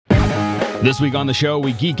This week on the show,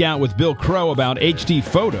 we geek out with Bill Crow about HD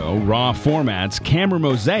photo, raw formats, camera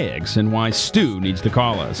mosaics, and why Stu needs to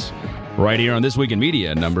call us. Right here on This Week in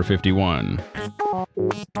Media, number 51.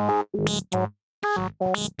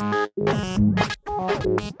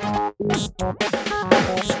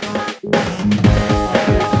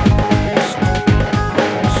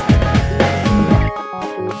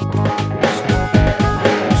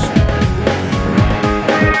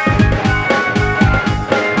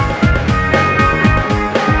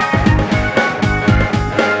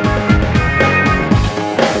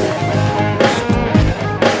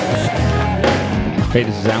 Hey,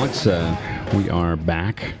 this is Alex. We are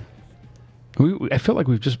back. I feel like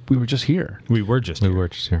we were just here. We were just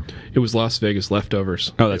here. It was Las Vegas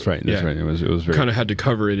leftovers. Oh, that's right. That's right. It was very. Kind of had to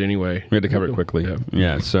cover it anyway. We had to cover it quickly.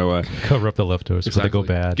 Yeah. So cover up the leftovers before they go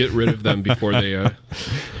bad. Get rid of them before they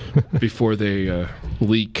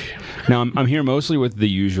leak. Now I'm here mostly with the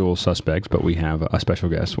usual suspects, but we have a special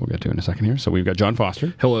guest we'll get to in a second here. So we've got John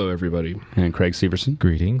Foster. Hello, everybody. And Craig Severson.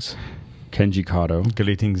 Greetings. Kenji Kato.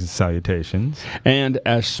 Greetings and salutations. And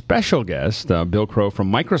a special guest, Bill Crow from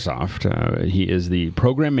Microsoft. He is the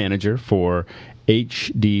program manager for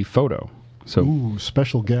HD Photo. So, ooh,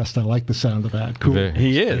 special guest. I like the sound of that. Cool.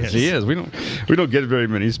 He is. He is. We don't get very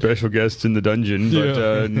many special guests in the dungeon,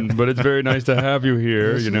 but it's very nice to have you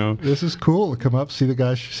here. This is cool to come up, see the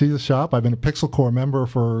guys, see the shop. I've been a Pixel Core member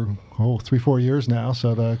for 3-4 years now,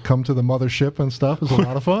 so to come to the mothership and stuff is a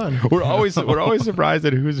lot of fun. we're always surprised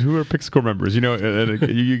at who are Pixel Core members.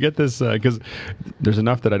 You get this because there's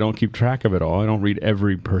enough that I don't keep track of it all. I don't read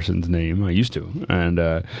every person's name. I used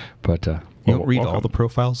to, but. You don't read all the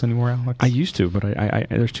profiles anymore, Alex? I used to, but I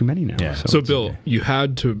there's too many now. Yeah. So Bill, okay. you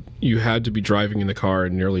had to be driving in the car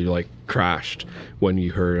and nearly crashed when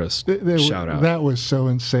you heard us shout out. That was so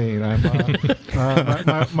insane.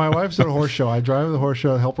 My wife's at a horse show. I drive to the horse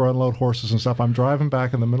show, help her unload horses and stuff. I'm driving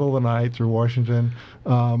back in the middle of the night through Washington,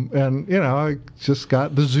 and I just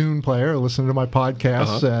got the Zune player, listening to my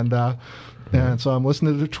podcasts, and so I'm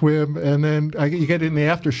listening to the TWIB, and then you get in the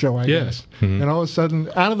after show, I guess. Mm-hmm. And all of a sudden,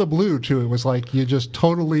 out of the blue, too, it was like you just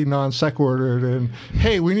totally non sequitured, and,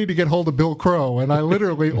 hey, we need to get hold of Bill Crow. And I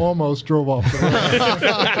literally almost drove off the road.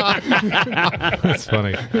 That's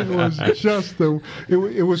funny. It was just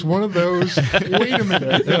it was one of those, wait a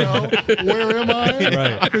minute, where am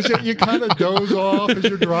I? Because you kind of doze off as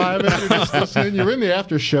you're driving, you're just listening. You're in the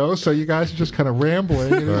after show, so you guys are just kind of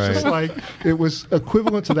rambling. And it was just like, it was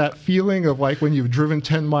equivalent to that feeling of like when you've driven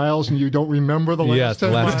 10 miles and you don't remember the last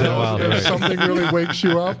 10 miles, and something really wakes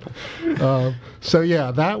you up. So yeah,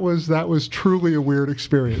 that was truly a weird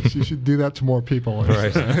experience. You should do that to more people.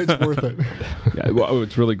 It's worth it. Yeah, well,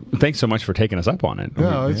 it's really, thanks so much for taking us up on it.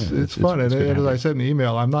 No, it's fun. And as I said in the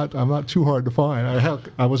email, I'm not too hard to find.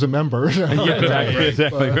 I was a member. Exactly.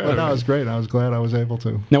 But that was great. I was glad I was able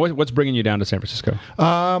to. Now, what's bringing you down to San Francisco?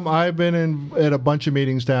 I've been at a bunch of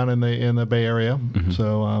meetings down in the Bay Area,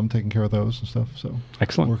 so I'm taking care of those and stuff. So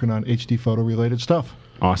excellent. Working on HD photo related stuff.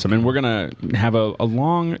 Awesome. And we're going to have a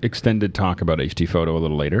long, extended talk about HD photo a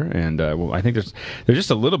little later. And I think there's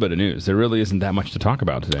just a little bit of news. There really isn't that much to talk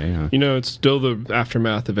about today. It's still the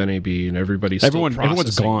aftermath of NAB, and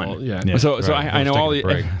everyone's gone. Yeah. So I know all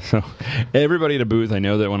the. So everybody at a booth, I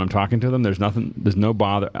know that when I'm talking to them, there's no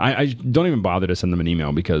bother. I don't even bother to send them an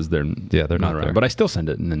email because they're not there. But I still send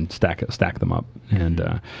it and then stack them up.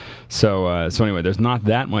 And so anyway, there's not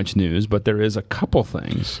that much news, but there is a couple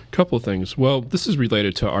things. Well, this is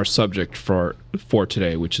related to our subject for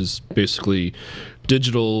today, which is basically the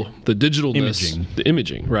digitalness, the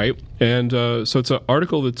imaging, right? And so it's an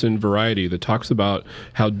article that's in Variety that talks about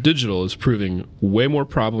how digital is proving way more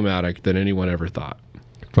problematic than anyone ever thought.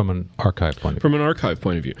 From an archive point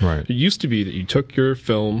of view. Right. It used to be that you took your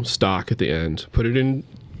film stock at the end, put it in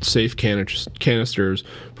safe canisters,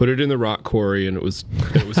 put it in the rock quarry, and it was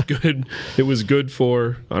good. It was good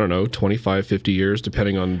for, 25, 50 years,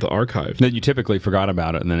 depending on the archive. Then you typically forgot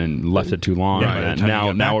about it and then left it too long. Right.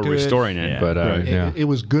 Now we're restoring it. But it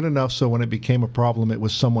was good enough so when it became a problem, it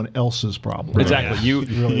was someone else's problem. Exactly.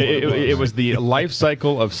 It was the life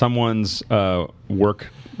cycle of someone's work,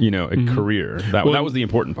 career. That was the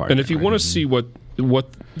important part. And if you want to see what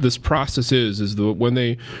this process is when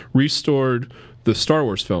they restored the Star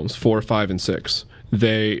Wars films 4, 5, and 6,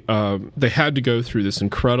 they had to go through this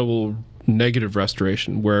incredible negative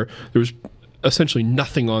restoration where there was essentially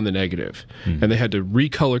nothing on the negative, and they had to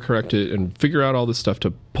recolor correct it and figure out all this stuff to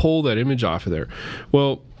pull that image off of there.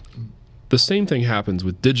 Well, the same thing happens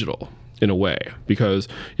with digital in a way, because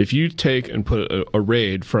if you take and put a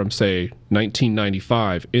RAID from, say,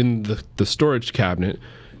 1995 in the storage cabinet,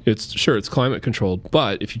 It's climate controlled,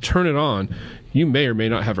 but if you turn it on, you may or may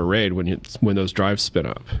not have a RAID when those drives spin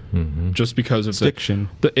up, just because of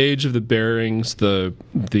the age of the bearings, they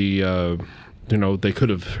could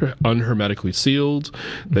have unhermetically sealed.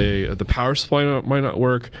 The power supply might not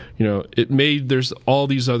work. There's all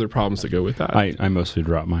these other problems that go with that. I mostly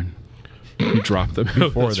drop mine. You drop them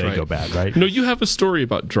before they go bad, right? No, you have a story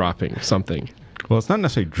about dropping something. Well, it's not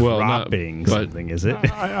necessarily dropping something, is it?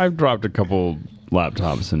 I've dropped a couple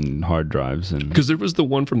laptops and hard drives, and because there was the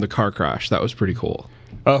one from the car crash that was pretty cool.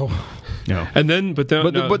 Oh, no. And then, but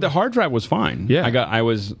the hard drive was fine. Yeah, I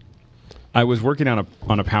was working on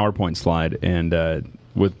a PowerPoint slide, and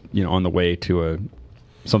on the way to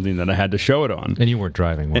something that I had to show it on. And you weren't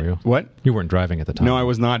driving, were you? What? You weren't driving at the time. No, I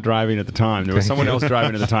was not driving at the time. There was someone else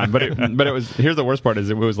driving at the time. But it was. Here's the worst part: is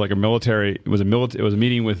it was like a military. It was a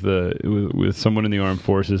meeting with someone in the armed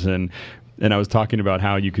forces, and I was talking about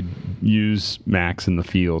how you could use Macs in the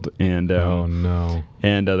field, and oh no!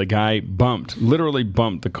 And the guy literally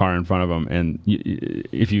bumped the car in front of him, and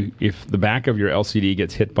if the back of your LCD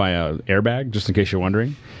gets hit by a airbag, just in case you're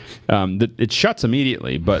wondering, it shuts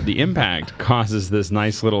immediately, but the impact causes this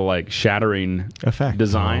nice little like shattering effect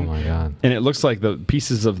design. Oh my god! And it looks like the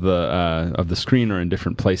pieces of the screen are in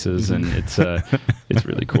different places, and it's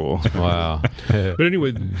really cool. Wow! But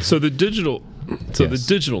anyway, so the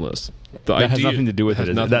digitalness. That has nothing to do with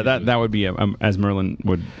it. That would be, as Merlin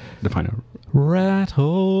would define it. Rat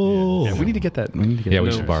hole. Yeah, we need to get that. We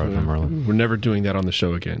should borrow it from Merlin. We're never doing that on the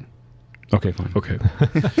show again. Okay, fine. Okay.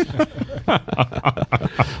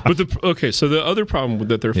 So the other problem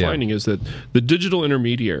that they're finding is that the digital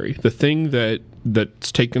intermediary, the thing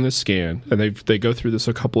that's taken the scan, and they go through this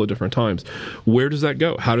a couple of different times, where does that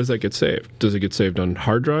go? How does that get saved? Does it get saved on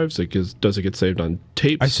hard drives? Does it get saved on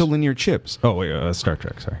tapes? Isolinear chips. Oh, wait, Star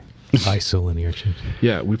Trek, sorry. Isolinear chips.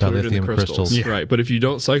 Yeah, we put it in the crystals. Yeah. Right, but if you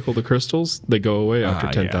don't cycle the crystals, they go away after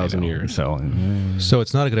 10,000 years. So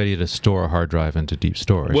it's not a good idea to store a hard drive into deep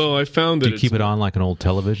storage. Well, I found that do you keep it on like an old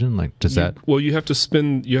television? Like Well, you have to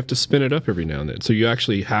spin it up every now and then. So you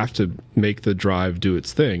actually have to make the drive do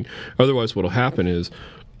its thing. Otherwise, what'll happen is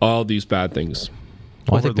all these bad things.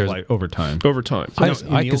 Well, I think over time. Over time.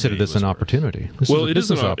 I consider this an opportunity. It is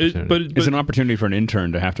an opportunity. But it's an opportunity for an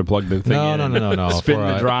intern to have to plug the thing in. No. Spin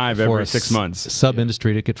the drive every 6 months.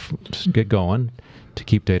 Sub-industry to get going, to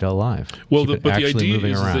keep data alive. Well, but the idea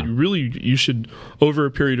is that you should, over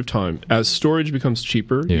a period of time, as storage becomes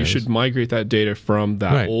cheaper, you should migrate that data from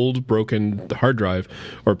that old broken hard drive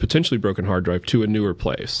or potentially broken hard drive to a newer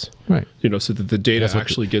place. Right. So that the data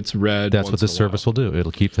actually gets read. That's what the service will do.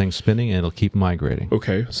 It'll keep things spinning and it'll keep migrating.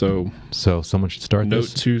 Okay, so someone should start note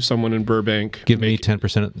this. to someone in Burbank. Give me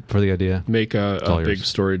 10% for the idea. Make a big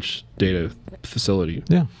storage data facility.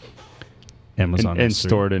 Yeah. Amazon and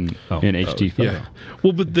stored in HD photo. Yeah.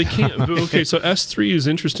 Well, but they can't. Okay, so S3 is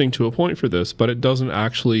interesting to a point for this, but it doesn't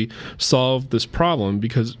actually solve this problem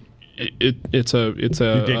because your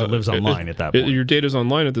data lives online at that point. Your data's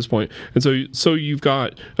online at this point, and so you've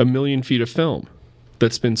got 1 million feet of film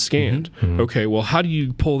that's been scanned. Mm-hmm. Okay, well, how do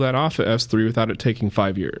you pull that off at S3 without it taking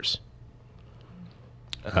 5 years?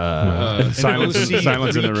 Silence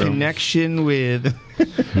in the room. Connection with.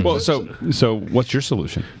 Well, so what's your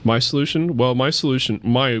solution? My solution? Well, my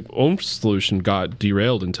own solution got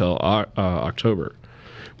derailed until October,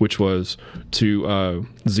 which was to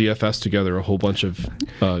ZFS together a whole bunch of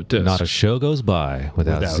disks. Not a show goes by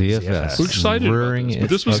without ZFS. We're excited about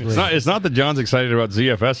this. It's not that John's excited about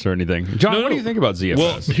ZFS or anything. John, what do you think about ZFS?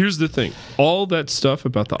 Well, here's the thing. All that stuff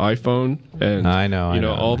about the iPhone and I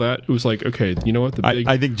know all that, it was like, okay, you know what?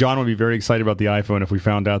 I think John would be very excited about the iPhone if we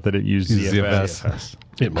found out that it used ZFS.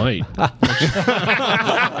 It might. No,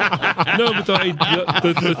 but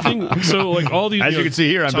the thing. So like all these. As you can see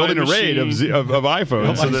here, I'm building a RAID of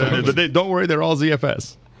iPhones. So don't worry, they're all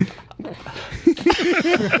ZFS.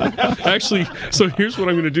 Actually, so here's what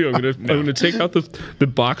I'm going to do. I'm going to take out the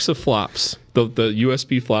box of flops, the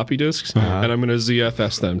USB floppy disks, and I'm going to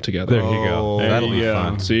ZFS them together. There you go. That'll be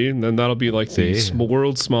fun. See, and then that'll be like the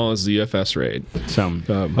world's smallest ZFS RAID.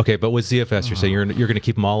 Okay, but with ZFS, you're saying you're going to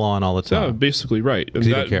keep them all on all the time. Yeah, basically right. And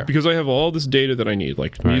you don't care. Because I have all this data that I need,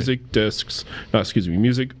 like music disks,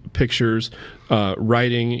 music pictures,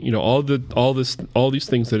 writing. All these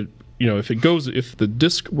things that. If the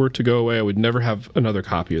disk were to go away, I would never have another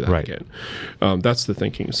copy of that again. That's the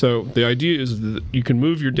thinking. So the idea is that you can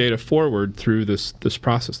move your data forward through this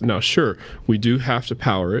process. Now, sure, we do have to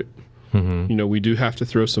power it. Mm-hmm. We do have to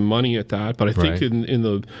throw some money at that. But I think in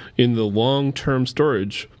the long-term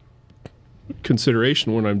storage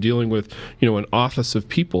consideration, when I'm dealing with an office of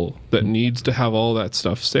people that needs to have all that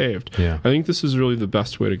stuff saved, I think this is really the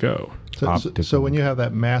best way to go. So when you have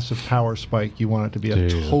that massive power spike, you want it to be a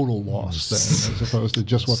total loss then, as opposed to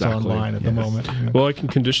just what's online at the moment. Well, I can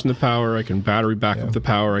condition the power. I can battery back up the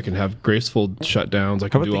power. I can have graceful shutdowns. I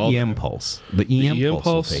can do all the EM pulse? The EM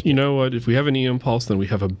pulse. You know what? If we have an EM pulse, then we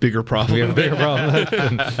have a bigger problem. We have a bigger problem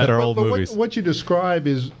than our old movies. What you describe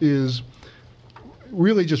is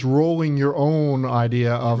really just rolling your own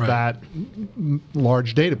idea of that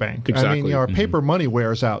large data bank. Exactly. I mean, our paper money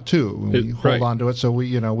wears out too. We hold on to it, so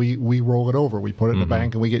we roll it over. We put it in the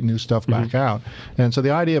bank, and we get new stuff back out. And so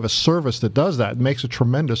the idea of a service that does that makes a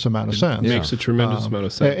tremendous amount of sense. It makes a tremendous amount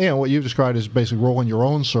of sense. And what you've described is basically rolling your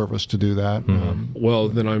own service to do that. Well,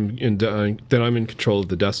 then I'm in control of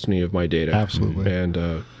the destiny of my data. Absolutely.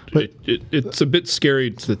 And it's a bit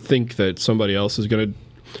scary to think that somebody else is going to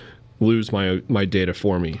lose my data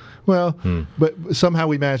for me. Well, but somehow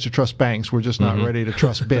we managed to trust banks. We're just not ready to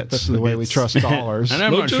trust bits the way we trust dollars. And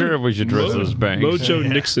I'm not sure if we should trust those banks. Mojo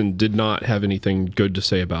Nixon did not have anything good to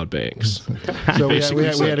say about banks. So we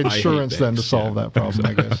had insurance then to solve that problem,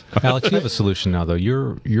 I guess. Alex, you have a solution now, though.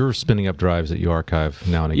 You're spinning up drives that you archive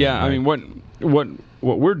now and again. Yeah, right? I mean,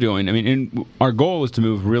 what we're doing, I mean, our goal is to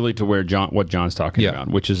move really to where what John's talking about,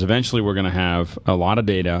 which is eventually we're going to have a lot of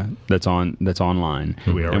data that's online.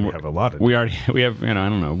 We already have a lot of data. We have I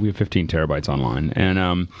don't know, we have 15 terabytes online,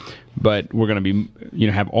 and but we're going to be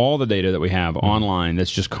have all the data that we have online that's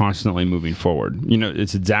just constantly moving forward.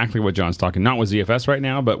 It's exactly what John's talking. Not with ZFS right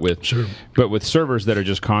now, but with servers that are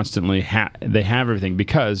just constantly they have everything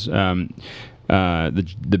because.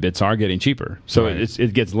 The bits are getting cheaper, so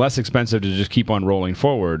it gets less expensive to just keep on rolling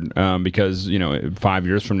forward because 5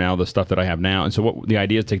 years from now the stuff that I have now, and so what the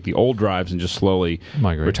idea is take the old drives and just slowly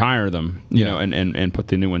retire them, and put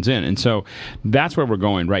the new ones in, and so that's where we're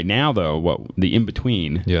going right now. Though what the in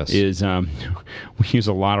between is, we use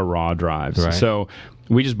a lot of raw drives, so.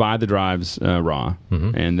 We just buy the drives raw,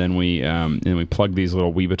 and then we plug these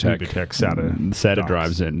little Weebitech SATA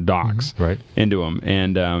drives and docks into them,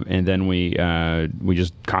 and then we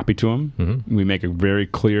just copy to them. We make a very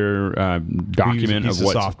clear document of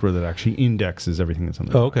what software that actually indexes everything that's on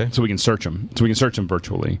there. Oh, okay. So we can search them. So we can search them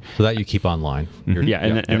virtually. So that you keep online. And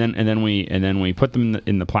then we put them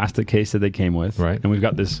in the plastic case that they came with. Right. And we've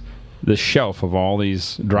got this shelf of all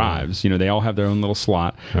these drives. They all have their own little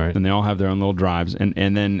slot, and they all have their own little drives.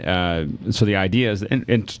 And then so the idea is,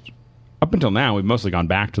 and up until now, we've mostly gone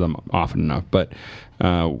back to them often enough. But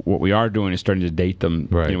what we are doing is starting to date them.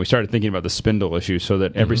 Right. We started thinking about the spindle issue, so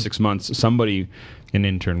that every 6 months, an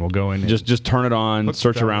intern will go in, just turn it on,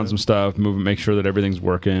 search around some stuff, move, make sure that everything's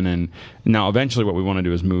working. And now, eventually, what we want to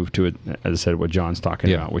do is move to it, as I said, what John's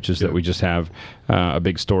talking about, which is that we just have a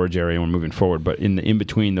big storage area and we're moving forward. But in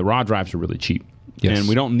between, the raw drives are really cheap. Yes. And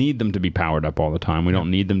we don't need them to be powered up all the time. We don't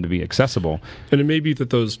need them to be accessible. And it may be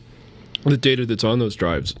that the data that's on those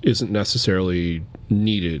drives isn't necessarily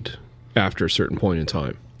needed after a certain point in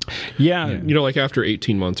time. Yeah. Like after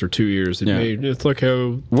 18 months or 2 years, it's like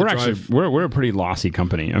how we're a pretty lossy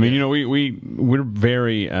company. I mean, we're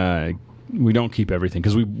very we don't keep everything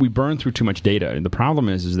because we burn through too much data. And the problem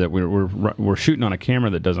is that we're shooting on a camera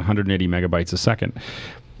that does 180 megabytes a second.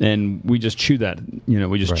 And we just chew that,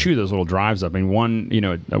 chew those little drives up. I mean,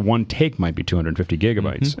 one take might be 250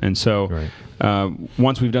 gigabytes. And so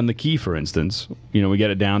once we've done the key, for instance, we get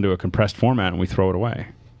it down to a compressed format and we throw it away.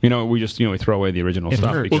 We just we throw away the original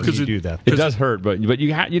stuff. Because you do that. It does hurt, but you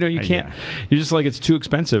can't. You're just like, it's too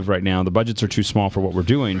expensive right now. The budgets are too small for what we're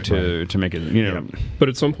doing to make it. But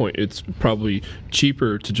at some point, it's probably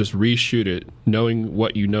cheaper to just reshoot it, knowing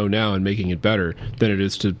what you know now and making it better, than it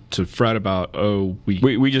is to fret about. We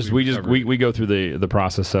go through the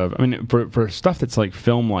process of. I mean, for stuff that's like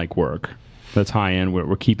film-like work. That's high end.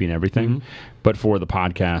 We're keeping everything, but for the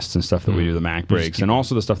podcasts and stuff that we do, the Mac breaks, and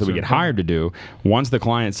also the stuff that we get hired to do, once the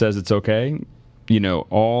client says it's okay,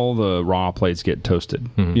 all the raw plates get toasted.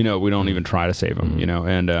 We don't even try to save them.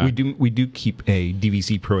 And we do keep a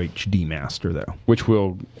DVC Pro HD master though, which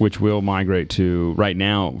will migrate to right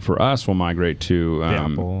now for us. We'll migrate to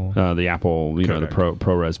the Apple, the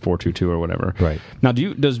ProRes 422 or whatever. Right now,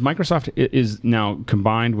 does Microsoft is now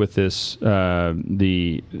combined with this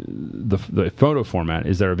the photo format?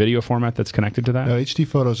 Is there a video format that's connected to that? HD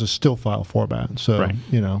photos is still file format, so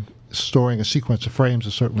storing a sequence of frames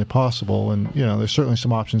is certainly possible, and there's certainly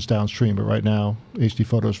some options downstream. But right now, HD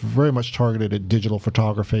photos very much targeted at digital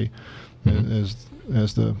photography as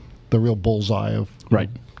the real bullseye of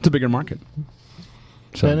It's a bigger market,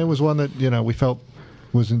 and it was one that we felt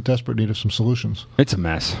was in desperate need of some solutions. It's a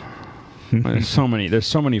mess. There's so many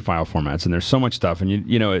file formats, and there's so much stuff, and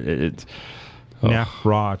it's. NAF,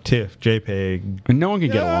 RAW, TIFF, JPEG. And no one can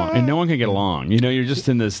get along. And no one can get along. You're just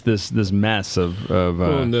in this mess of.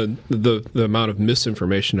 Well, and the amount of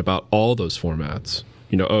misinformation about all those formats.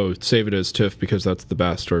 Save it as TIFF because that's the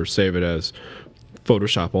best, or save it as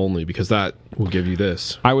Photoshop only because that will give you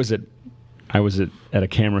this. I was at a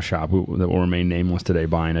camera shop that will remain nameless today,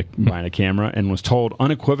 buying a camera, and was told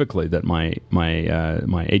unequivocally that my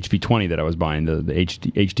HV20 that I was buying, the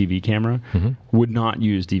HDV camera, would not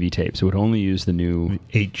use DV tapes. It would only use the new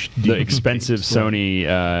the expensive Sony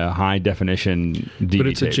high definition DV But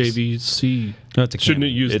it's tapes. a JVC. No, it's a Shouldn't it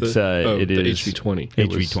Canon. use It is the HV20?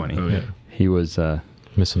 HV20. Oh yeah. He was.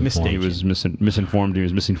 Misinformed. He was misinformed. He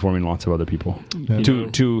was misinforming lots of other people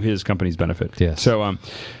to his company's benefit. Yes. So,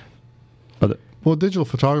 Well, digital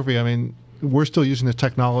photography, I mean, we're still using the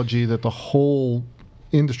technology that the whole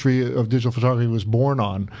industry of digital photography was born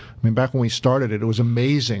on. I mean, back when we started it was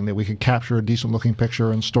amazing that we could capture a decent looking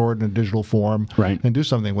picture and store it in a digital form and do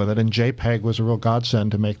something with it. And JPEG was a real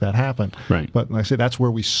godsend to make that happen. Right. But like I say, that's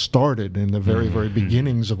where we started in the very, very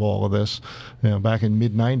beginnings of all of this, back in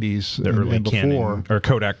mid-90s The early and before. Canon or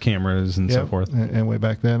Kodak cameras and so forth. And way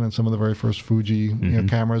back then, and some of the very first Fuji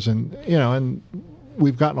cameras. And, and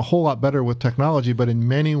we've gotten a whole lot better with technology, but in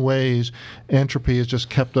many ways, entropy has just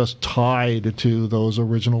kept us tied to those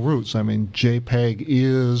original roots. I mean, JPEG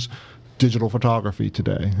is digital photography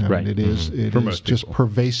today. I mean, it is just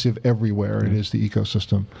pervasive everywhere. It is the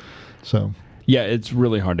ecosystem. So. yeah, it's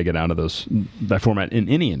really hard to get out of that format in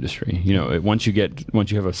any industry. Once you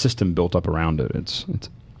have a system built up around it, it's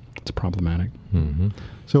problematic.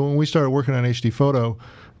 So when we started working on HD photo,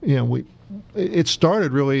 it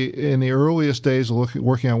started really in the earliest days of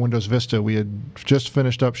working on Windows Vista. We had just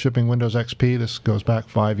finished up shipping Windows XP. This goes back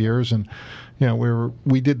 5 years, and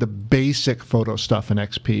we did the basic photo stuff in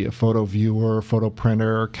XP: a photo viewer, photo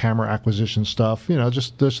printer, camera acquisition stuff.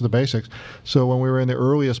 Just those are the basics. So when we were in the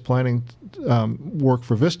earliest planning work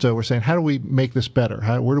for Vista, we're saying, how do we make this better?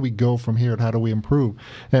 Where do we go from here, and how do we improve?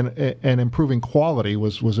 And improving quality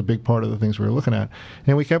was a big part of the things we were looking at.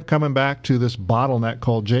 And we kept coming back to this bottleneck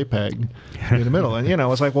called JPEG in the middle. And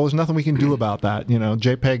it's like, well, there's nothing we can do about that.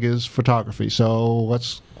 JPEG is photography, so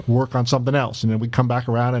let's work on something else. And then we come back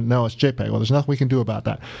around and no, it's JPEG. Well, there's nothing we can do about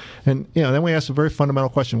that. And then we asked a very fundamental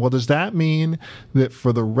question. Well, does that mean that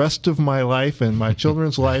for the rest of my life and my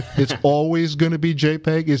children's life, it's always going to be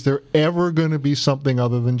JPEG? Is there ever going to be something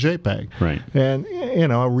other than JPEG? Right. And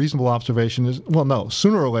a reasonable observation is, well, no,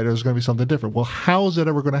 sooner or later there's going to be something different. Well, how is it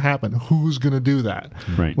ever going to happen? Who's going to do that?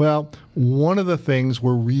 Right. Well, one of the things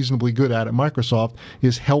we're reasonably good at Microsoft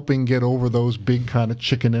is helping get over those big kind of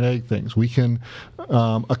chicken and egg things. We can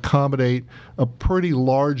accommodate a pretty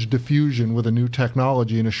large diffusion with a new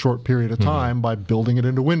technology in a short period of time by building it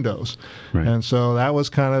into Windows. Right. And so that was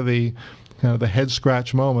kind of the head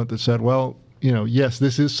scratch moment that said, well, yes,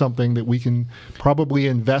 this is something that we can probably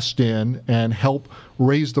invest in and help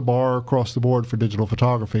raise the bar across the board for digital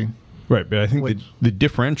photography. Right, but I think the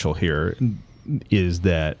differential here is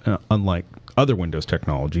that unlike other Windows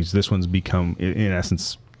technologies, this one's become, in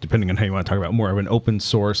essence, depending on how you want to talk about, more of an open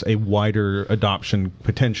source, a wider adoption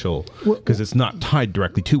potential, because it's not tied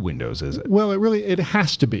directly to Windows, is it? Well, it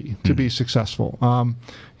has to be successful.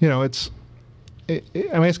 It's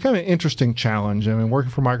kind of an interesting challenge. I mean,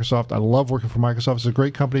 working for Microsoft, I love working for Microsoft. It's a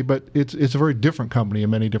great company, but it's a very different company in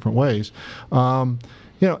many different ways.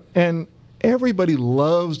 And everybody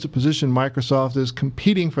loves to position Microsoft as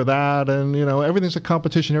competing for that, and everything's a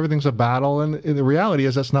competition, everything's a battle, and the reality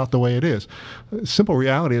is that's not the way it is. The simple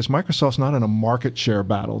reality is Microsoft's not in a market share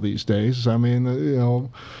battle these days. I mean,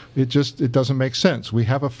 it doesn't make sense. We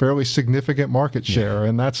have a fairly significant market share,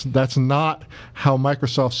 and that's not how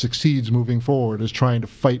Microsoft succeeds moving forward, is trying to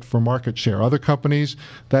fight for market share. Other companies,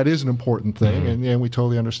 that is an important thing, and we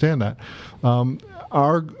totally understand that.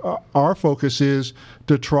 Our focus is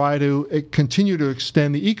to try to continue to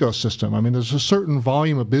extend the ecosystem. I mean, there's a certain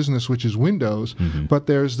volume of business which is Windows, but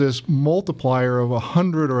there's this multiplier of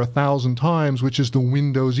 100 or 1,000 times, which is the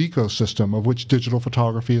Windows ecosystem, of which digital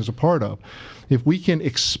photography is a part of. If we can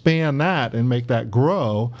expand that and make that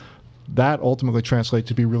grow, that ultimately translates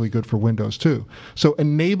to be really good for Windows too. So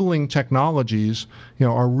enabling technologies,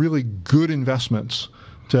 are really good investments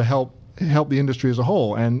to help the industry as a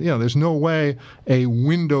whole. And there's no way a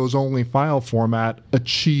Windows-only file format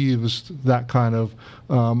achieves that kind of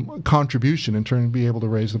contribution in terms of being able to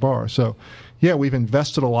raise the bar. So, yeah, we've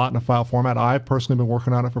invested a lot in a file format. I've personally been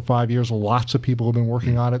working on it for 5 years. Lots of people have been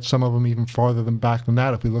working on it. Some of them even farther back than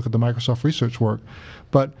that if we look at the Microsoft research work.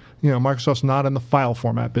 But Microsoft's not in the file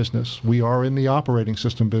format business. We are in the operating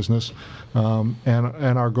system business, and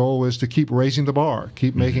our goal is to keep raising the bar,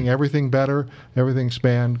 keep making everything better, everything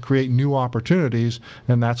expand, create new opportunities,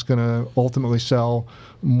 and that's going to ultimately sell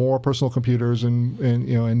more personal computers and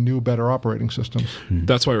new, better operating systems.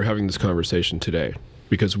 That's why we're having this conversation today,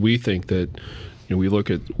 because we think that we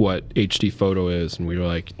look at what HD photo is, and we're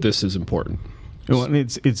like, this is important. Well, and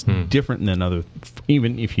it's different than other.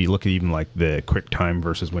 Even if you look at even like the QuickTime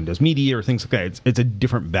versus Windows Media or things like that, it's a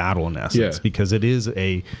different battle in essence because it is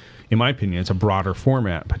in my opinion, it's a broader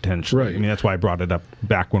format potentially. Right. I mean, that's why I brought it up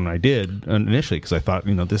back when I did initially, because I thought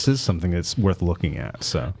this is something that's worth looking at.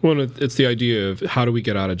 So, well, it's the idea of how do we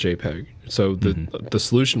get out of JPEG. So the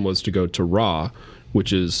solution was to go to RAW,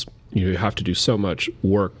 which is you have to do so much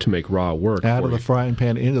work to make RAW work. Out of the frying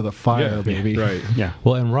pan into the fire, baby. Right. Yeah.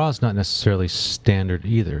 Well, and RAW is not necessarily standard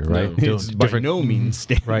either, right? No. it's by no means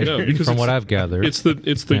standard. Right. No, because from what I've gathered, it's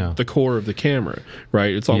the core of the camera,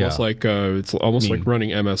 right? It's almost like like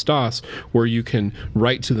running MS-DOS, where you can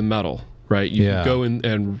write to the metal. Right, you can go in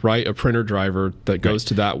and write a printer driver that goes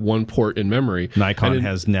to that one port in memory. Nikon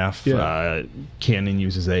has NEF. Canon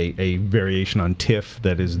uses a variation on TIFF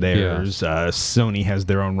that is theirs. Sony has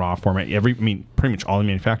their own RAW format. Pretty much all the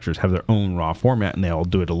manufacturers have their own RAW format, and they all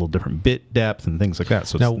do it a little different bit depth and things like that.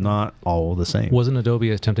 So it's not all the same. Wasn't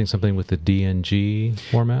Adobe attempting something with the DNG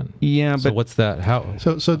format? Yeah, so but what's that? How?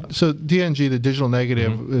 So DNG, the digital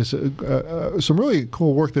negative, is some really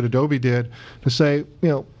cool work that Adobe did to say,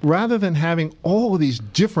 rather than having all of these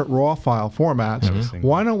different raw file formats,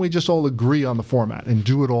 why don't we just all agree on the format and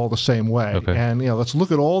do it all the same way? Okay. And let's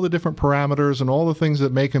look at all the different parameters and all the things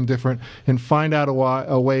that make them different and find out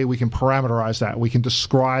a way we can parameterize that. We can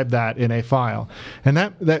describe that in a file. And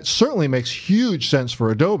that certainly makes huge sense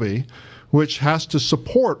for Adobe, which has to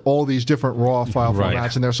support all these different raw file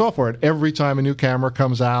formats in their software. And every time a new camera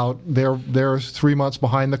comes out, they're 3 months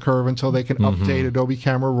behind the curve until they can update Adobe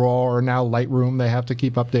Camera Raw, or now Lightroom they have to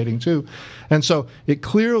keep updating too. And so it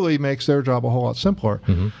clearly makes their job a whole lot simpler.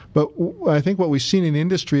 But I think what we've seen in the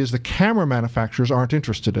industry is the camera manufacturers aren't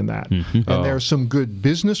interested in that. And there are some good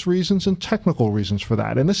business reasons and technical reasons for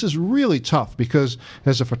that. And this is really tough because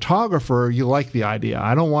as a photographer, you like the idea.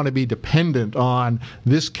 I don't want to be dependent on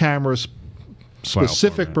this camera's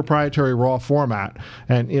specific proprietary raw format.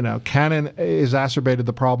 And Canon exacerbated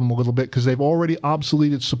the problem a little bit because they've already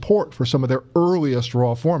obsoleted support for some of their earliest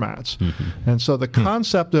raw formats. And so the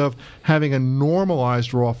concept of having a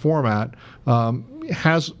normalized raw format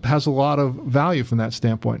has a lot of value from that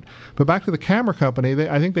standpoint. But back to the camera company,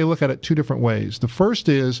 I think they look at it two different ways. The first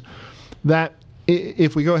is that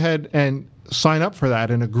if we go ahead and sign up for that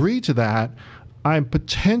and agree to that, I'm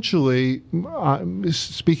potentially,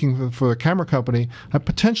 speaking for a camera company, I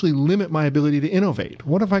potentially limit my ability to innovate.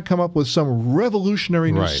 What if I come up with some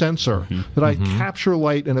revolutionary new sensor that I capture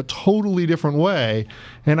light in a totally different way,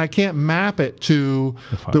 and I can't map it to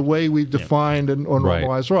the way we've defined and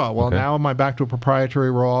normalized RAW? Well, now am I back to a proprietary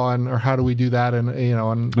RAW, or how do we do that? And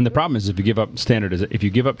the problem is if you give up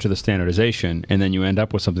to the standardization, and then you end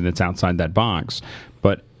up with something that's outside that box,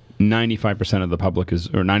 but 95% of the public is,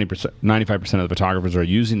 or 95% of the photographers are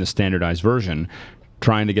using the standardized version.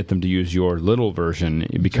 Trying to get them to use your little version,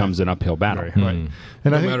 it becomes an uphill battle. And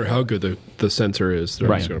no matter how good the sensor is, they're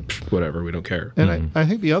just going to, whatever, we don't care. And I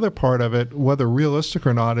think the other part of it, whether realistic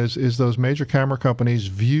or not, is those major camera companies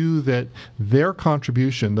view that their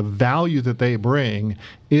contribution, the value that they bring,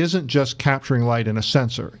 isn't just capturing light in a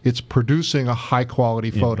sensor. It's producing a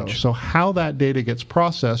high-quality photo. So how that data gets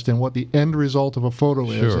processed and what the end result of a photo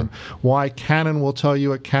is, and why Canon will tell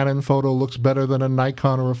you a Canon photo looks better than a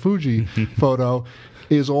Nikon or a Fuji photo,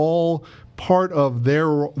 is all part of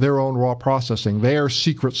their own raw processing, their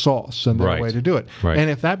secret sauce and their way to do it. And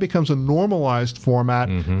if that becomes a normalized format,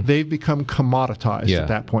 they've become commoditized at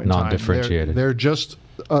that point in time. Non-differentiated. They're just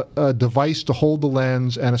a device to hold the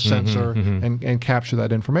lens and a sensor and capture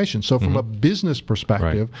that information. So from a business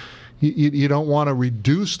perspective, you don't want to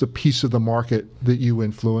reduce the piece of the market that you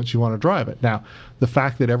influence. You want to drive it. Now, the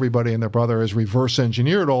fact that everybody and their brother has reverse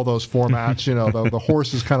engineered all those formats, the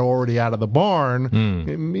horse is kind of already out of the barn,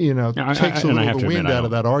 takes a little of the wind out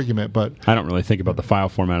of that argument. But I don't really think about the file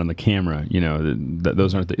format on the camera.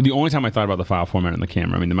 Those aren't the only time I thought about the file format on the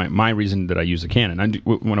camera. I mean, my reason that I use a Canon.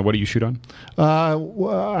 What do you shoot on?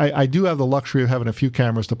 I do have the luxury of having a few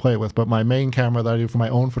cameras to play with, but my main camera that I do for my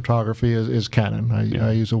own photography is Canon.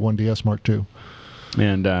 I use a 1DS Mark II.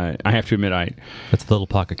 And I have to admit, That's the little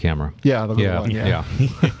pocket camera. Yeah, the little Yeah, one, yeah.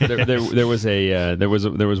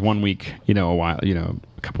 there was one week, a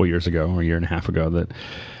couple of years ago or a year and a half ago that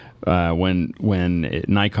when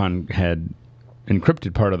Nikon had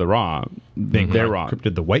encrypted part of the RAW, their RAW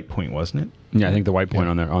encrypted the white point, wasn't it? Yeah, I think the white point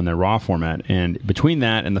on their RAW format, and between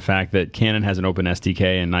that and the fact that Canon has an open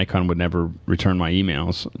SDK and Nikon would never return my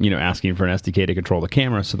emails, asking for an SDK to control the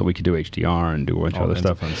camera so that we could do HDR and do a bunch of other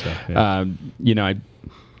stuff. Fun stuff. Yeah. I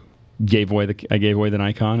gave away the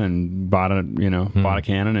Nikon and bought a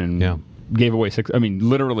Canon and gave away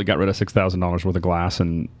literally got rid of $6,000 worth of glass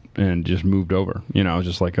and just moved over. I was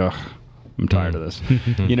just like, ugh, I'm tired of this.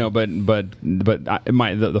 But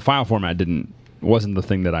the file format wasn't the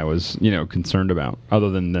thing that I was, concerned about, other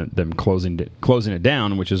than them closing it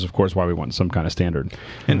down, which is, of course, why we want some kind of standard.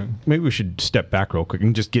 And maybe we should step back real quick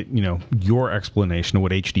and just get, your explanation of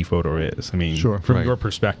what HD photo is. I mean, from your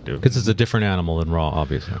perspective. Because it's a different animal than RAW,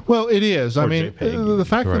 obviously. Well, it is. Or I mean, JPEG. the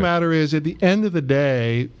fact of the matter is, at the end of the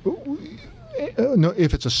day,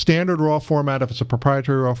 if it's a standard RAW format, if it's a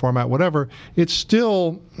proprietary RAW format, whatever, it's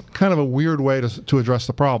still kind of a weird way to address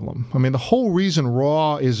the problem. I mean, the whole reason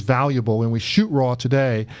RAW is valuable when we shoot RAW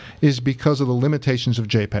today is because of the limitations of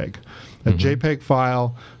JPEG. A JPEG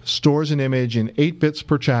file stores an image in 8 bits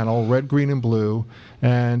per channel, red, green, and blue,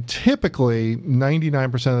 and typically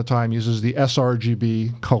 99% of the time uses the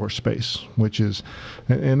sRGB color space, which is,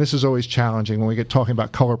 and this is always challenging when we get talking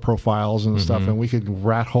about color profiles and stuff, and we could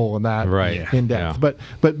rat hole in that in depth. Yeah.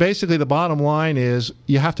 But basically the bottom line is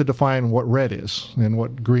you have to define what red is and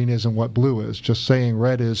what green is and what blue is. Just saying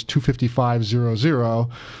red is 25500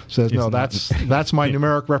 says, no, that's my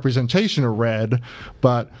numeric representation of red,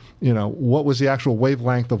 but what was the actual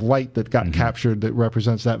wavelength of light that got captured that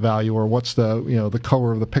represents that value, or what's the the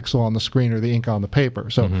color of the pixel on the screen or the ink on the paper.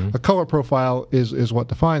 So a color profile is what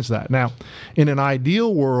defines that. Now, in an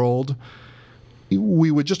ideal world,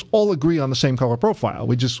 we would just all agree on the same color profile.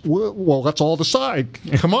 We just, well, let's all decide.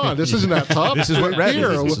 Come on, this isn't that tough. This is what red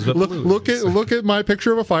is. This is what blue is. Look at my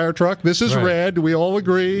picture of a fire truck. This is red. We all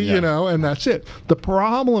agree, and that's it. The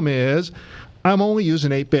problem is, I'm only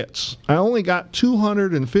using 8 bits. I only got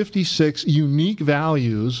 256 unique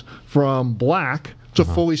values from black to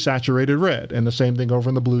fully saturated red, and the same thing over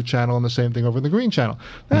in the blue channel and the same thing over in the green channel.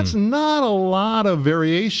 That's not a lot of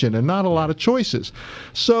variation and not a lot of choices.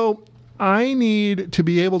 So I need to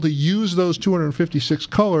be able to use those 256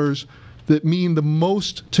 colors that mean the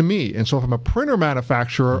most to me. And so if I'm a printer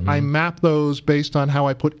manufacturer, I map those based on how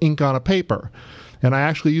I put ink on a paper. And I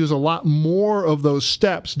actually use a lot more of those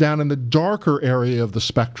steps down in the darker area of the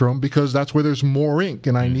spectrum because that's where there's more ink,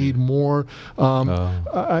 and I need more.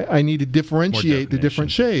 I need to differentiate the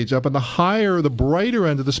different shades. Up in the brighter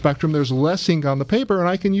end of the spectrum, there's less ink on the paper, and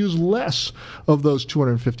I can use less of those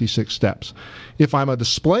 256 steps. If I'm a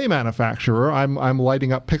display manufacturer, I'm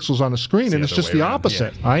lighting up pixels on a screen, and it's just the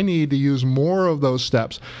opposite. Yeah. I need to use more of those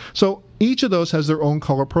steps. So each of those has their own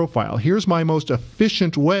color profile. Here's my most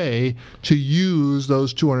efficient way to use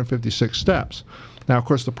those 256 steps. Now, of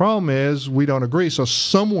course, the problem is we don't agree, so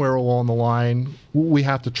somewhere along the line, we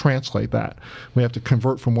have to translate that. We have to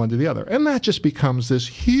convert from one to the other. And that just becomes this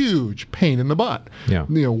huge pain in the butt. Yeah.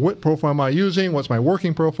 What profile am I using? What's my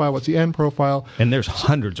working profile? What's the end profile? And there's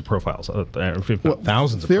hundreds of profiles, thousands of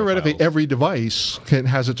profiles. Theoretically, every device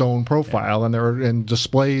has its own profile, and there are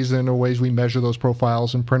displays, and there are ways we measure those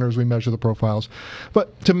profiles, and printers we measure the profiles.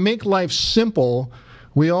 But to make life simple,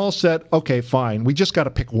 we all said, okay, fine, we just got to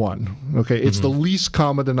pick one. Okay, it's the least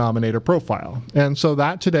common denominator profile. And so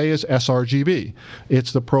that today is sRGB.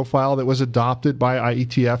 It's the profile that was adopted by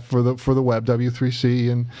IETF for the web,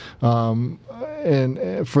 W3C, and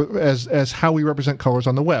as how we represent colors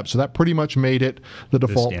on the web. So that pretty much made it the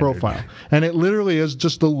default profile. And it literally is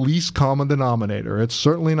just the least common denominator. It's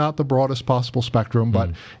certainly not the broadest possible spectrum, but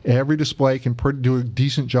every display can do a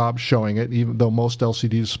decent job showing it, even though most LCD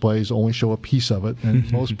displays only show a piece of it. And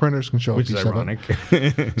most printers can show a piece of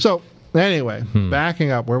it. So anyway, backing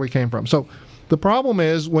up where we came from. So the problem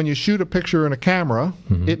is when you shoot a picture in a camera,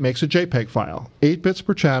 it makes a JPEG file. 8 bits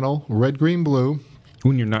per channel, red, green, blue.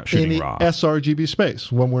 When you're not shooting in the RAW. sRGB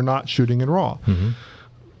space, when we're not shooting in RAW.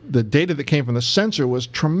 The data that came from the sensor was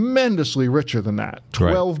tremendously richer than that.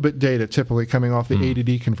 12-bit data typically coming off the A to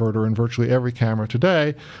D converter in virtually every camera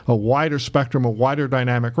today, a wider spectrum, a wider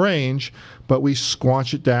dynamic range, but we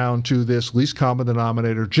squanch it down to this least common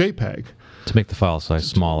denominator JPEG. To make the file size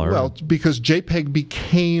smaller. Well, because JPEG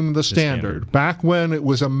became the standard. Back when it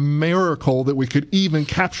was a miracle that we could even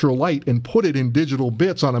capture light and put it in digital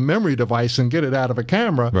bits on a memory device and get it out of a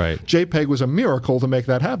camera, JPEG was a miracle to make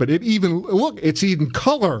that happen. It's even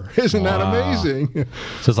color color. Isn't that amazing?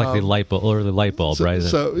 So it's like the light bulb, or the light bulb, right?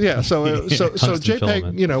 So JPEG,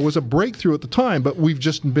 filament. was a breakthrough at the time, but we've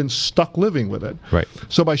just been stuck living with it. Right.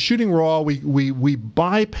 So by shooting RAW, we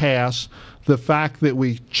bypass the fact that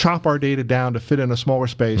we chop our data down to fit in a smaller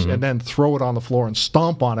space and then throw it on the floor and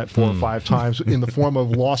stomp on it 4 or 5 times in the form of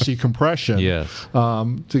lossy compression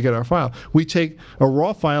to get our file. We take a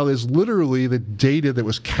RAW file is literally the data that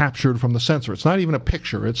was captured from the sensor. It's not even a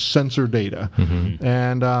picture, it's sensor data.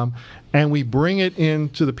 And we bring it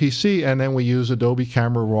into the PC, and then we use Adobe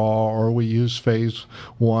Camera Raw, or we use Phase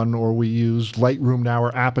 1, or we use Lightroom now,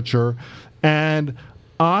 or Aperture, and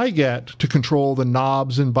I get to control the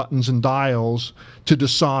knobs and buttons and dials to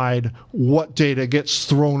decide what data gets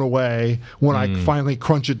thrown away when I finally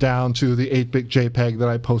crunch it down to the 8-bit JPEG that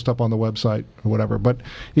I post up on the website or whatever. But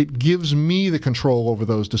it gives me the control over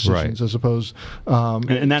those decisions as opposed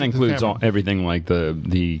and that includes everything like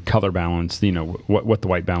the color balance, what the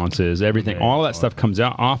white balance is, everything. All that stuff comes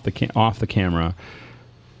out off the camera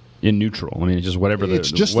in neutral. I mean, it's just whatever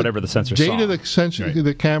the sensor data saw.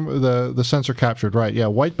 The sensor captured. Right. Yeah.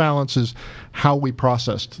 White balance is how we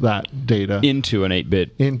processed that data into an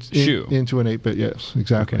 8-bit shoe. Into an 8-bit. Yes.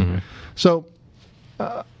 Exactly. So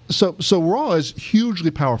RAW is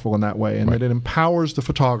hugely powerful in that way, and that it empowers the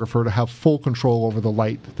photographer to have full control over the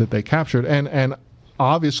light that they captured, and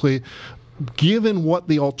obviously, given what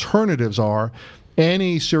the alternatives are,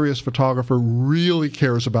 any serious photographer really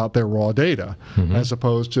cares about their raw data, as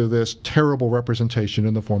opposed to this terrible representation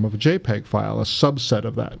in the form of a JPEG file, a subset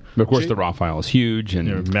of that. But of course, the raw file is huge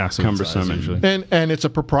and massive, cumbersome, and it's a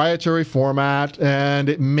proprietary format, and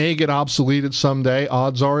it may get obsoleted someday.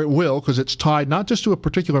 Odds are it will, because it's tied not just to a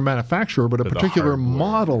particular manufacturer, but a particular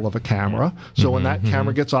model of a camera. So when that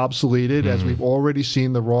camera gets obsoleted, as we've already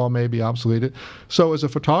seen, the raw may be obsoleted. So as a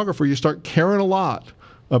photographer, you start caring a lot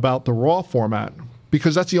about the raw format,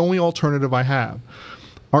 because that's the only alternative I have.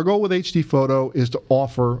 Our goal with HD Photo is to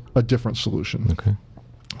offer a different solution. Okay.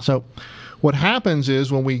 So what happens is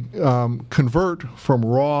when we convert from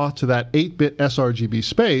RAW to that 8-bit sRGB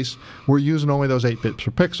space, we're using only those 8 bits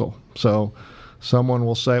per pixel. So someone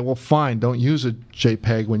will say, well, fine, don't use a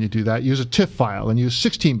JPEG when you do that. Use a TIFF file and use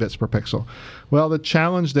 16 bits per pixel. Well, the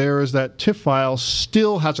challenge there is that TIFF file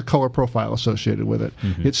still has a color profile associated with it.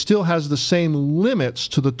 It still has the same limits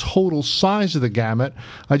to the total size of the gamut.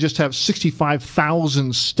 I just have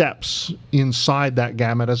 65,000 steps inside that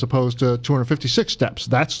gamut as opposed to 256 steps.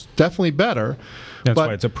 That's definitely better. That's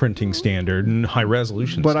why it's a printing standard and high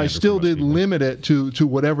resolution. But I still did limit it to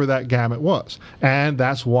whatever that gamut was. And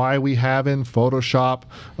that's why we have in Photoshop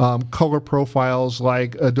color profiles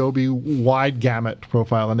like Adobe Wide Gamut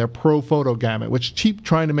Profile and their Pro Photo Gamut, which keep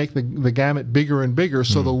trying to make the gamut bigger and bigger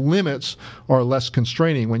so the limits are less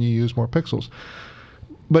constraining when you use more pixels.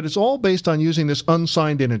 But it's all based on using this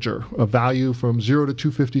unsigned integer, a value from 0 to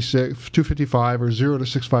 255 or 0 to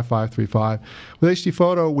 65535. With HD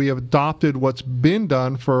Photo, we have adopted what's been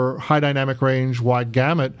done for high dynamic range, wide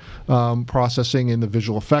gamut processing in the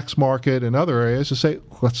visual effects market and other areas to say,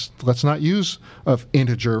 let's not use an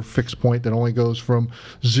integer fixed point that only goes from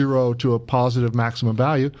 0 to a positive maximum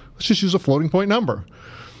value. Let's just use a floating point number.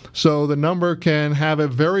 So the number can have a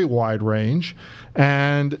very wide range,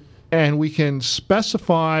 and we can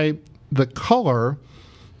specify the color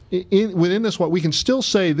within this. What we can still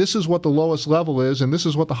say, this is what the lowest level is and this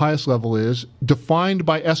is what the highest level is, defined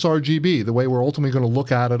by sRGB, the way we're ultimately going to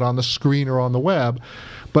look at it on the screen or on the web.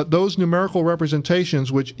 But those numerical representations,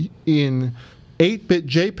 which in 8-bit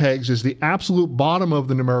JPEGs is the absolute bottom of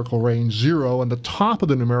the numerical range, 0, and the top of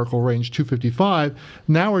the numerical range, 255,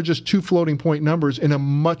 now are just 2 floating point numbers in a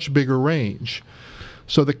much bigger range.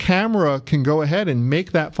 So the camera can go ahead and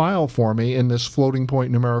make that file for me in this floating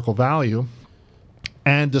point numerical value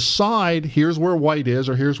and decide here's where white is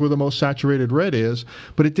or here's where the most saturated red is,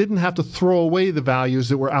 but it didn't have to throw away the values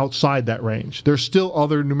that were outside that range. There's still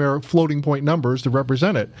other numeric floating point numbers to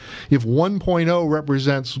represent it. If 1.0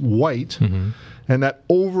 represents white, and that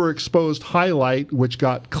overexposed highlight, which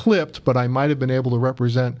got clipped, but I might have been able to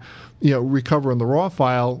represent, recover in the raw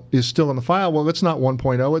file, is still in the file. Well, it's not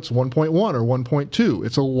 1.0, it's 1.1 or 1.2.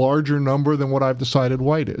 It's a larger number than what I've decided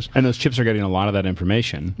white is. And those chips are getting a lot of that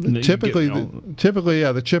information. Typically,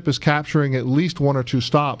 the chip is capturing at least 1 or 2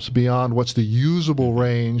 stops beyond what's the usable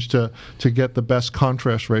range to get the best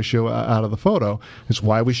contrast ratio out of the photo. It's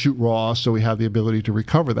why we shoot raw, so we have the ability to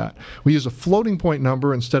recover that. We use a floating point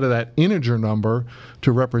number instead of that integer number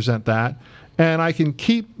to represent that. And I can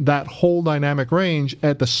keep that whole dynamic range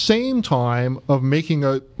at the same time of making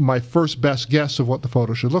my first best guess of what the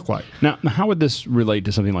photo should look like. Now, how would this relate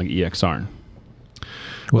to something like EXR?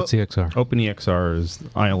 What's EXR? OpenEXR is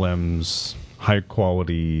ILM's high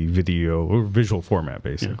quality video or visual format,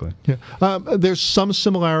 basically. Yeah. There's some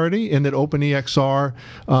similarity in that OpenEXR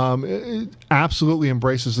absolutely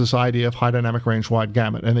embraces this idea of high dynamic range wide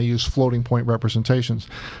gamut, and they use floating point representations.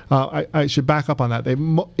 I should back up on that.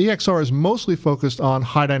 EXR is mostly focused on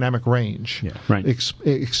high dynamic range, Right.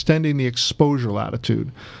 extending the exposure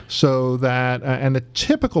latitude, so that and the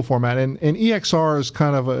typical format and EXR is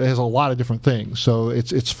kind of has a lot of different things. So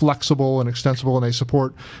it's flexible and extensible, and they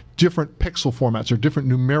support different pixel formats or different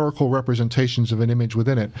numerical representations of an image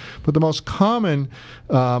within it. But the most common,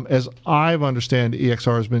 as I understand,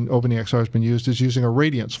 OpenEXR has been used, is using a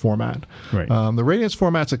radiance format. Right. The radiance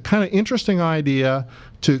format's a kind of interesting idea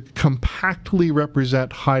to compactly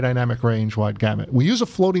represent high dynamic range wide gamut. We use a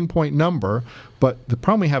floating point number, but the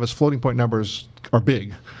problem we have is floating point numbers are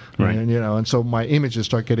big. Right. And so my images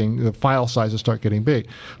the file sizes start getting big.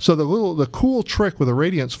 So the cool trick with a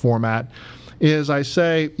radiance format is I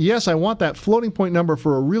say, yes, I want that floating point number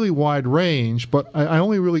for a really wide range, but I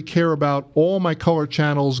only really care about all my color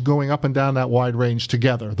channels going up and down that wide range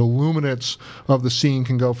together. The luminance of the scene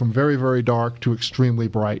can go from very, very dark to extremely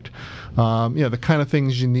bright. The kind of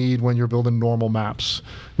things you need when you're building normal maps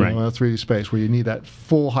in a 3D space, where you need that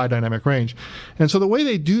full high dynamic range. And so the way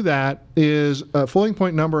they do that is a floating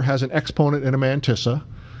point number has an exponent and a mantissa.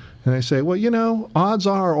 And they say, well, odds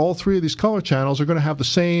are all three of these color channels are going to have the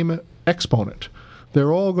same exponent.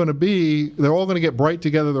 They're all going to get bright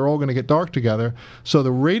together. They're all going to get dark together. So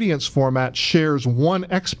the radiance format shares one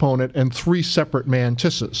exponent and three separate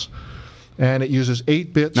mantissas. And it uses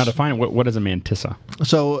 8 bits. Now define what is a mantissa.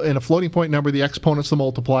 So in a floating point number, the exponent's the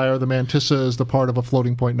multiplier. The mantissa is the part of a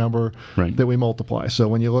floating point number that we multiply. So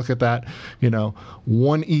when you look at that,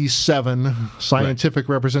 1E7 scientific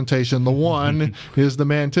representation, the 1 is the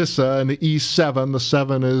mantissa, and the E7, the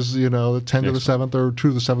 7 is, the 10 to the 7th or 2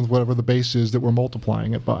 to the 7th, whatever the base is that we're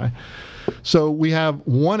multiplying it by. So we have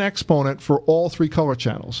one exponent for all three color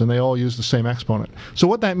channels, and they all use the same exponent. So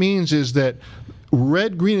what that means is that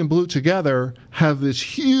red, green, and blue together have this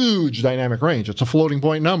huge dynamic range. It's a floating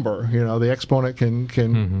point number. The exponent can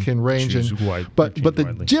range. But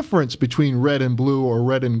the difference between red and blue or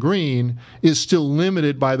red and green is still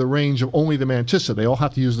limited by the range of only the mantissa. They all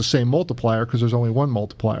have to use the same multiplier because there's only one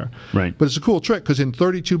multiplier. Right. But it's a cool trick because in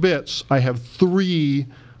 32 bits, I have three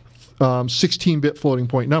 16-bit floating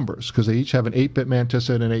point numbers because they each have an 8-bit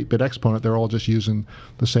mantissa and an 8-bit exponent. They're all just using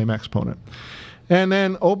the same exponent. And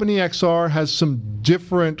then OpenEXR has some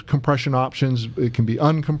different compression options. It can be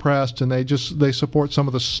uncompressed, and they support some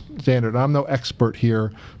of the standard. I'm no expert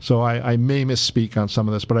here, so I may misspeak on some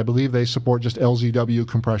of this, but I believe they support just LZW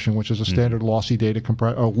compression, which is a standard lossy data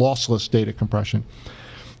or lossless data compression,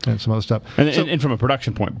 and some other stuff. And from a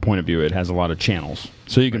production point of view, it has a lot of channels,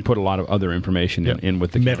 so you can put a lot of other information in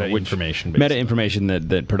with the meta information. Meta information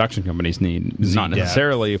that production companies need, not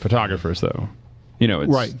necessarily photographers, though.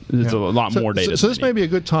 It's a lot more data. So this may be a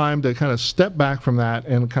good time to kind of step back from that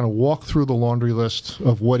and kind of walk through the laundry list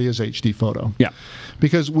of what is HD photo. Yeah.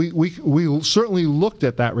 Because we certainly looked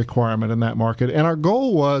at that requirement in that market, and our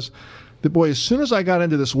goal was that, boy, as soon as I got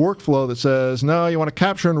into this workflow that says, no, you want to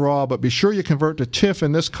capture in RAW, but be sure you convert to TIFF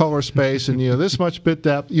in this color space and this much bit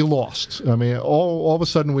depth, you lost. I mean, all of a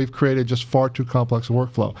sudden we've created just far too complex a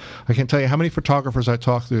workflow. I can't tell you how many photographers I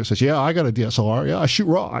talk to who says, yeah, I got a DSLR. Yeah, I shoot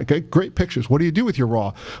RAW. I get great pictures. What do you do with your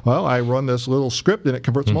RAW? Well, I run this little script and it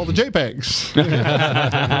converts them all to JPEGs.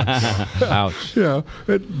 Ouch.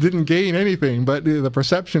 It didn't gain anything, but the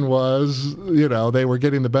perception was, they were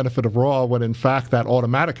getting the benefit of RAW when in fact that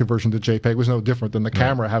automatic conversion to JPEG was no different than the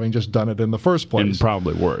camera having just done it in the first place. And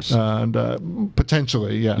probably worse. And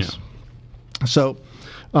potentially, yes. Yeah.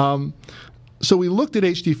 So we looked at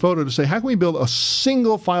HD photo to say, how can we build a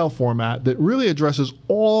single file format that really addresses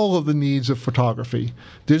all of the needs of photography,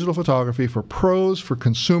 digital photography for pros, for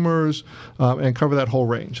consumers, and cover that whole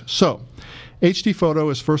range. So HD photo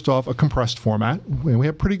is, first off, a compressed format, and we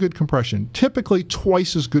have pretty good compression, typically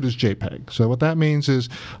twice as good as JPEG. So what that means is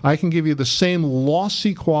I can give you the same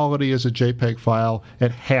lossy quality as a JPEG file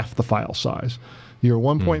at half the file size. Your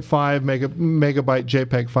 1.5 megabyte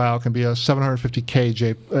JPEG file can be a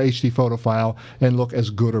 750K HD photo file and look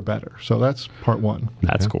as good or better. So that's part one.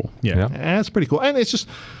 That's cool. Yeah. That's pretty cool. And it's just,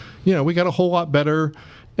 we got a whole lot better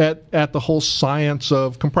at the whole science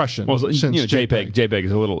of compression. Well, since JPEG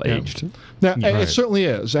is a little aged. Now, it certainly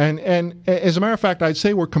is. And as a matter of fact, I'd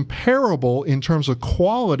say we're comparable in terms of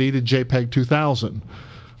quality to JPEG 2000.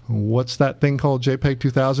 what's that thing called JPEG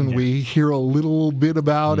 2000 we hear a little bit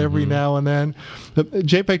about every now and then. The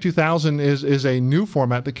JPEG 2000 is a new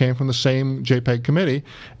format that came from the same JPEG committee,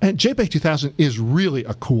 and JPEG 2000 is really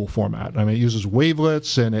a cool format. I mean, it uses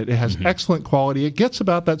wavelets and it has excellent quality. It gets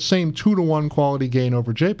about that same 2-to-1 quality gain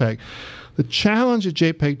over JPEG. The challenge at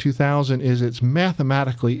JPEG 2000 is it's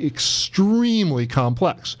mathematically extremely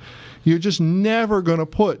complex. You're just never going to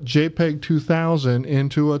put JPEG 2000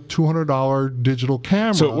 into a $200 digital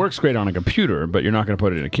camera. So it works great on a computer, but you're not going to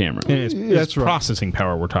put it in a camera. And it's processing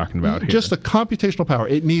power we're talking about here. Just the computational power.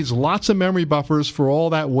 It needs lots of memory buffers for all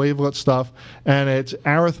that wavelet stuff, and it's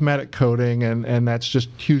arithmetic coding, and that's just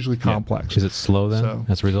hugely complex. Is it slow then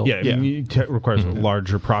as a result? Yeah, I mean, it requires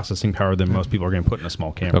larger processing power than most people are going to put in a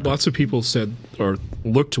small camera. Lots of people said or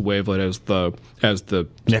looked to wavelet as the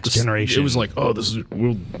next generation. It was like, oh, this is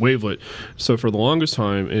wavelet. So for the longest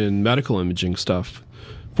time in medical imaging stuff,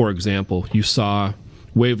 for example, you saw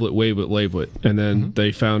wavelet, and then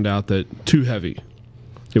they found out that too heavy.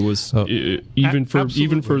 It was even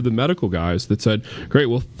for the medical guys that said, great,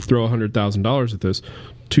 we'll throw $100,000 at this.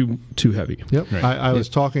 Too heavy. Yep. Right. I was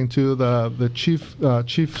talking to the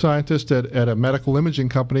chief scientist at a medical imaging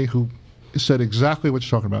company who said exactly what you're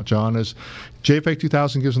talking about, John, is JPEG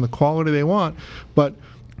 2000 gives them the quality they want, but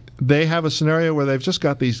they have a scenario where they've just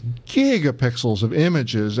got these gigapixels of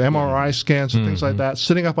images, MRI scans and things like that,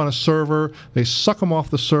 sitting up on a server. They suck them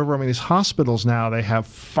off the server. I mean, these hospitals now, they have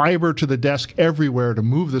fiber to the desk everywhere to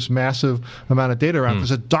move this massive amount of data around,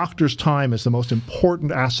 because a doctor's time is the most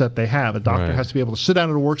important asset they have. A doctor has to be able to sit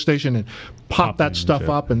down at a workstation and pop that stuff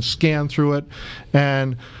up and scan through it.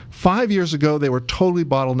 And 5 years ago, they were totally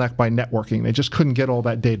bottlenecked by networking. They just couldn't get all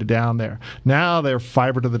that data down there. Now they're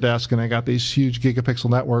fiber to the desk, and they got these huge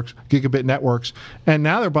gigabit networks, and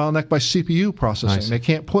now they're bottlenecked by CPU processing. They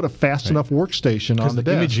can't put a fast enough workstation on the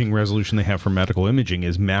desk. The imaging resolution they have for medical imaging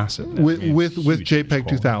is massive. With JPEG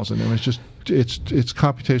 2000, and it's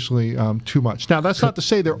computationally too much. Now, that's not to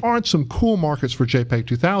say there aren't some cool markets for JPEG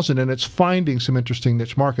 2000, and it's finding some interesting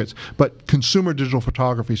niche markets, but consumer digital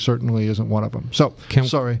photography certainly isn't one of them. So, Can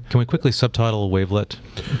we quickly subtitle wavelet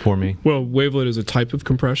for me? Well, wavelet is a type of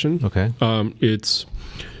compression. Okay.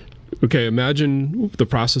 Imagine the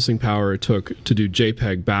processing power it took to do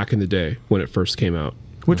JPEG back in the day when it first came out.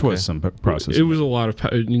 Which was some processing. It was a lot of.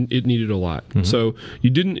 It needed a lot. So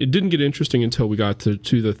it didn't get interesting until we got to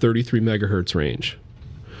the 33 megahertz range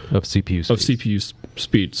of CPU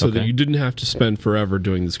speed. So that you didn't have to spend forever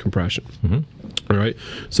doing this compression. All right.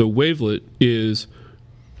 So wavelet is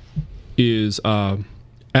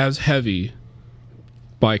as heavy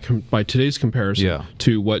by today's comparison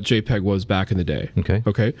to what JPEG was back in the day.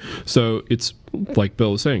 Okay. So it's like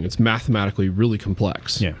Bill was saying, it's mathematically really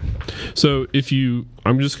complex. Yeah. So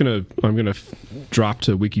I'm gonna drop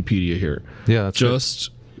to Wikipedia here. Yeah.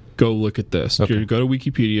 Just go look at this. You go to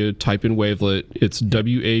Wikipedia, type in wavelet. It's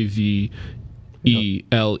WAVELET.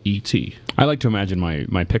 I like to imagine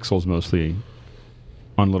my pixels mostly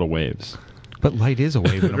on little waves. But light is a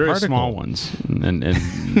wave in a very particle. small ones,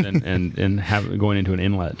 and have going into an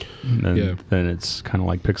inlet. Then it's kind of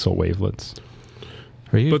like pixel wavelets.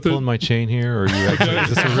 Are you pulling my chain here, or are you actually, is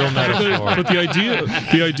this a real metaphor? But the idea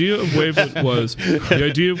of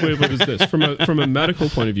wavelet is this: from a medical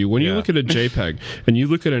point of view, when you look at a JPEG and you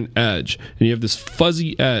look at an edge, and you have this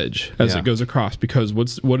fuzzy edge as it goes across, because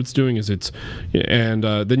what it's doing is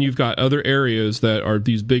then you've got other areas that are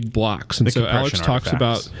these big blocks, and so Alex talks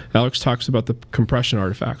about the compression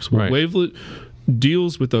artifacts. Well, wavelet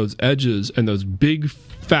deals with those edges and those big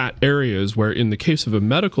fat areas where, in the case of a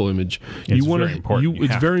medical image,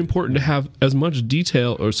 it's very important to have as much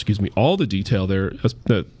detail, or all the detail there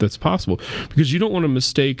that's possible, because you don't want to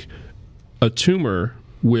mistake a tumor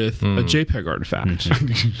with a JPEG artifact.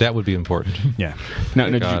 That would be important. Yeah.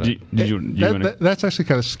 That's actually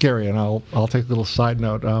kind of scary, and I'll take a little side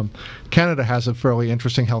note. Canada has a fairly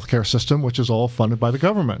interesting healthcare system, which is all funded by the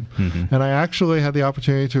government. And I actually had the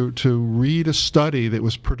opportunity to read a study that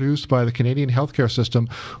was produced by the Canadian healthcare system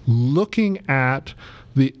looking at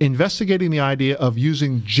investigating the idea of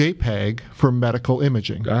using JPEG for medical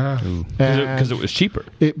imaging. Because it was cheaper.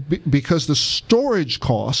 Because the storage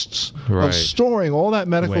costs of storing all that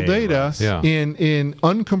medical data in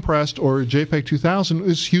uncompressed or JPEG 2000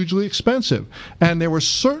 is hugely expensive. And there were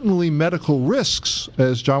certainly medical risks,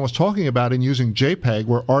 as John was talking about, in using JPEG,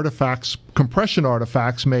 where compression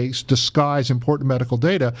artifacts may disguise important medical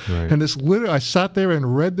data. And I sat there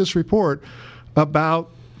and read this report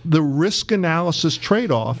about the risk analysis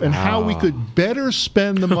trade-off and how we could better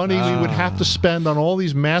spend the money we would have to spend on all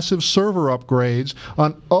these massive server upgrades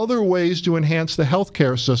on other ways to enhance the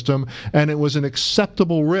healthcare system, and it was an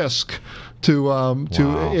acceptable risk to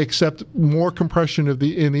accept more compression in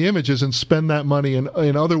the images and spend that money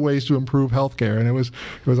in other ways to improve healthcare. And it was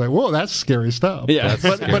like, whoa, that's scary stuff. Yeah,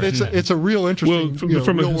 but it's a real interesting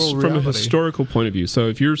from real-world a historical point of view. So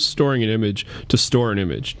if you're storing an image to store an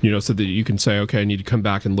image, so that you can say, okay, I need to come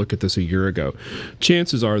back and look at this a year ago.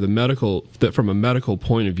 Chances are that from a medical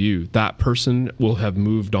point of view, that person will have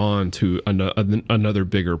moved on to another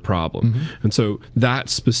bigger problem. Mm-hmm. And so that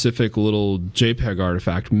specific little JPEG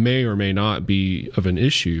artifact may or may not be of an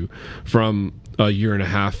issue from a year and a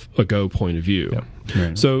half ago point of view. Yep.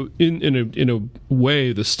 Right. So in a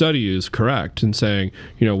way, the study is correct in saying,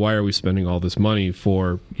 why are we spending all this money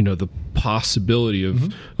for, the possibility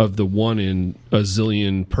of the one in a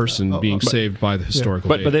zillion person being saved by the historical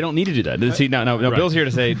data. But they don't need to do that. See, now right. Bill's here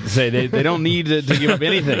to say they don't need to give up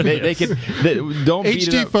anything. They can don't beat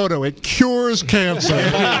HD it up. photo, it cures cancer.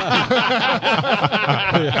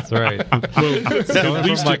 That's right. Well, at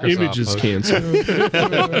least it images cancer.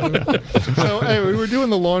 So anyway, we're doing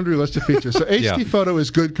the laundry list of features. So HD photo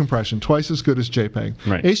is good compression, twice as good as JPEG.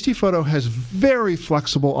 Right. HD photo has very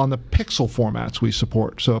flexible on the pixel formats we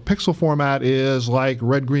support. So a pixel format is like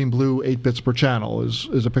red, green, blue, 8 bits per channel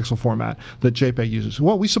is a pixel format that JPEG uses.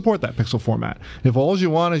 Well, we support that pixel format. If all you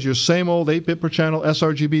want is your same old 8-bit per channel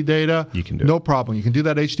sRGB data, you can do no problem. You can do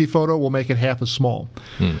that HD photo. We'll make it half as small.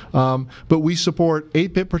 But we support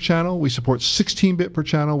 8-bit per channel. We support 16-bit per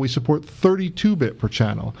channel. We support 32-bit per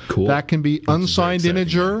channel. Cool. That can be unsigned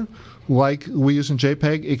integer, like we use in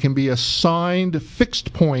JPEG. It can be a signed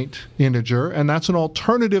fixed point integer, and that's an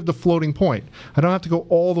alternative to floating point. I don't have to go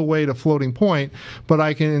all the way to floating point, but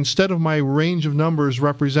I can, instead of my range of numbers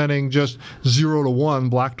representing just 0 to 1,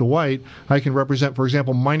 black to white, I can represent, for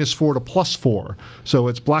example, -4 to +4. So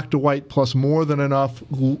it's black to white plus more than enough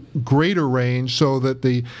greater range so that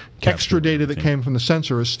the extra data that came from the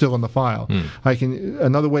sensor is still in the file.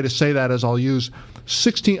 Another way to say that is I'll use a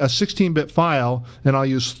 16-bit file, and I'll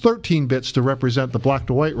use 13 bits to represent the black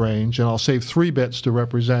to white range, and I'll save 3 bits to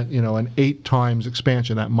represent, an 8 times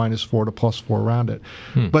expansion, that -4 to +4 around it.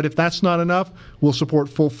 But if that's not enough, we'll support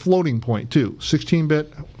full floating point too.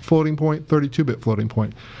 16-bit floating point, 32-bit floating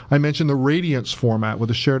point. I mentioned the radiance format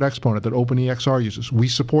with a shared exponent that OpenEXR uses. We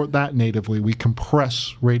support that natively. We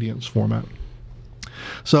compress radiance format.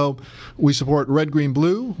 So we support red, green,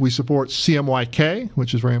 blue. We support CMYK,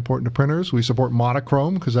 which is very important to printers. We support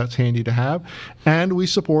monochrome, because that's handy to have. And we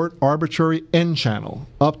support arbitrary N channel,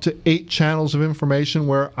 up to 8 channels of information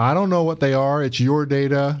where I don't know what they are. It's your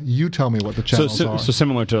data. You tell me what the channels are. So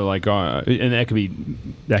similar to like, and that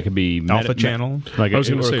could be alpha channel. Like I was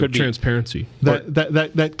going to say transparency.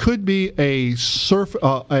 That could be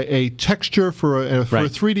a texture for a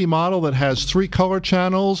 3D model that has 3 color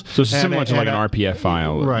channels. So similar to like an RPF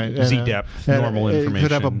file. Right. Z-depth, normal information. It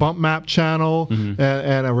could have a bump map channel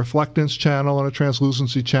and a reflectance channel and a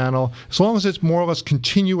translucency channel. As long as it's more or less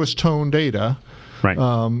continuous tone data, right?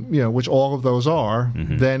 Which all of those are,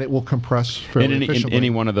 then it will compress fairly efficiently. Any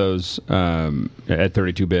one of those at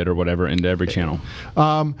 32-bit or whatever into every channel.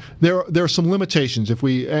 There are some limitations.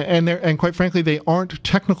 And quite frankly, they aren't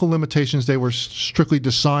technical limitations. They were strictly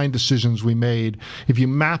design decisions we made. If you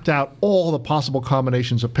mapped out all the possible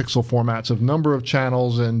combinations of pixel formats of number of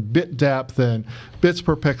channels and bit depth and bits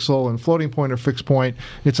per pixel and floating point or fixed point,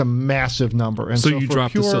 it's a massive number. And so you for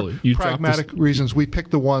dropped the silly. You pragmatic reasons, we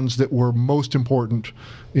picked the ones that were most important,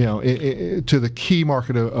 to the key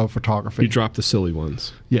market of photography. You dropped the silly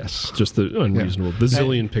ones. Yes. Just the unreasonable, the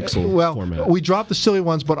zillion pixel format. We dropped the silly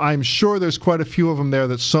ones, but I'm sure there's quite a few of them there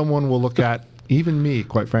that someone will look at, even me,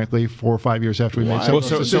 quite frankly, 4 or 5 years after we made some of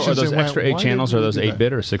those decisions. So are those extra 8 channels, are those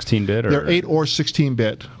 8-bit or 16-bit? They're 8 or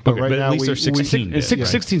 16-bit. But right now, at least they're 16-bit.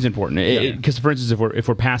 16 is important. Because, for instance, if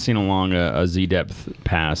we're passing along a Z-depth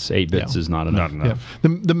pass, 8 bits is not enough.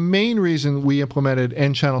 The main reason we implemented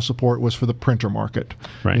N-channel support was for the printer market.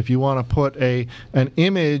 Right. If you want to put an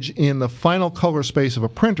image in the final color space of a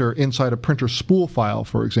printer inside a printer spool file,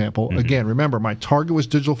 for example, again, remember, my target was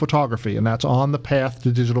digital photography, and that's on the path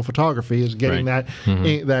to digital photography, is getting that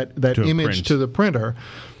image to the printer.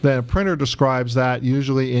 Then a printer describes that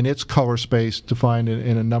usually in its color space, defined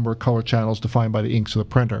in a number of color channels defined by the inks of the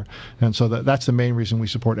printer. And so that's the main reason we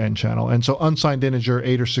support N-channel. And so unsigned integer,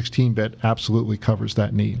 8 or 16-bit, absolutely covers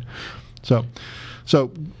that need. So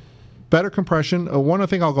better compression. One other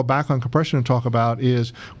thing I'll go back on compression and talk about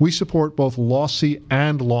is we support both lossy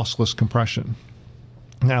and lossless compression.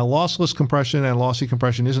 Now, lossless compression and lossy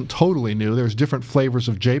compression isn't totally new. There's different flavors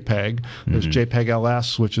of JPEG. There's JPEG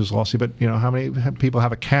LS, which is lossy, but how many people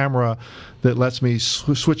have a camera that lets me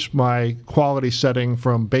switch my quality setting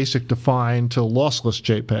from basic to fine to lossless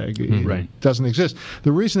JPEG? Right. It doesn't exist.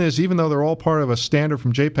 The reason is, even though they're all part of a standard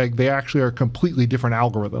from JPEG, they actually are completely different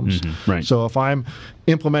algorithms. Right. So if I'm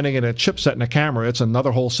implementing it in a chipset in a camera, it's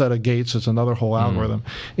another whole set of gates, it's another whole algorithm.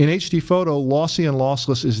 In HD photo, lossy and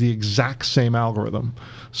lossless is the exact same algorithm.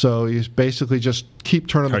 So you basically just keep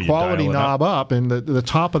turning the quality knob up, and the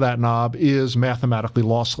top of that knob is mathematically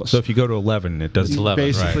lossless. So if you go to 11, it does It's 11,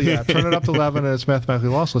 basically, right. yeah, turn it up to 11 and it's mathematically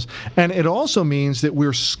lossless. And it also means that we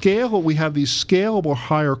have these scalable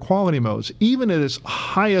higher quality modes. Even at its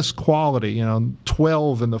highest quality,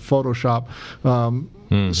 12 in the Photoshop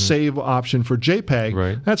save option for JPEG,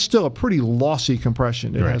 Right. that's still a pretty lossy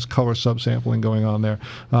compression. It has color subsampling going on there.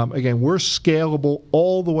 Again, we're scalable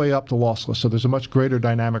all the way up to lossless, so there's a much greater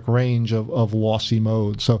dynamic range of lossy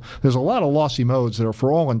modes. So there's a lot of lossy modes that are,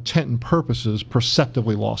 for all intent and purposes,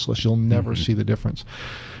 perceptively lossless. You'll never see the difference.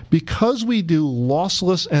 Because we do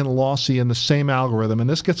lossless and lossy in the same algorithm, and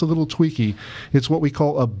this gets a little tweaky, it's what we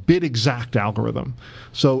call a bit exact algorithm.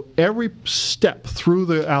 So every step through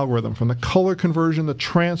the algorithm, from the color conversion, the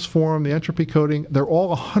transform, the entropy coding, they're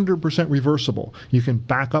all 100% reversible. You can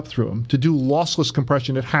back up through them. To do lossless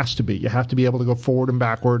compression, it has to be. You have to be able to go forward and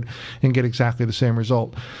backward and get exactly the same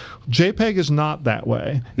result. JPEG is not that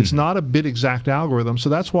way. It's not a bit exact algorithm, so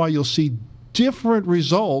that's why you'll see different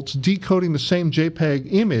results decoding the same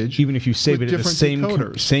JPEG image. Even if you save with it at the different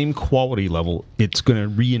decoders. same quality level, it's going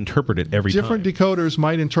to reinterpret it every Different time. decoders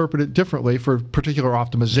might interpret it differently for particular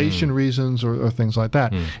optimization reasons or things like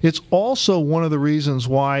that. It's also one of the reasons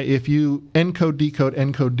why if you encode, decode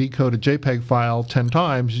a JPEG file 10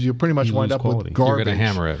 times, you pretty much wind lose up quality. with You're garbage. going to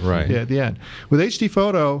hammer it, right? Yeah, at the end. With HD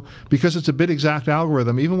photo, because it's a bit exact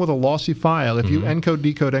algorithm, even with a lossy file, if you encode,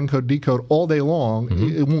 decode all day long,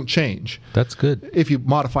 it won't change. That's good. If you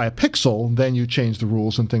modify a pixel, then you change the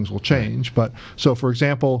rules and things will change. But so, for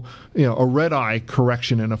example, a red eye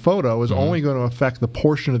correction in a photo is only going to affect the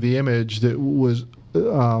portion of the image that was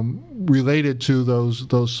related to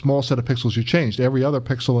those small set of pixels you changed. Every other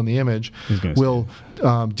pixel in the image will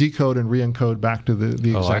decode and re-encode back to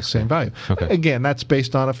the exact same value. Okay. Again, that's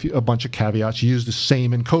based on a bunch of caveats. You use the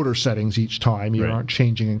same encoder settings each time. You aren't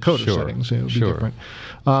changing encoder settings. It would be different.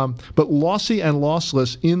 But lossy and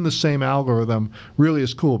lossless in the same algorithm really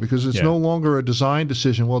is cool, because it's no longer a design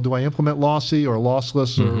decision. Well, do I implement lossy or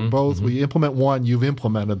lossless or both? We implement one, you've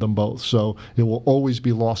implemented them both. So it will always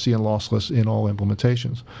be lossy and lossless in all implementations.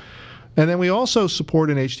 And then we also support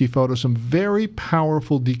in HD photo some very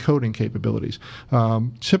powerful decoding capabilities,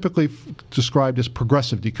 typically described as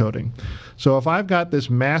progressive decoding. So if I've got this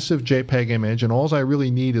massive JPEG image and all I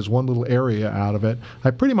really need is one little area out of it,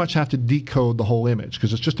 I pretty much have to decode the whole image,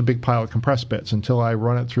 because it's just a big pile of compressed bits. Until I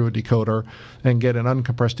run it through a decoder and get an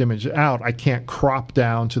uncompressed image out, I can't crop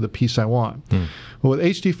down to the piece I want. But with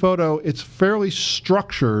HD photo, it's fairly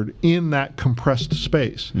structured in that compressed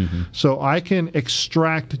space. So I can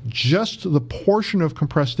extract just the portion of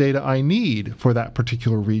compressed data I need for that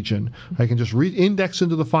particular region. I can just index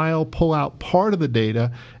into the file, pull out part of the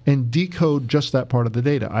data, and decode just that part of the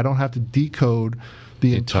data. I don't have to decode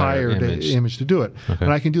the entire image to do it. Okay.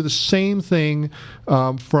 And I can do the same thing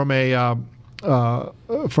from a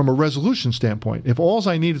resolution standpoint. If all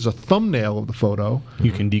I need is a thumbnail of the photo,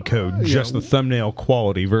 You can decode just the thumbnail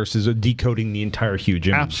quality versus decoding the entire huge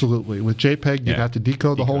image. absolutely. With JPEG, you'd have to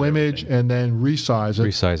decode the whole image and then resize it.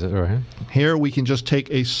 Resize it, right? Here we can just take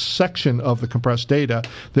a section of the compressed data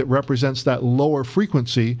that represents that lower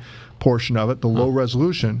frequency portion of it, the low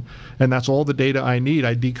resolution, and that's all the data I need.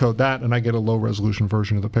 I decode that and I get a low resolution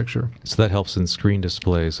version of the picture. So that helps in screen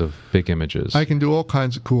displays of big images. I can do all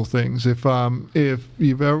kinds of cool things. If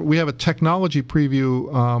you've ever, we have a technology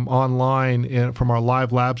preview online from our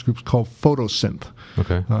live labs groups called PhotoSynth.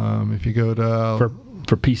 Okay. If you go to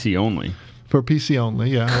For PC only. for PC only,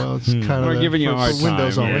 yeah. Well, it's kind We're of giving you a hard for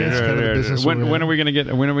Windows time. only. It's kind of the business. When are we gonna get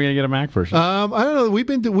a Mac version? I don't know. We've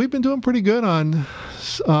been doing pretty good on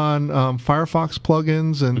Firefox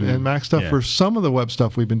plugins and Mac stuff. For some of the web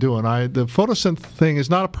stuff we've been doing. The PhotoSynth thing is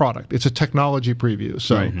not a product; it's a technology preview.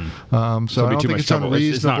 So, Right. so I don't think it's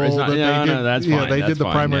unreasonable it's not, that that's fine. they That's did the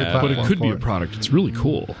fine, primary yeah. platform. But it could be for a product. It's really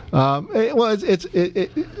cool. Well,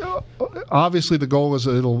 obviously the goal is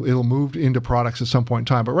that it'll move into products at some point in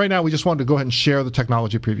time. But right now, we just wanted to go ahead and share the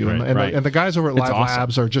technology preview, and the guys over at It's Live awesome.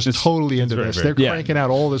 Labs are just totally into very, this. very- They're cranking out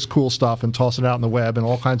all this cool stuff and tossing it out in the web and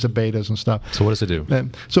all kinds of betas and stuff. So what does it do?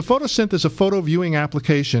 So Photosynth is a photo viewing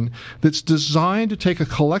application that's designed to take a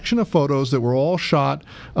collection of photos that were all shot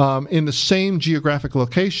in the same geographic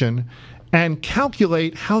location and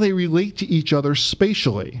calculate how they relate to each other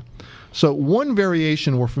spatially. So one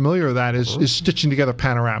variation we're familiar with that is stitching together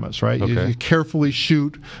panoramas, right? Okay. You carefully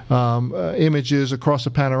shoot images across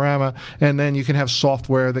a panorama, and then you can have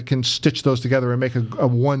software that can stitch those together and make a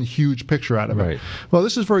one huge picture out of it. Right. Well,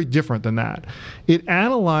 this is very different than that. It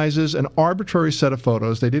analyzes an arbitrary set of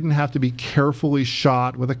photos. They didn't have to be carefully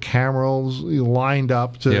shot with a camera lined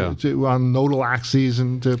up on nodal axes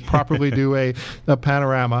and to properly do a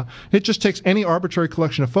panorama. It just takes any arbitrary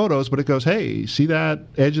collection of photos, but it goes, hey, see that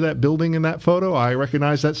edge of that building in that photo? I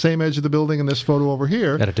recognize that same edge of the building in this photo over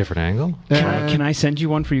here. At a different angle? Can I send you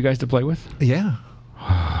one for you guys to play with? Yeah.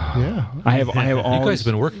 Yeah. I have all. You guys have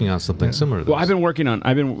been working on something similar to this. Well,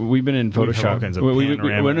 we've been in Photoshop. all kinds of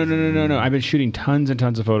No. I've been shooting tons and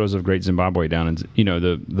tons of photos of Great Zimbabwe down in,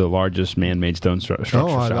 the largest man-made stone structure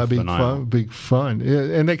south that'd be of the Nile. big fun. Yeah,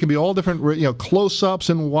 and they can be all different, close-ups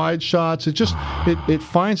and wide shots. It just it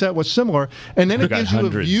finds out what's similar, and then it got gives you a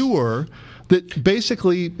hundreds. viewer that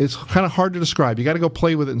basically, it's kind of hard to describe. You got to go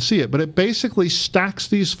play with it and see it. But it basically stacks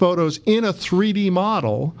these photos in a 3D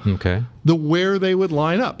model, Okay. where they would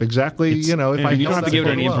line up exactly. If I You don't held have to that give it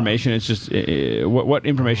photo any up. information. It's just what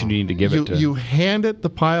information do you need to give it to? You hand it the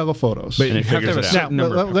pile of photos. But And you it have to have a figures it certain Now,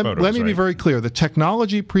 number of let photos, me be right? very clear. The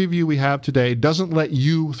technology preview we have today doesn't let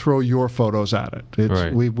you throw your photos at it.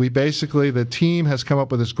 Right. We basically, the team has come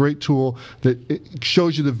up with this great tool that it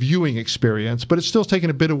shows you the viewing experience, but it's still taking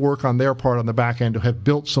a bit of work on their part on the back end to have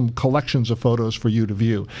built some collections of photos for you to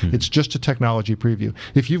view. It's just a technology preview.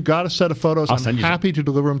 If you've got a set of photos, I'm send you happy to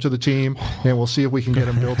deliver them to the team, and we'll see if we can get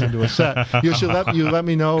them built into a set. You should let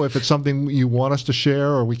me know if it's something you want us to share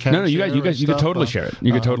or we can. No, you share guys, and you could stuff. totally share it.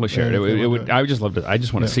 You could totally share it. and if It you would. want to- I would just love to. I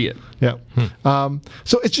just want to see it. Yeah.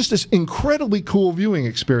 So it's just this incredibly cool viewing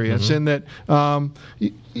experience in that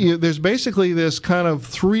there's basically this kind of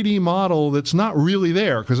 3D model that's not really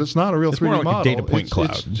there because it's not a real 3D more like a model. data point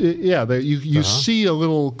cloud. You see a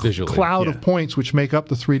little Visually, cloud of points which make up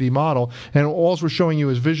the 3D model, and all we're showing you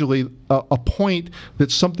is visually a point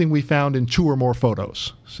that's something we found in 2 or more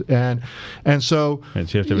photos. And so And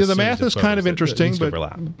so you have to have a the series math of is kind photos of that interesting, at least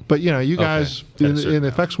overlap. but you guys in the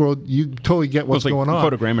effects world, you totally get what's It's like going on.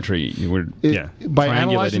 photogrammetry. By triangulating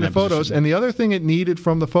analyzing the that photos. position. And the other thing it needed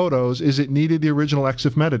from the photos is it needed the original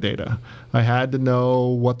EXIF metadata. I had to know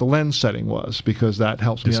what the lens setting was because that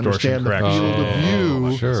helps me Distortion understand the correction. field of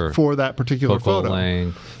view sure. for that particular Focal photo.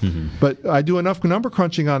 length. But I do enough number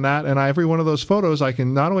crunching on that, and every one of those photos, I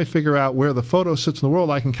can not only figure out where the photo sits in the world,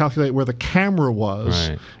 I can calculate where the camera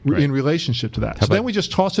was in relationship to that. So then we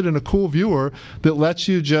just toss it in a cool viewer that lets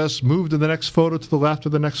you just move to the next photo to the left or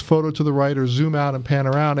the next photo to the right or zoom out and pan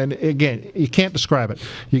around. And again, you can't describe it.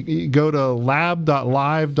 You go to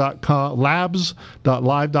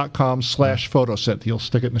labs.live.com/photosynth. You'll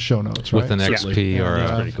stick it in the show notes, right? With an XP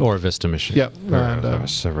or a Vista machine. Yep. And,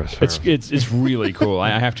 It's really cool. I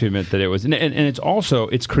have to admit that it was, and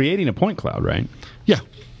it's creating a point cloud, right? yeah.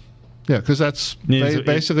 Yeah, because that's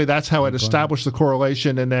basically that's how it established the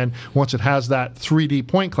correlation, and then once it has that 3D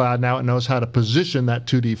point cloud, now it knows how to position that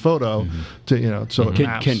 2D photo to so it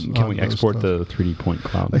maps Can on we those export stuff. the 3D point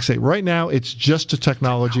cloud? Like I say, right now it's just a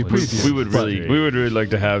technology preview. We would really like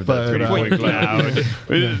to have that 3D point cloud.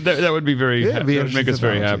 that would be very. Yeah, it'd be that would make us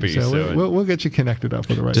very technology. happy. So we'll get you connected up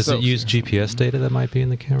with the right. Does stuff. it use GPS data that might be in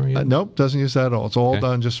the camera yet? Nope, doesn't use that at all. It's all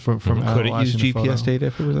done just from Could it use analyzing the photo. GPS data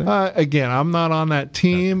if it was there? Again, I'm not on that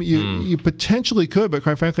team. You potentially could, but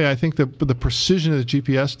quite frankly, I think the precision of the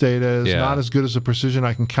GPS data is not as good as the precision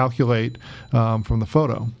I can calculate from the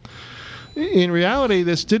photo. In reality,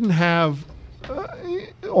 this didn't have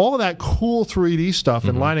all of that cool 3D stuff,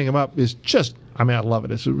 and lining them up is just. I mean, I love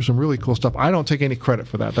it. It's some really cool stuff. I don't take any credit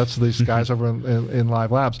for that. That's these guys over in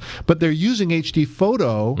Live Labs. But they're using HD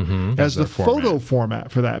Photo as the photo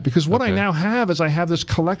format for that. Because what I now have is I have this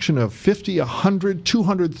collection of 50, 100,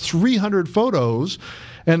 200, 300 photos,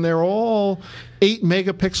 and they're all 8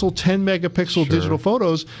 megapixel, 10 megapixel digital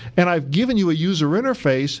photos, and I've given you a user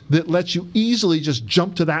interface that lets you easily just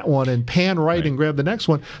jump to that one and pan right and grab the next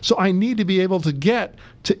one. So I need to be able to get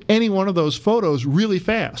to any one of those photos really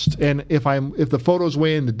fast. And if the photo's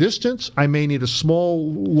way in the distance, I may need a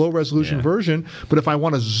small, low-resolution version. But if I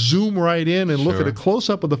want to zoom right in and look at a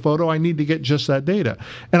close-up of the photo, I need to get just that data.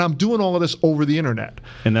 And I'm doing all of this over the internet.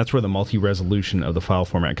 And that's where the multi-resolution of the file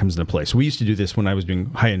format comes into play. So we used to do this when I was doing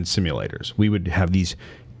high-end simulators. We would have these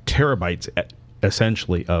terabytes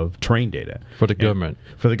essentially of terrain data For the government.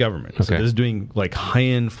 For the government. So this is doing like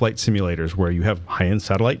high-end flight simulators where you have high-end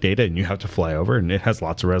satellite data and you have to fly over, and it has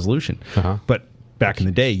lots of resolution. But back in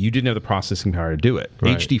the day, you didn't have the processing power to do it.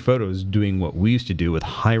 Right. HD photo is doing what we used to do with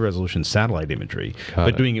high resolution satellite imagery,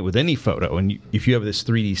 but doing it with any photo. And if you have this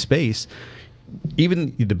 3D space,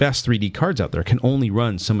 even the best 3D cards out there can only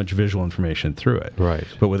run so much visual information through it. Right.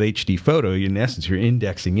 But with HD photo, in essence, you're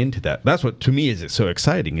indexing into that. That's what, to me, is so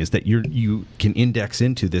exciting, is that you can index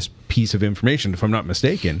into this piece of information, if I'm not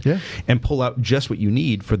mistaken, and pull out just what you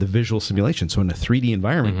need for the visual simulation. So in a 3D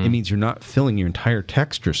environment, it means you're not filling your entire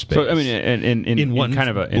texture space. So I mean, in one kind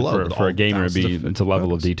of for a gamer, it's a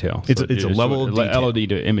level of detail. It's a level of detail. LOD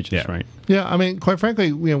to images, right? Yeah, I mean, quite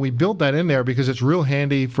frankly, we built that in there because it's real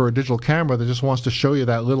handy for a digital camera that just wants to show you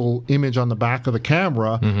that little image on the back of the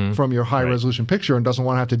camera from your high resolution picture and doesn't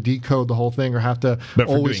want to have to decode the whole thing or have to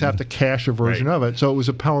always have to cache a version of it. So it was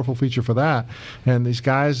a powerful feature for that. And these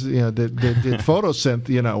guys, that did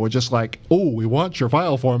photosynth, were just like, oh, we want your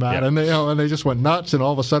file format, and they just went nuts. And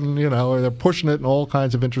all of a sudden, they're pushing it in all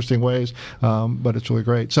kinds of interesting ways. But it's really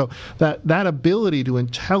great. So that ability to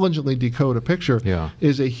intelligently decode a picture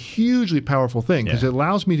is a hugely powerful thing because it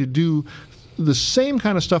allows me to do the same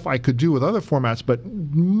kind of stuff I could do with other formats, but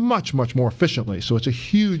much, much more efficiently. So it's a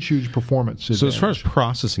huge, huge performance advantage. So as far as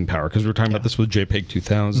processing power, because we're talking about this with JPEG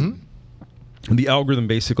 2000, the algorithm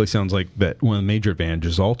basically sounds like that one of the major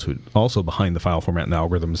advantages also behind the file format and the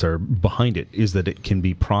algorithms that are behind it is that it can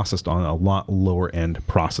be processed on a lot lower end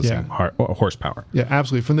processing horsepower. Yeah,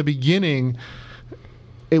 absolutely. From the beginning,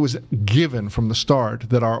 it was given from the start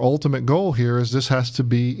that our ultimate goal here is this has to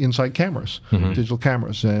be inside cameras, digital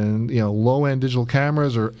cameras. And, low-end digital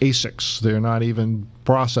cameras are ASICs. They're not even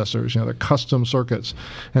processors, they're custom circuits.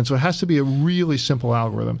 And so it has to be a really simple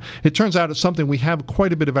algorithm. It turns out it's something we have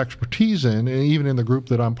quite a bit of expertise in, and even in the group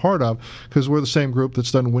that I'm part of, because we're the same group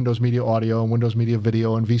that's done Windows Media Audio and Windows Media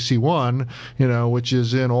Video and VC1, which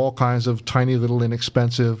is in all kinds of tiny little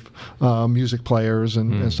inexpensive music players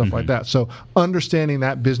and stuff like that. So understanding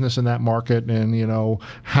that business and that market and,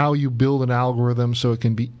 how you build an algorithm so it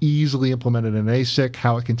can be easily implemented in ASIC,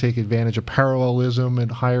 how it can take advantage of parallelism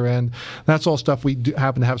and higher end, that's all stuff we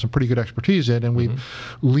happen to have some pretty good expertise in, and we've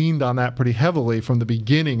leaned on that pretty heavily from the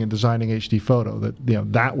beginning in designing HD photo.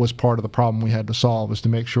 That was part of the problem we had to solve, is to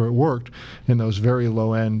make sure it worked in those very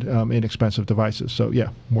low end, inexpensive devices. So yeah,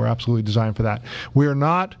 we're absolutely designed for that. We're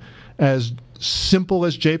not as simple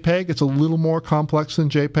as JPEG. It's a little more complex than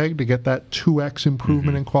JPEG. To get that 2x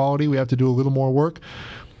improvement in quality, we have to do a little more work.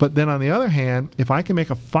 But then on the other hand, if I can make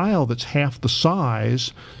a file that's half the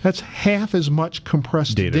size, that's half as much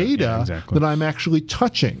compressed data that I'm actually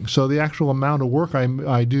touching. So the actual amount of work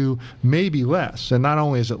I do may be less. And not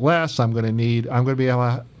only is it less, I'm going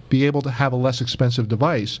to be able to have a less expensive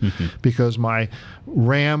device because my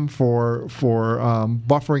RAM for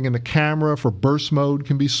buffering in the camera for burst mode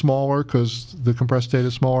can be smaller because the compressed data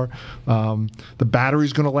is smaller. The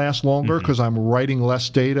battery's going to last longer because I'm writing less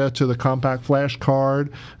data to the compact flash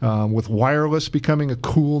card. With wireless becoming a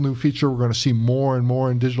cool new feature we're going to see more and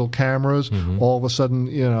more in digital cameras, all of a sudden,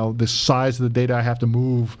 the size of the data I have to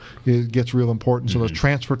move, it gets real important. So those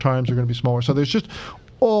transfer times are going to be smaller. So there's just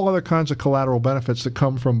all other kinds of collateral benefits that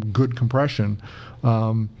come from good compression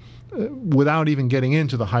without even getting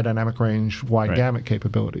into the high dynamic range, wide gamut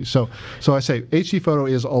capabilities. So I say HD photo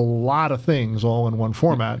is a lot of things all in one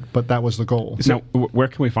format, but that was the goal. So where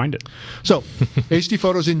can we find it? So HD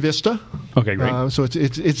photo's in Vista. Okay, great. So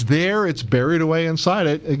it's there. It's buried away inside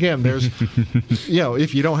it. Again, there's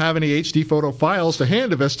if you don't have any HD photo files to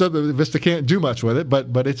hand to Vista, the Vista can't do much with it.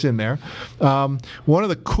 But it's in there. One of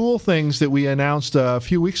the cool things that we announced a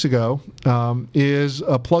few weeks ago is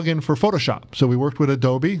a plugin for Photoshop. So we worked with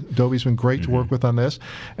Adobe. Adobe's been great to work with on this,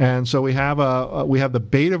 and so we have the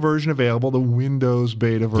beta version available, the Windows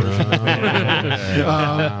beta version.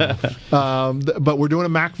 But we're doing a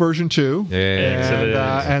Mac version too,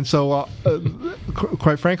 and so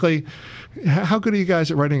quite frankly, how good are you guys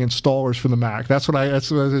at writing installers for the Mac? That's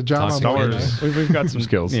a job I'm doing. We've got some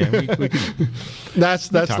skills. Yeah, we can, that's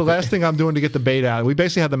the last thing I'm doing to get the beta out. We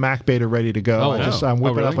basically have the Mac beta ready to go. I'm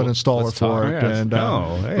whipping up an installer for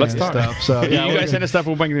it. Let's talk. Stuff. So you guys send us stuff.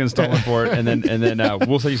 We'll bring the installer for it, and then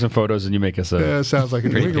we'll send you some photos, and you make us a. Sounds like a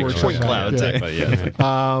great point cloud.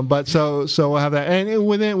 But so we'll have that, and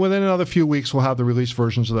within another few weeks we'll have the release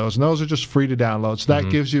versions of those, and those are just free to download. So that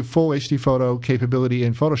gives you full HD photo capability capability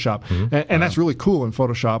in Photoshop. And that's really cool in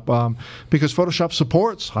Photoshop because Photoshop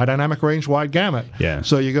supports high dynamic range wide gamut. Yeah.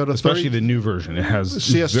 So you go to especially the new version. It has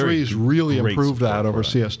CS3 has really improved that over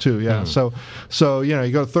CS2. Yeah. So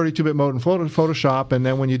you go to 32-bit mode in Photoshop, and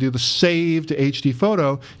then when you do the save to HD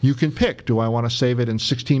photo, you can pick: do I want to save it in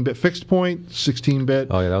 16-bit fixed point, 16-bit?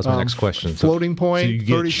 Oh yeah, that was my next question. Floating point, you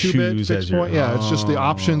get 32-bit fixed point. Yeah, it's just the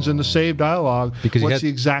options in the save dialog. Because what's the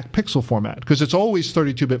exact pixel format? Because it's always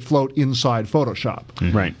 32-bit float inside Photoshop.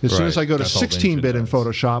 Right. As soon as I go to That's all the 16-bit in engine does.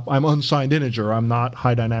 Photoshop, I'm unsigned integer. I'm not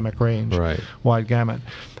high dynamic range, wide gamut.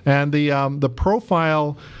 And the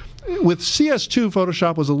profile with CS2,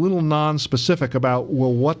 Photoshop was a little non-specific about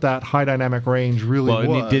what that high dynamic range really was.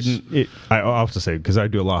 Well, and it didn't. I'll have to say, because I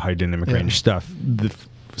do a lot of high dynamic range stuff. The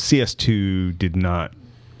CS2 did not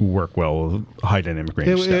work well with high dynamic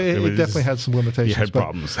range stuff. It definitely had some limitations. You had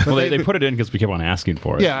problems. Well, they put it in because we kept on asking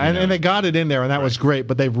for it. Yeah, and they got it in there, and that was great.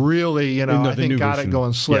 But they've really, I think, got it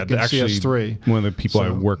going slick in actually, CS3. One of the people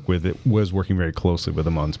I work with was working very closely with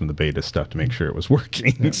them on some of the beta stuff to make sure it was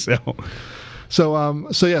working. So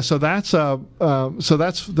that's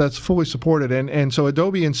fully supported, and so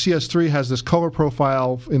Adobe in CS3 has this color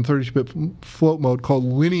profile in 32-bit float mode called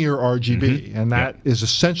linear RGB, and that is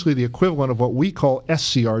essentially the equivalent of what we call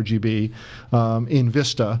sCRGB in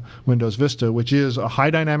Vista, Windows Vista, which is a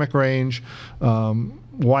high dynamic range.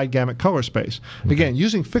 Wide gamut color space. Again,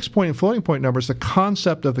 using fixed point and floating point numbers, the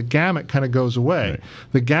concept of the gamut kind of goes away. Right.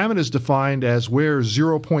 The gamut is defined as where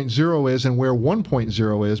 0.0 is and where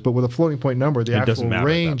 1.0 is, but with a floating point number, the actual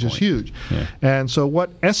range is huge. Yeah. And so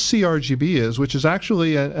what sCRGB is, which is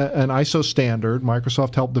actually an ISO standard,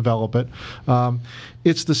 Microsoft helped develop it,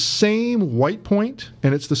 it's the same white point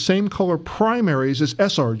and it's the same color primaries as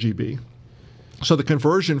sRGB. So the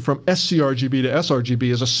conversion from sCRGB to sRGB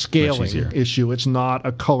is a scaling issue. It's not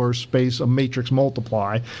a color space, a matrix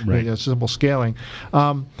multiply. Right. It's simple scaling.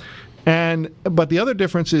 But the other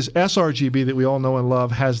difference is sRGB that we all know and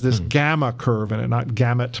love has this gamma curve in it, not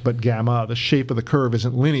gamut, but gamma. The shape of the curve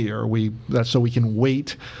isn't linear. That's so we can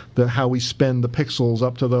weight how we spend the pixels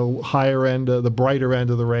up to the higher end, the brighter end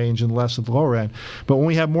of the range, and less at the lower end. But when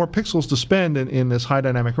we have more pixels to spend in this high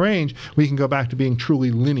dynamic range, we can go back to being truly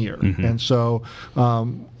linear. And so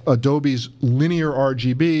Adobe's linear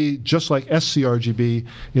RGB, just like sCRGB,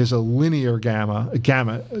 is a linear gamma,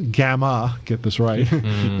 get this right.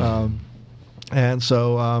 And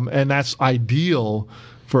that's ideal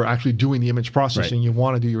for actually doing the image processing. Right. You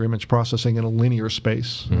want to do your image processing in a linear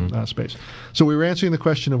space. So we were answering the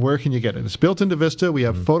question of where can you get it. It's built into Vista. We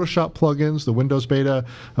have Photoshop plugins, the Windows beta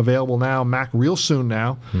available now, Mac real soon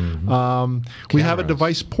now. We have a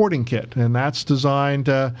device porting kit, and that's designed,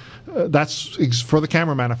 that's for the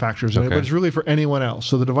camera manufacturers, but it's really for anyone else.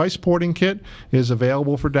 So the device porting kit is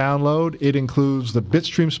available for download. It includes the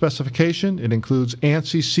bitstream specification. It includes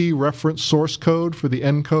ANSI C reference source code for the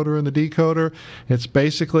encoder and the decoder. It's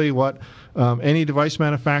basically what any device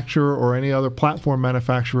manufacturer or any other platform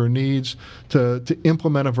manufacturer needs to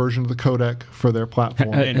implement a version of the codec for their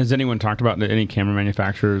platform. Has anyone talked about any camera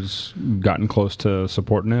manufacturers gotten close to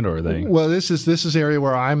supporting it, or are they? Well, this is an area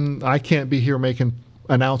where I can't be here making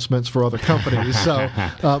announcements for other companies. So,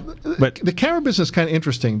 but the camera business is kind of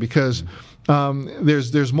interesting because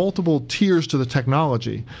there's multiple tiers to the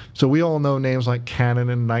technology. So we all know names like Canon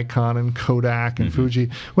and Nikon and Kodak and Fuji.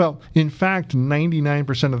 Well, in fact,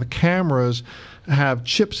 99% of the cameras have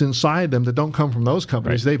chips inside them that don't come from those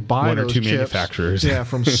companies. They buy one or those two chips, manufacturers.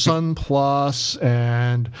 from SunPlus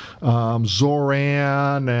and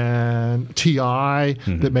Zoran and TI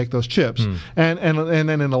that make those chips. And then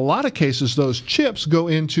in a lot of cases, those chips go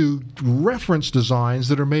into reference designs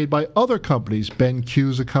that are made by other companies. BenQ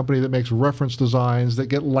is a company that makes reference designs that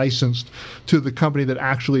get licensed to the company that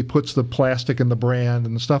actually puts the plastic and the brand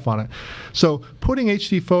and the stuff on it. So putting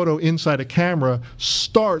HD photo inside a camera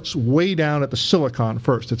starts way down at the silicon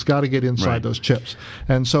first. It's got to get inside those chips.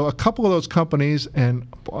 And so a couple of those companies, and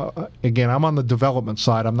again, I'm on the development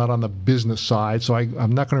side, I'm not on the business side, so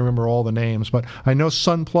I'm not going to remember all the names, but I know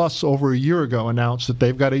SunPlus over a year ago announced that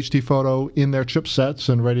they've got HD photo in their chipsets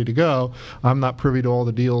and ready to go. I'm not privy to all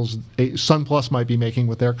the deals SunPlus might be making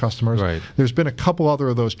with their customers. Right. There's been a couple other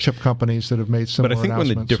of those chip companies that have made similar announcements. But I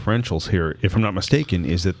think one of the differentials here, if I'm not mistaken,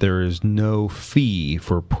 is that there is no fee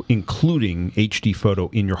for including HD photo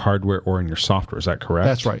in your hardware or in your software. Is that correct?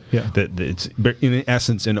 That's right, yeah. That it's in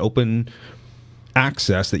essence an open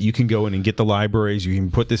access that you can go in and get the libraries. You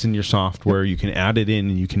can put this in your software. You can add it in,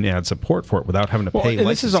 and you can add support for it without having to pay. And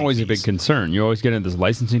this is always fees. a big concern. You always get into this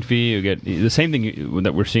licensing fee. You get the same thing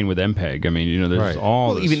that we're seeing with MPEG. I mean, there's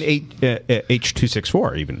all this. Even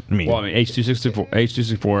H.264. Even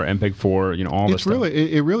H.264, MPEG 4. All this stuff.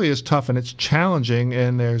 It really is tough, and it's challenging.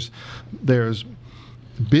 And there's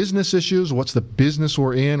business issues. What's the business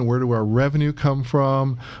we're in? Where do our revenue come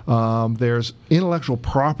from? There's intellectual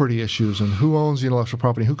property issues, and who owns the intellectual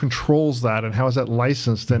property? Who controls that? And how is that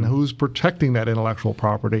licensed? And who's protecting that intellectual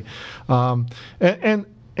property? And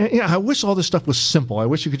I wish all this stuff was simple. I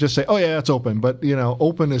wish you could just say, "Oh yeah, it's open," but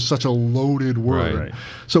open is such a loaded word. Right.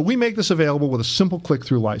 So we make this available with a simple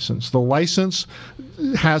click-through license. The license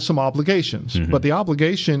has some obligations, but the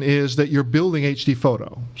obligation is that you're building HD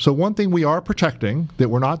photo. So one thing we are protecting that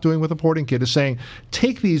we're not doing with a porting kit is saying,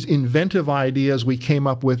 take these inventive ideas we came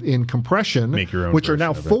up with in compression, Make your own which are version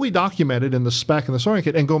now of it. fully documented in the spec and the sorting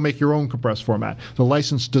kit, and go make your own compressed format. The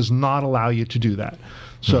license does not allow you to do that.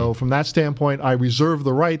 So from that standpoint, I reserve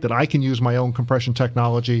the right that I can use my own compression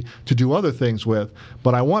technology to do other things with,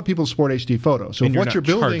 but I want people to support HD photo. So And if you're what not you're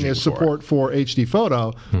building charging is for it. support for HD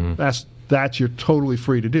photo, that's you're totally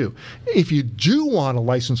free to do. If you do want to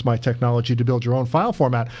license my technology to build your own file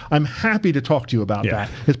format, I'm happy to talk to you about Yeah. that.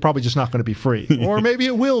 It's probably just not going to be free. Or maybe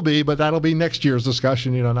it will be, but that'll be next year's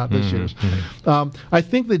discussion, not this year's. I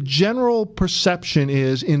think the general perception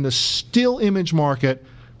is in the still image market,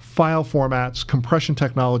 file formats, compression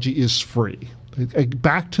technology is free.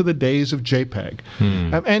 Back to the days of JPEG.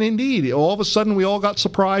 And indeed, all of a sudden we all got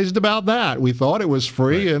surprised about that. We thought it was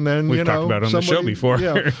free, and then We've talked about it on the show somebody, before.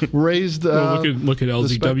 raised Well, look at the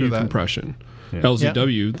spec of LZW that. compression.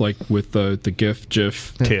 LZW, like with the GIF,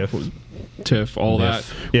 GIF, TIFF, all that.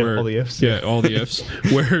 Yeah, all the ifs. Yeah, all the ifs.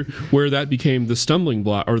 where that became the stumbling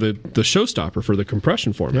block or the showstopper for the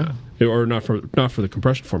compression format, or not for the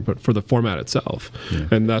compression form, but for the format itself.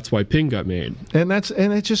 And that's why Ping got made. And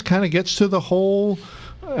it just kind of gets to the whole,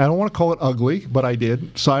 I don't want to call it ugly, but I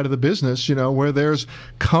did, side of the business, where there's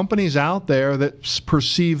companies out there that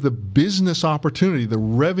perceive the business opportunity, the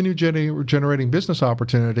revenue generating business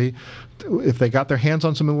opportunity, if they got their hands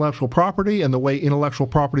on some intellectual property and the way intellectual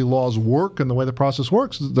property laws work and the way the process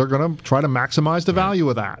works, they're going to try to maximize the value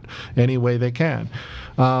of that any way they can.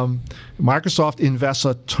 Microsoft invests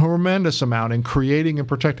a tremendous amount in creating and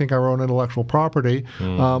protecting our own intellectual property,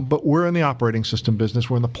 but we're in the operating system business,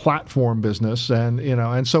 we're in the platform business,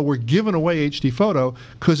 and so we're giving away HD photo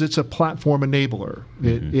because it's a platform enabler.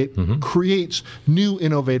 It creates new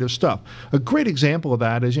innovative stuff. A great example of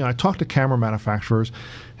that is, I talk to camera manufacturers,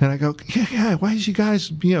 and I go, yeah, why is you guys,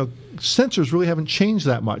 sensors really haven't changed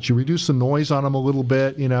that much. You reduce the noise on them a little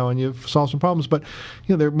bit, and you've solved some problems. But,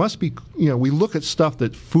 there must be, we look at stuff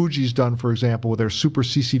that Fuji's done, for example, with their Super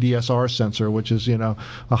CCD-SR sensor, which is, a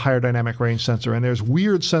higher dynamic range sensor. And there's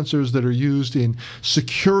weird sensors that are used in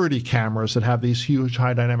security cameras that have these huge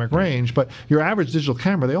high dynamic range. But your average digital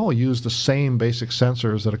camera, they all use the same basic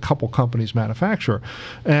sensors that a couple companies manufacture.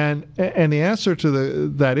 And the answer to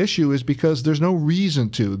that issue is because there's no reason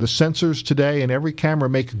to. The sensors today in every camera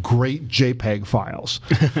make great JPEG files.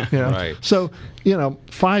 Right. So,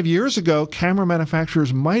 5 years ago, camera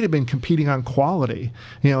manufacturers might have been competing on quality,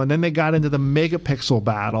 and then they got into the megapixel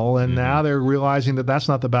battle, and now they're realizing that that's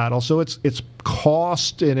not the battle. So it's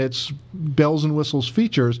cost and it's bells and whistles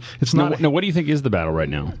features. It's not. No, what do you think is the battle right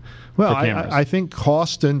now? Well, for cameras? I think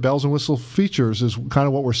cost and bells and whistle features is kind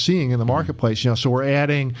of what we're seeing in the marketplace. So we're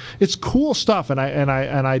adding, it's cool stuff, and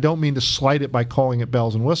I don't mean to slight it by calling it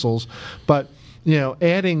bells and whistles, but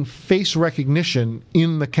adding face recognition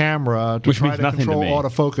in the camera to Which try means to nothing to control me.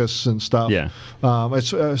 autofocus and stuff. Yeah.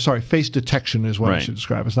 It's face detection is what I Right. should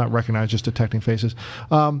describe. It's not recognize, just detecting faces.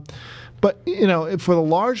 But for the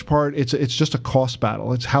large part, it's just a cost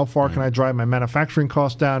battle. It's how far can I drive my manufacturing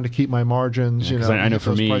costs down to keep my margins. 'Cause I know hit for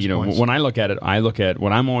those me, price points. when I look at it, I look at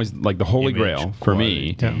what I'm always like the holy Image grail for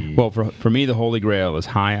me. quality. Well, for me, the holy grail is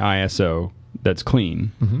high ISO that's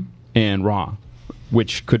clean and raw,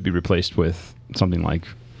 which could be replaced with something like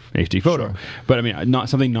HD photo. Sure. But I mean, not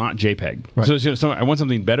JPEG. Right. So I want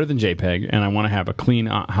something better than JPEG, and I want to have a clean,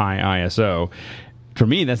 high ISO. For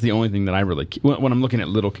me, that's the only thing that I really when I'm looking at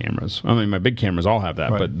little cameras. I mean, my big cameras all have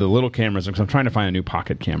that, Right. but the little cameras, because I'm trying to find a new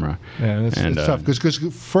pocket camera. Yeah, it's tough because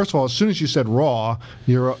first of all, as soon as you said raw,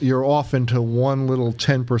 you're off into one little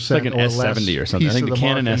 10% It's like an or less S70 or something. I piece think of the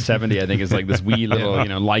Canon market. S70, I think, is like this wee little,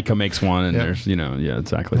 Leica makes one, and Yeah. there's, yeah,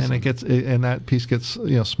 exactly. And that piece gets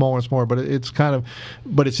smaller and smaller. But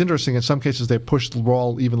it's interesting. In some cases, they push the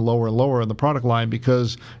raw even lower and lower in the product line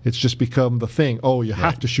because it's just become the thing. Oh, you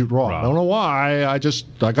have to shoot raw. I don't know why.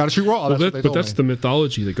 got to shoot raw. But that's the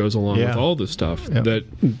mythology that goes along with all this stuff. Yeah. That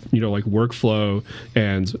like workflow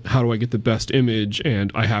and how do I get the best image,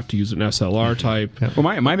 and I have to use an SLR type. Yeah.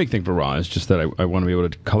 Well, my big thing for RAW is just that I want to be able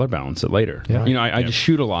to color balance it later. Yeah. I just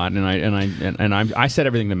shoot a lot, and I set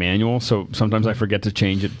everything to manual, so sometimes I forget to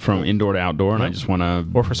change it from indoor to outdoor, and I just want to.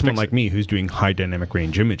 Or for someone like me who's doing high dynamic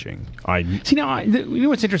range imaging, See, now, you know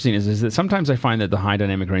what's interesting is that sometimes I find that the high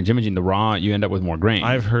dynamic range imaging, the RAW, you end up with more grain.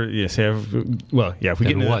 I've heard, yes, if we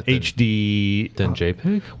get into what, HD, then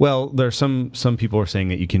JPEG. well, there's some people are saying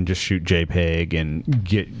that you can just shoot JPEG and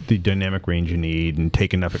get the dynamic range you need and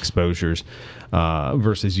take enough exposures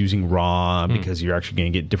versus using RAW because you're actually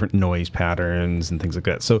going to get different noise patterns and things like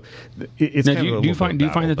that. So it's now, kind of do you find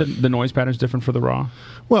that the noise pattern is different for the RAW?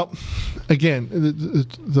 Well, again,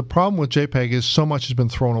 the problem with JPEG is so much has been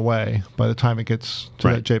thrown away by the time it gets to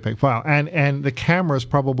that JPEG file, and the camera's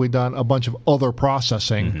probably done a bunch of other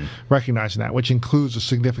processing, recognizing that, which includes a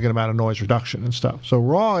significant amount of noise reduction and stuff. So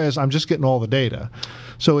RAW is I'm just getting all the data,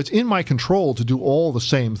 so it's in my control to do all the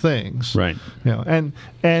same things, Right. And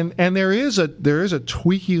there is a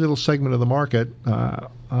tweaky little segment of the market.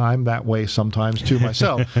 I'm that way sometimes too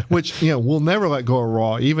myself, which will never let go of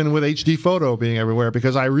RAW, even with HD photo being everywhere,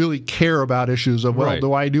 because I really care about issues of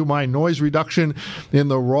do I do my noise reduction in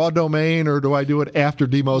the RAW domain or do I do it after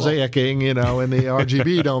demosaicing, in the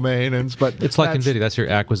RGB domain? But It's like NVIDIA. That's your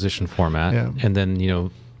acquisition format, and then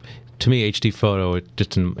to me, HD photo,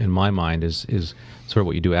 just in my mind, is sort of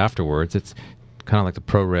what you do afterwards. It's kind of like the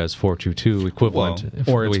ProRes 422 equivalent,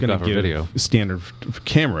 or it's going to give video. standard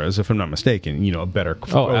cameras, if I'm not mistaken, a better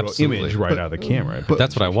photo image right out of the camera. But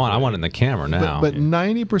that's what I want. I want it in the camera now. But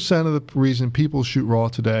 90% of the reason people shoot RAW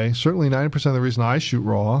today, certainly 90% of the reason I shoot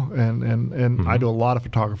RAW, and I do a lot of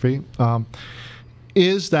photography,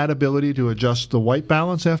 is that ability to adjust the white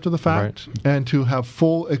balance after the fact and to have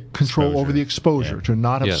full control over the exposure, to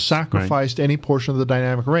not have sacrificed any portion of the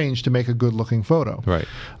dynamic range to make a good-looking photo. Right.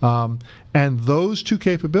 And those two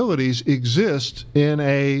capabilities exist in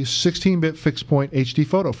a 16-bit fixed-point HD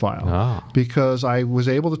photo file because I was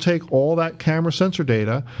able to take all that camera sensor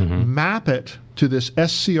data, map it to this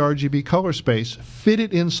sRGB color space, fit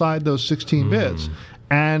it inside those 16 bits,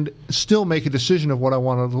 and still make a decision of what I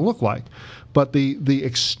wanted it to look like. But the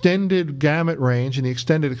extended gamut range and the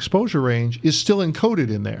extended exposure range is still encoded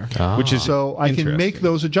in there, which is so I can make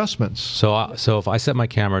those adjustments. So if I set my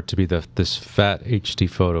camera to be this fat HD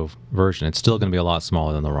photo version, it's still going to be a lot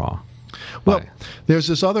smaller than the RAW. Well, there's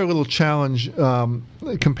this other little challenge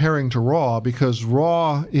comparing to RAW, because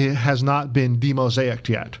RAW has not been demosaicked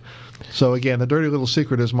yet. So again, the dirty little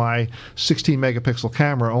secret is my 16 megapixel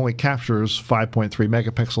camera only captures 5.3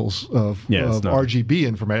 megapixels of RGB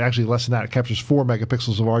information. Actually, less than that. It captures 4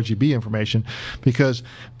 megapixels of RGB information, because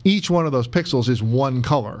each one of those pixels is one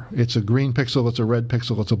color. It's a green pixel, it's a red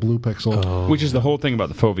pixel, it's a blue pixel. Which is the whole thing about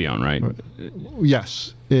the Foveon, right?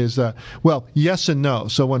 Yes. Yes and no.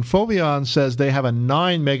 So when Foveon says they have a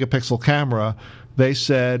 9 megapixel camera, they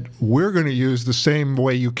said, we're going to use the same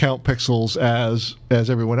way you count pixels as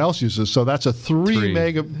everyone else uses. So that's a 3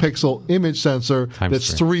 megapixel image sensor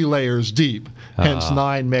that's 3 layers deep, hence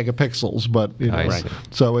 9 megapixels. But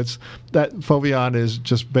so it's that Foveon is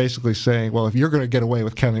just basically saying, well, if you're going to get away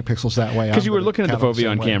with counting pixels that way, because you were looking at the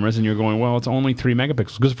Foveon cameras and you're going, well, it's only 3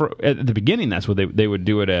 megapixels. Because at the beginning, that's what they would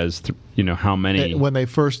do it as. How many? When they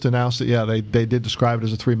first announced it, they did describe it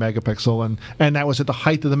as a 3 megapixel, and that was at the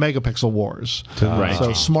height of the megapixel wars.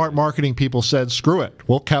 So smart marketing people said, screw it,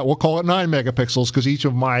 we'll call it 9 megapixels because each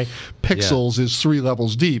of my pixels is 3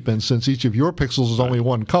 levels deep, and since each of your pixels is only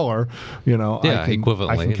one color, I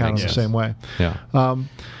can count it the same way.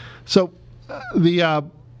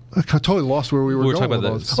 I totally lost where we were going. We were talking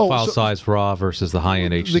about the file size RAW versus the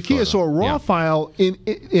high-end HD. The key is, so a RAW file in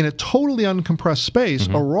a totally uncompressed space,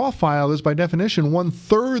 a RAW file is by definition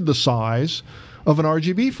 1/3 the size of an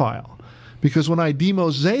RGB file, because when I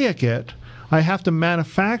demosaic it, I have to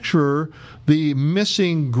manufacture the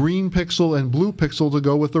missing green pixel and blue pixel to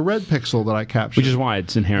go with the red pixel that I captured. Which is why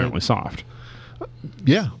it's inherently soft.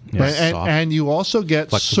 Yeah, and you also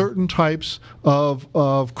get certain types of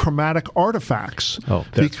chromatic artifacts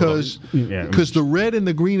because the red and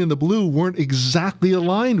the green and the blue weren't exactly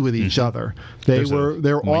aligned with each other.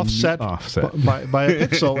 They're offset by a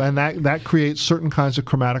pixel, and that creates certain kinds of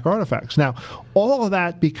chromatic artifacts. Now, all of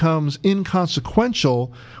that becomes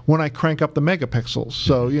inconsequential when I crank up the megapixels.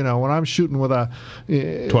 So when I'm shooting with a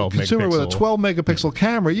 12 consumer with a 12 megapixel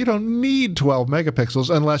camera, you don't need 12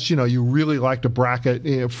 megapixels unless you really like to bracket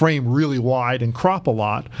frame really wide and crop a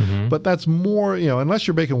lot. But that's more, unless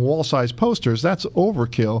you're making wall-size posters, that's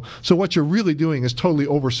overkill. So what you're really doing is totally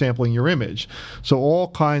oversampling your image. So all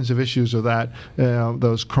kinds of issues of that,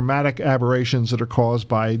 those chromatic aberrations that are caused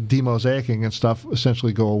by demosaicing and stuff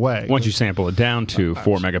essentially go away. Once you sample it down to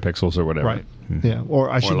 4 megapixels or whatever. Right. Yeah. Or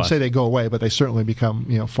I shouldn't say they go away, but they certainly become,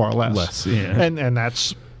 far less. And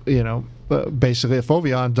that's, basically a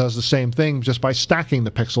Foveon does the same thing just by stacking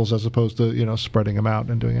the pixels as opposed to, spreading them out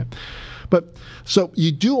and doing it. But so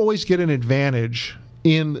you do always get an advantage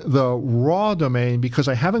in the raw domain because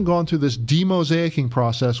I haven't gone through this demosaicing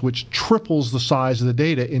process which triples the size of the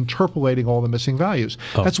data, interpolating all the missing values.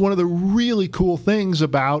 That's one of the really cool things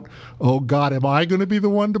about, oh God, am I going to be the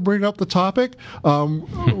one to bring up the topic?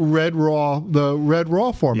 the red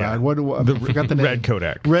raw format. I forgot the name. Red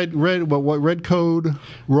Kodak. Red Code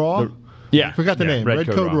Raw? Forgot the name. Red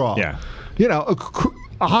Code Raw. Yeah.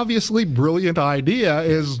 Obviously brilliant idea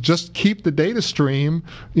is just keep the data stream,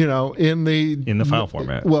 in the file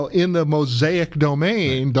format. Well, in the mosaic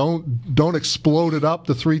domain, don't explode it up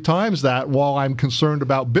to 3 times that while I'm concerned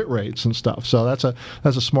about bit rates and stuff. So that's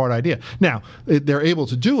a smart idea. Now, they're able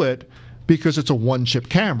to do it because it's a 1-chip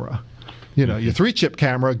camera. Your 3-chip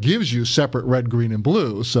camera gives you separate red, green, and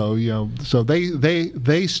blue. So so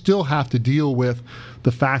they still have to deal with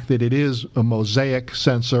the fact that it is a mosaic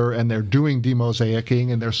sensor and they're doing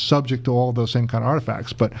demosaicing and they're subject to all those same kind of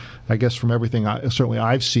artifacts. But I guess from everything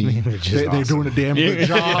I've seen, they're doing a damn good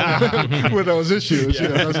job with those issues.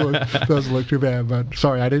 Doesn't look too bad. But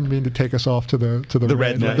sorry, I didn't mean to take us off to the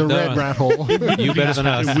red rat hole. You better than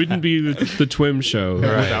us. It wouldn't be the TWIM show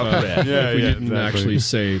without red if we didn't actually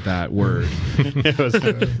say that word. It was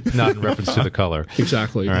not in reference to the color.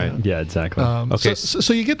 Exactly. All right. Yeah, exactly. Okay.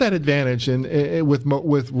 So you get that advantage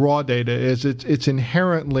with raw data is it's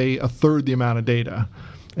inherently a third the amount of data.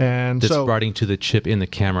 And that's so writing to the chip in the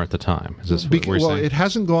camera at the time. Is this what we're saying? It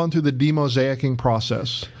hasn't gone through the demosaicing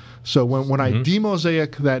process. So when I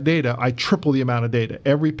demosaic that data, I triple the amount of data.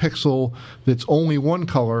 Every pixel that's only one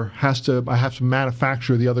color I have to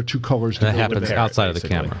manufacture the other 2 colors. That happens outside of the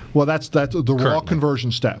camera. Well, that's the raw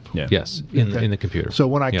conversion step. Yeah. Yes, in the computer. So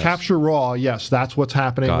when I capture raw, yes, that's what's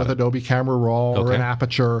happening with Adobe Camera Raw or an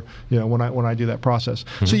Aperture. When I do that process,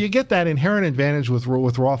 so you get that inherent advantage with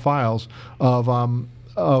raw files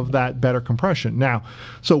of that better compression. Now,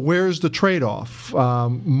 so where's the trade-off?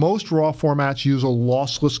 Most raw formats use a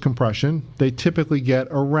lossless compression. They typically get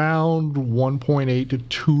around 1.8 to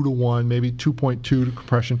 2 to 1, maybe 2.2 to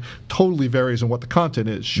compression. Totally varies on what the content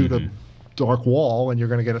is. Shoot a dark wall and you're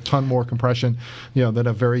going to get a ton more compression than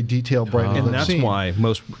a very detailed bright and that's scene. why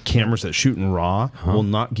most cameras that shoot in raw will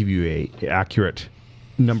not give you a accurate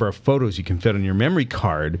number of photos you can fit on your memory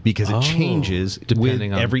card because it changes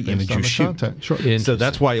depending with on every image you shoot. Sure. So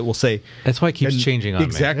that's why it will say. That's why it keeps changing on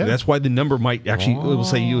exactly. me. That's why the number might actually it will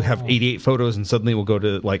say you have 88 photos and suddenly we'll go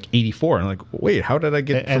to like 84 and like wait, how did I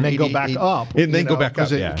get and then go back up and then go back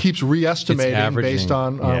up? It keeps re-estimating based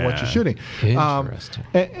on what you're shooting.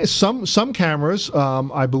 Interesting. Some cameras,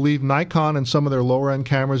 I believe Nikon and some of their lower end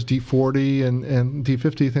cameras, D40 and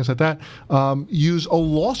D50, things like that, use a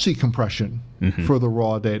lossy compression for the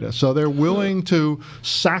raw data. So they're willing to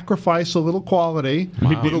sacrifice a little quality.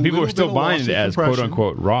 People are still buying it as quote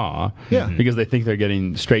unquote raw because they think they're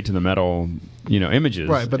getting straight to the metal images.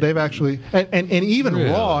 Right, but they've actually and even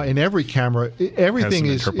raw in every camera, everything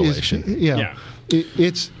is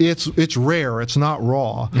it's rare. It's not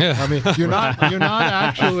raw. I mean, you're not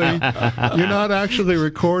actually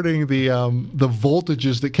recording the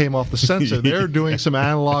voltages that came off the sensor. They're doing some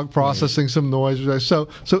analog processing, some noise. So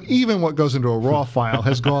even what goes into a raw file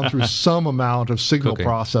has gone through some amount of signal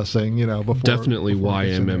processing. Before definitely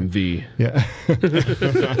YMMV. Yeah.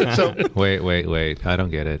 So wait. I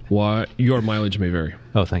don't get it. Why your mileage may vary.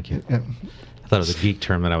 Oh, thank you. I thought it was a geek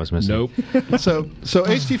term that I was missing. Nope. So an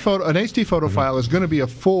HD photo file is going to be a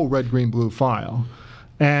full red, green, blue file.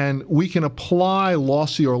 And we can apply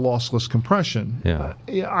lossy or lossless compression. Yeah.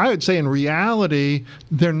 I would say in reality,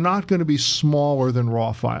 they're not going to be smaller than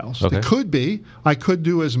raw files. Okay. They could be. I could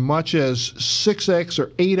do as much as 6x or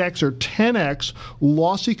 8x or 10x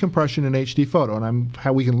lossy compression in HD photo. And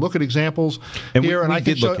we can look at examples here. We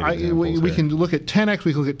can look at 10x,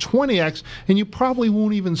 we can look at 20x, and you probably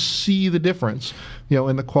won't even see the difference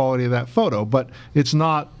in the quality of that photo. But it's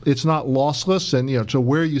not lossless, and so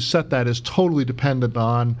where you set that is totally dependent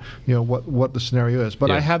on what the scenario is.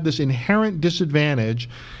 But I have this inherent disadvantage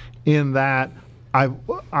in that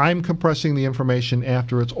I'm compressing the information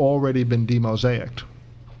after it's already been demosaicked.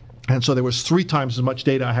 And so there was 3 times as much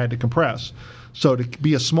data I had to compress. So to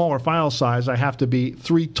be a smaller file size, I have to be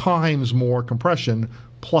 3 times more compression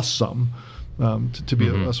plus some. to be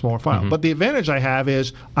a smaller file. But the advantage I have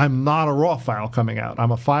is I'm not a raw file coming out.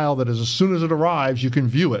 I'm a file that is, as soon as it arrives, you can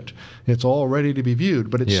view it. It's all ready to be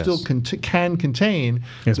viewed, but it still can contain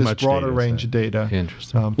as this much broader data, range of data.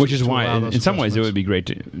 Interesting. Which is why, in some ways, it would be great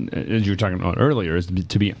to, as you were talking about earlier, is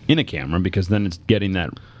to be in a camera, because then it's getting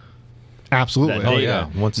that. Absolutely. That data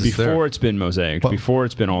Once it's before there. it's been mosaic, before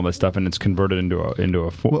it's been all this stuff, and it's converted into a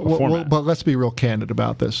format. But let's be real candid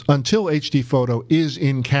about this. Until HD photo is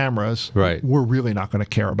in cameras, we're really not going to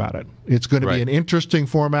care about it. It's going to be an interesting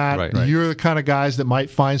format. You're the kind of guys that might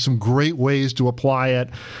find some great ways to apply it,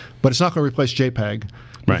 but it's not going to replace JPEG,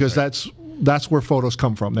 because that's where photos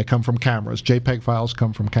come from. They come from cameras. JPEG files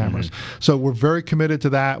come from cameras. So we're very committed to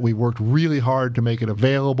that. We worked really hard to make it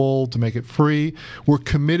available, to make it free. We're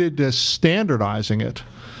committed to standardizing it,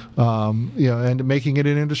 and making it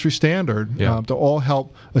an industry standard to all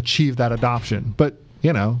help achieve that adoption. But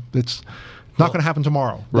it's not going to happen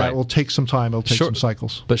tomorrow. That will take some time. It'll take some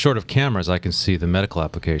cycles. But short of cameras, I can see the medical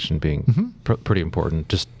application being pretty important,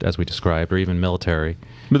 just as we described, or even military.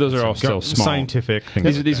 But those are all still small. Scientific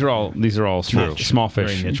things. These are all small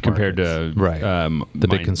fish compared to the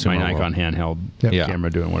big consumer my Nikon handheld camera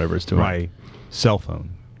doing whatever it's doing. My cell phone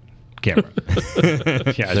camera.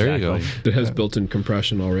 There you go. It has built-in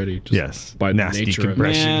compression already. Just by nasty nature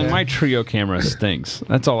compression. Man, my Trio camera stinks.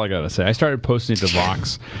 That's all I gotta say. I started posting it to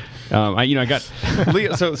Vox. I got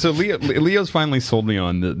Leo. So Leo's finally sold me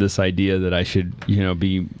on this idea that I should,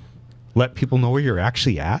 be. Let people know where you're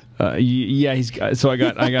actually at. Yeah, I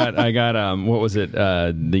got what was it?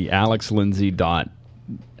 The Alex Lindsay, all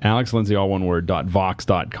one word,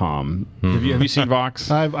 .vox.com. Have you seen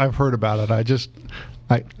Vox? I've heard about it.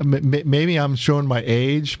 Maybe I'm showing my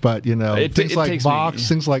age, but things like Vox,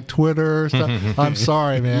 things like Twitter, stuff. I'm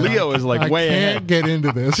sorry, man. Leo is like way ahead. I can't get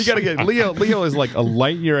into this. You got to get Leo. Leo is like a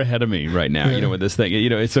light year ahead of me right now. With this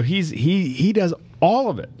thing. So he does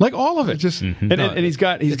all of it, like all of it. Just and he's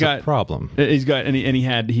got a problem. He's got he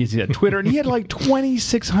had Twitter, and he had like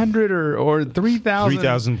 2,600 or 3,000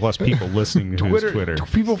 3,000 plus people listening to his Twitter.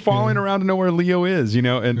 People following around to know where Leo is.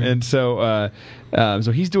 And so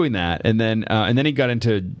he's doing that, and then he got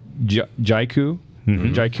into Jaiku.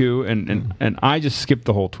 Jaiku, and I just skipped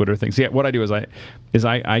the whole Twitter thing. See, what I do is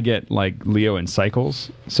I get like Leo in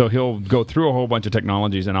cycles, so he'll go through a whole bunch of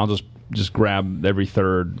technologies, and I'll just grab every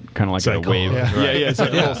third, kind of like a wave. It's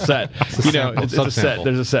like a whole set. It's a set.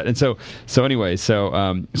 There's a set, and so anyway,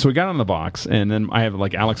 so we got on the box, and then I have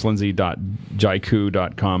like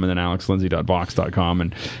alexlindsay.jaiku.com and then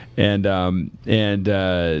alexlindsay.vox.com, and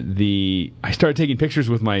I started taking pictures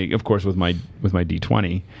with my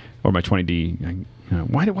D20 or my 20D.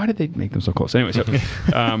 Why did they make them so close? Anyway, so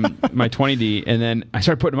my 20D, and then I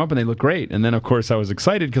started putting them up, and they look great. And then, of course, I was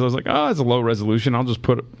excited because I was like, oh, it's a low resolution. I'll just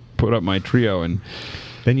put up my Trio, and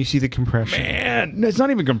then you see the compression. Man, it's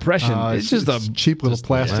not even compression. It's just a cheap little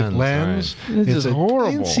plastic lens. It's just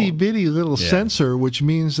horrible. Insy bitty little sensor, which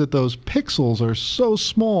means that those pixels are so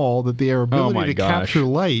small that their ability to capture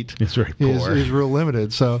light is real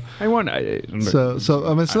limited. So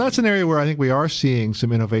so that's an area where I think we are seeing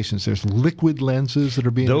some innovations. There's liquid lenses that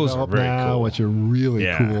are being developed now, which are really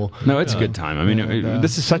cool. No, it's a good time. I mean,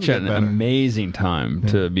 this is such an amazing time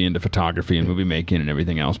to be into photography and movie making and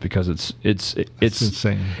everything else, because it's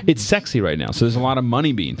insane. It's sexy right now, so there's a lot of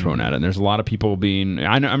money being thrown at it, and there's a lot of people being.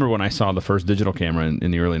 I remember when I saw the first digital camera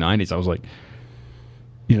in the early '90s, I was like,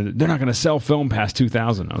 they're not going to sell film past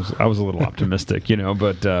 2000. I was a little optimistic,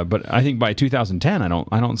 but I think by 2010,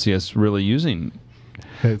 I don't see us really using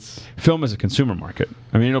film as a consumer market.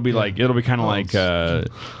 I mean, it'll be kind of like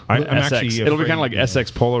SX. It'll be kind of like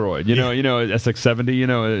SX Polaroid,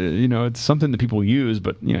 SX70. It's something that people use,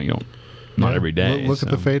 but you don't. Not every day. Look at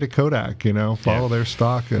the fate of Kodak, follow their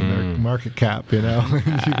stock and their market cap, you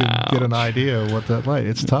can get an idea of what that like.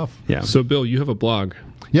 It's tough. Yeah. So, Bill, you have a blog.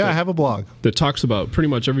 Yeah, I have a blog that talks about pretty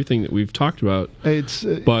much everything that we've talked about.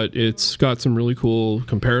 But it's got some really cool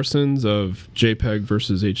comparisons of JPEG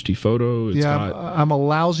versus HD photo. I'm a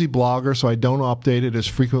lousy blogger, so I don't update it as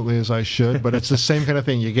frequently as I should. But it's the same kind of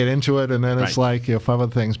thing. You get into it, and then it's like 5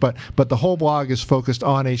 other things. But the whole blog is focused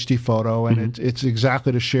on HD photo, and it's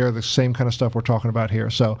exactly to share the same kind of stuff we're talking about here.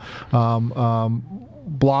 So.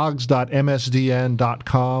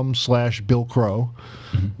 blogs.msdn.com/Bill Crow,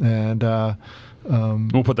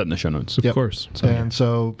 and we'll put that in the show notes, of course. And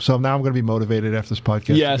so now I'm going to be motivated after this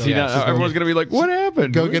podcast. Yeah, everyone's going to be like, "What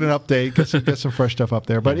happened?" Go get an update, get some fresh stuff up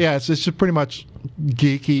there. But yeah, it's just pretty much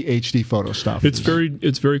geeky HD photo stuff. It's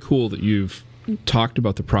very cool that you've talked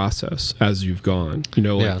about the process as you've gone.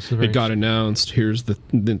 It got announced. Here's this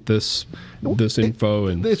info,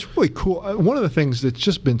 and it's really cool. One of the things that's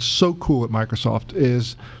just been so cool at Microsoft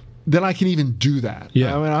is then I can even do that.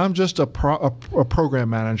 Yeah. I mean, I'm just a program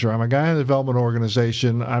manager. I'm a guy in the development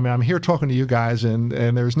organization. I mean, I'm here talking to you guys, and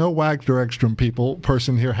there's no Wagner Ekstrom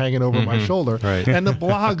person here hanging over my shoulder. Right. And the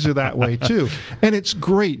blogs are that way too. And it's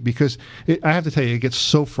great because I have to tell you, it gets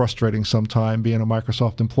so frustrating sometimes being a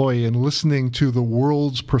Microsoft employee and listening to the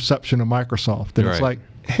world's perception of Microsoft. And it's like,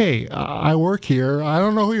 hey, I work here. I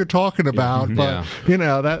don't know who you're talking about, but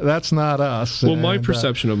that's not us. Well, my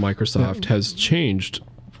perception of Microsoft has changed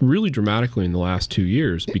really dramatically in the last 2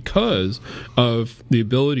 years because of the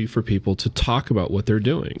ability for people to talk about what they're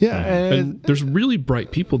doing. Yeah, and there's really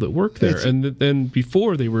bright people that work there. And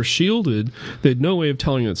before they were shielded, they had no way of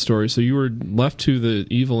telling that story. So you were left to the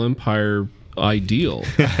evil empire ideal,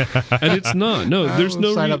 and it's not. No, there's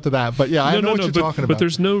no sign up to that. But yeah, I know what you're talking about. But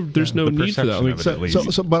there's no need for that. I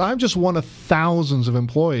mean, but I'm just one of thousands of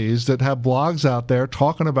employees that have blogs out there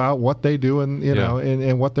talking about what they do and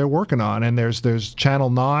and what they're working on. And there's Channel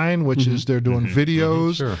 9, which is they're doing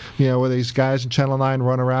videos. Sure. Where these guys in Channel 9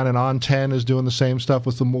 run around, and On 10 is doing the same stuff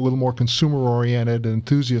with a little more consumer oriented,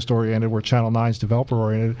 enthusiast oriented, where Channel 9 is developer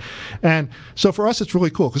oriented. And so for us, it's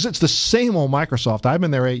really cool because it's the same old Microsoft. I've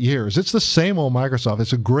been there 8 years. It's the same old Microsoft.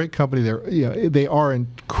 It's a great company. They are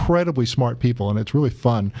incredibly smart people, and it's really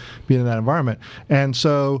fun being in that environment. And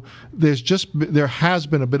so there has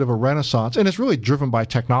been a bit of a renaissance, and it's really driven by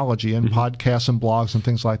technology and podcasts and blogs and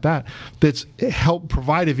things like that. That's helped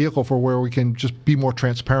provide a vehicle for where we can just be more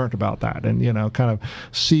transparent about that, and kind of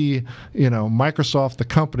see Microsoft the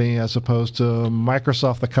company as opposed to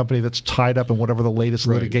Microsoft the company that's tied up in whatever the latest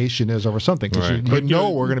litigation is over something. Because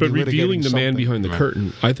we're going to be revealing the man behind the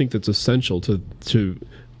curtain. I think that's essential to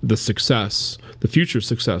the future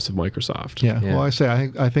success of Microsoft. Yeah. Well,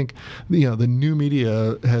 I think the new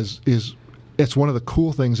media it's one of the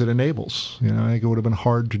cool things it enables. I think it would have been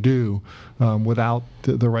hard to do without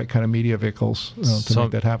the right kind of media vehicles to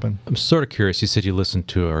make that happen. I'm sort of curious. You said you listened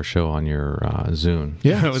to our show on your Zune.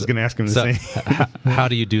 Yeah, I was going to ask him the same. How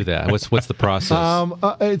do you do that? What's the process?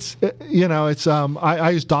 I use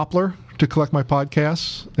Doppler to collect my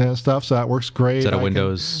podcasts and stuff, so that works great. Is that a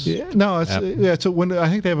Windows? It's a Windows. I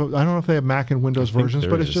think they have. I don't know if they have Mac and Windows versions,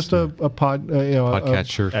 but it's just a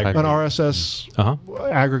podcatcher, an RSS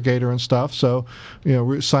aggregator and stuff. So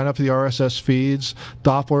sign up to the RSS feeds.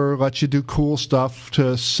 Doppler lets you do cool stuff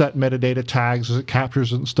to set metadata tags as it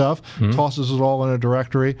captures it and stuff. Tosses it all in a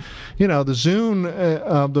directory. The Zune,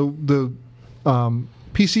 the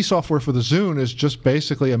PC software for the Zune is just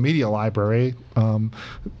basically a media library,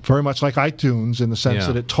 very much like iTunes in the sense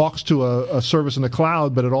that it talks to a service in the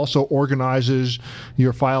cloud, but it also organizes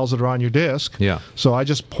your files that are on your disk. Yeah. So I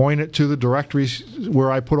just point it to the directory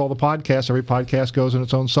where I put all the podcasts. Every podcast goes in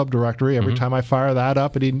its own subdirectory. Every time I fire that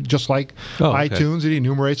up, just like iTunes, it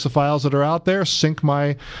enumerates the files that are out there, sync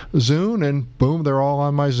my Zune, and boom, they're all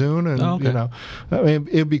on my Zune. And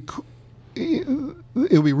it'd be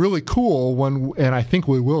it'll be really cool and I think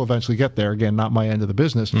we will eventually get there. Again, not my end of the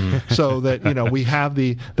business. So that we have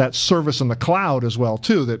that service in the cloud as well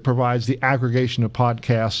too that provides the aggregation of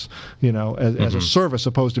podcasts as a service,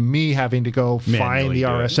 opposed to me having to go find the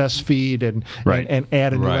RSS feed and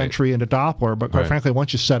add a new entry into Doppler. But quite frankly,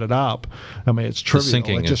 once you set it up, I mean, it's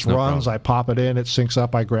trivial. It just runs. I pop it in. It syncs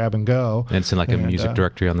up. I grab and go. And it's in like a music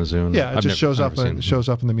directory on the Zune. Yeah, it just shows up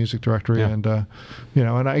in the music directory. And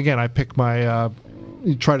I pick my.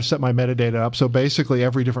 Try to set my metadata up. So basically,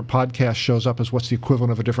 every different podcast shows up as what's the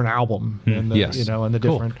equivalent of a different album, and the, and the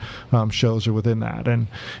different shows are within that. And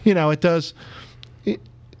it does.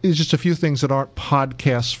 It's just a few things that aren't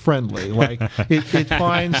podcast friendly. Like it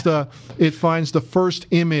finds the first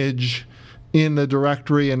image in the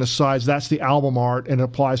directory and decides that's the album art, and it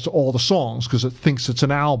applies to all the songs because it thinks it's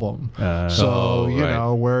an album.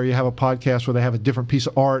 Where you have a podcast where they have a different piece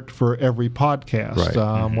of art for every podcast.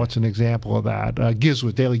 Right. What's an example of that?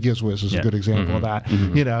 Gizwiz, Daily Gizwiz is a good example of that.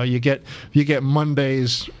 You get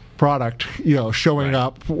Monday's product, showing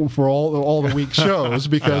up for all the week shows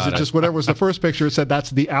because it just whatever was the first picture, it said that's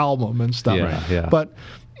the album and stuff. But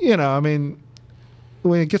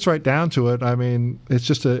when it gets right down to it, I mean, it's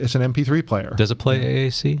an MP3 player. Does it play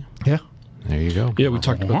AAC? Yeah. There you go. Yeah, we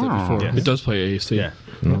talked about that before. Yes. It does play AAC. Yeah.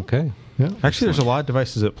 Okay. Yeah. Actually, there's a lot of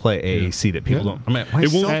devices that play AAC that people don't. I mean,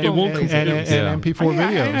 it won't compete. And MP4 videos.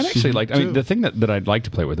 I'd actually like. I mean, the thing that I'd like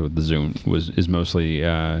to play with the Zune is mostly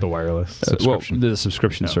the wireless subscription. The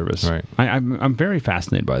subscription service. Right. I'm very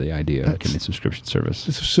fascinated by the idea of getting a subscription service.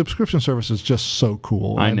 The subscription service is just so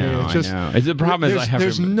cool. I know. The problem is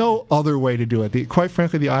there's no other way to do it. Quite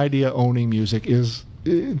frankly, the idea of owning music is.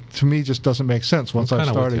 To me, just doesn't make sense once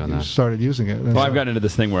I started using it. Well, I've gotten into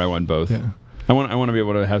this thing where I want both. Yeah. I want to be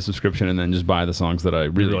able to have subscription and then just buy the songs that I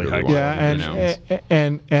really want. Yeah,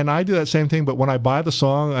 and I do that same thing. But when I buy the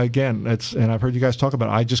song, again, and I've heard you guys talk about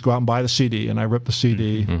it, I just go out and buy the CD and I rip the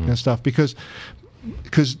CD and stuff because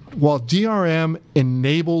while DRM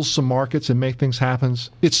enables some markets and make things happen,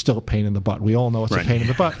 it's still a pain in the butt. We all know it's a pain in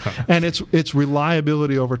the butt, and its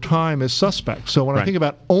reliability over time is suspect. So when I think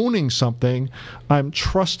about owning something, I'm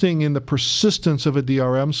trusting in the persistence of a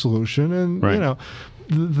DRM solution, and you know.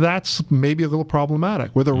 That's maybe a little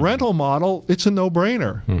problematic. With a rental model, it's a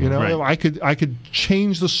no-brainer. You know, I could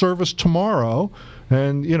change the service tomorrow,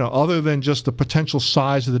 and you know, other than just the potential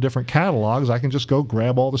size of the different catalogs, I can just go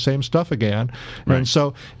grab all the same stuff again. And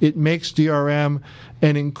so it makes DRM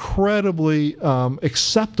an incredibly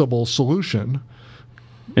acceptable solution.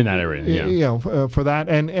 In that area, yeah. You know, for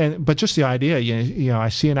that, but just the idea, you know, I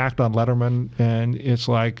see an act on Letterman, and it's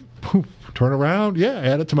like, poof, turn around,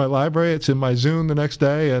 add it to my library. It's in my Zune the next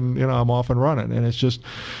day, and you know, I'm off and running. And it's just,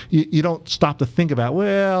 you don't stop to think about,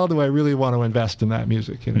 well, do I really want to invest in that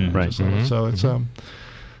music? You know, so it's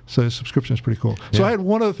So the subscription is pretty cool. Yeah. So I had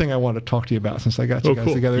one other thing I wanted to talk to you about since I got you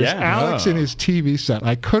guys together. It's Alex and his TV set.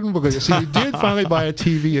 I couldn't believe it. So you did finally buy a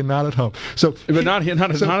TV and not at home. So, but not in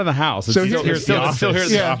the house. It's still here at the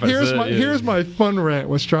office. Here's my fun rant,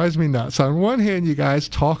 which drives me nuts. On one hand, you guys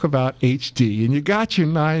talk about HD, and you got your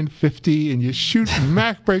 950, and you shoot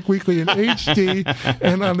Mac Break Weekly in HD,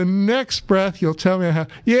 and on the next breath, you'll tell me how,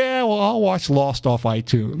 I'll watch Lost off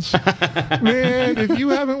iTunes. Man, if you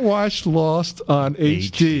haven't watched Lost on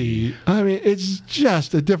HD, I mean, it's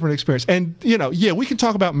just a different experience. And, you know, we can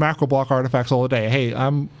talk about macro block artifacts all day. Hey,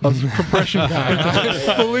 I'm a compression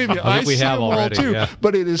guy. Believe me, I see them all too. Yeah.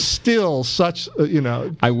 But it is still such,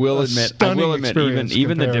 I will admit,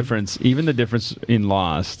 even the difference in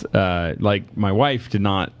Lost, like my wife did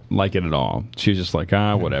not like it at all. She was just like,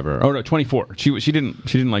 whatever. Oh no, 24. She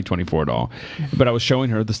didn't like 24 at all. But I was showing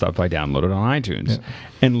her the stuff I downloaded on iTunes,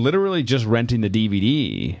 and literally just renting the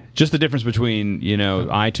DVD. Just the difference between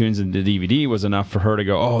iTunes and the DVD was enough for her to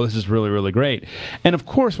go, oh, this is really, really great. And of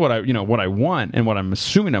course, what I want and what I'm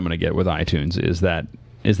assuming I'm going to get with iTunes is that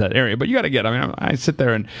area. But you got to get, I sit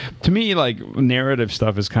there, and to me, like, narrative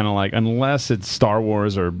stuff is kind of like, unless it's Star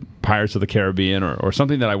Wars or Pirates of the Caribbean or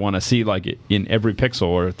something that I want to see, like, in every pixel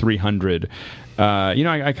or 300,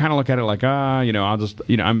 I kind of look at it like, I'll just,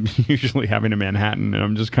 I'm usually having a Manhattan, and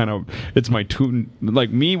I'm just kind of, it's my tune. Like,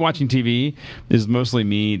 me watching TV is mostly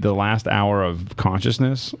me, the last hour of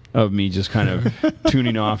consciousness of me just kind of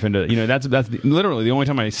tuning off into, that's literally the only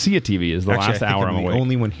time I see a TV is the last hour I'm awake. The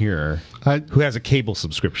only one here who has a cable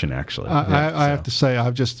subscription, actually. I have to say,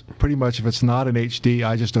 I've just pretty much, if it's not in HD,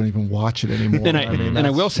 I just don't even watch it anymore. And I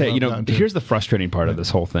will say, here's the frustrating part of this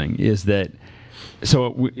whole thing is that,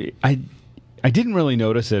 I didn't really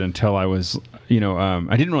notice it until I was, I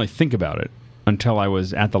didn't really think about it until I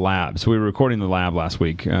was at the lab. So we were recording the lab last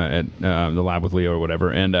week at the lab with Leo or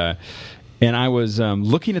whatever, and I was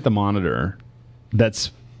looking at the monitor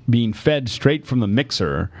that's being fed straight from the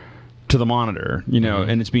mixer to the monitor,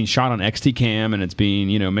 and it's being shot on XT cam, and it's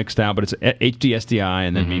being mixed out, but it's HD SDI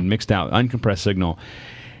and then being mixed out, uncompressed signal.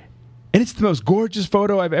 And it's the most gorgeous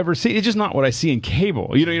photo I've ever seen. It's just not what I see in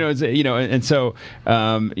cable, and so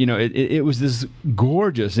it was this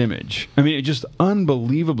gorgeous image. I mean, it's just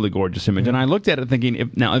unbelievably gorgeous image. And I looked at it thinking, if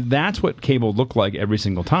that's what cable looked like every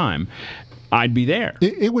single time, I'd be there.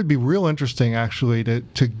 It would be real interesting, actually,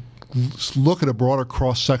 to look at a broader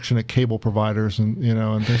cross section of cable providers and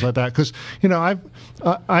and things like that, because I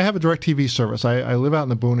have a DirecTV service. I live out in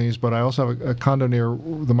the boonies, but I also have a condo near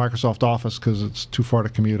the Microsoft office because it's too far to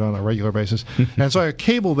commute on a regular basis. And so I have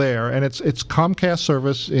cable there, and it's Comcast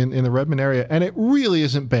service in the Redmond area, and it really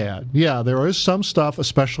isn't bad. Yeah, there is some stuff,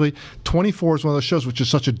 especially 24 is one of those shows which is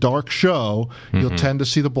such a dark show. You'll tend to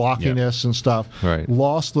see the blockiness and stuff. Right.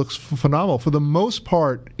 Lost looks phenomenal. For the most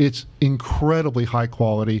part, it's incredibly high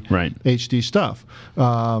quality. HD stuff.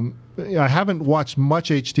 I haven't watched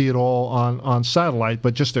much HD at all on satellite,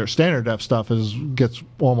 but just their standard def stuff gets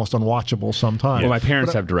almost unwatchable sometimes. Well, my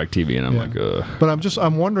parents have DirecTV, and I'm like, ugh. But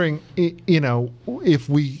I'm wondering, if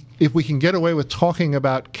we can get away with talking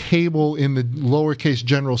about cable in the lowercase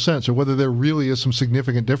general sense, or whether there really is some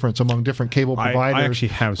significant difference among different cable providers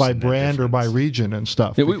by brand or by region and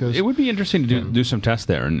stuff. It would be interesting to do some tests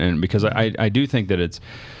there, and because I do think that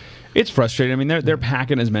it's frustrating. I mean, they're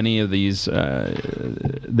packing as many of these.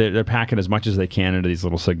 They're packing as much as they can into these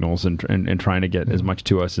little signals and trying to get as much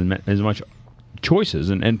to us and as much choices.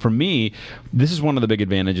 And for me, this is one of the big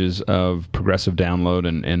advantages of progressive download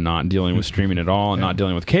and not dealing with streaming at all and not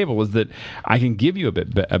dealing with cable, is that I can give you a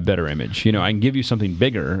better image. I can give you something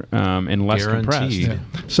bigger and less compressed. Yeah.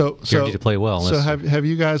 So Guaranteed to play well. So have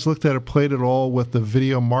you guys looked at or played at all with the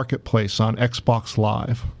video marketplace on Xbox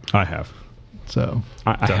Live? I have. So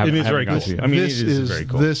it is very cool. I mean, this it is very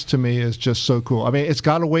cool. This to me is just so cool. I mean, it's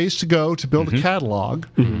got a ways to go to build a catalog,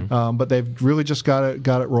 but they've really just got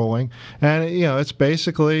it rolling. And it's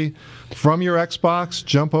basically from your Xbox,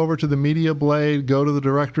 jump over to the Media Blade, go to the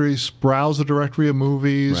directories, browse the directory of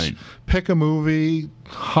movies, pick a movie,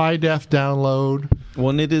 high def download.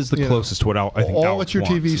 Well, and it is the closest to what I think all Alex at your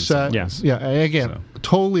wants, TV set. Yes. Yeah. And again,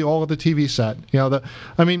 totally all at the TV set.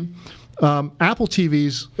 Apple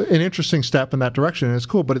TV's an interesting step in that direction, and it's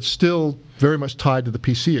cool, but it's still very much tied to the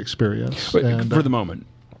PC experience. For the moment.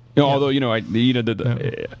 Although,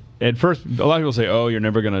 at first, a lot of people say, "Oh, you're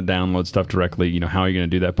never going to download stuff directly. How are you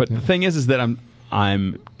going to do that?" But the thing is that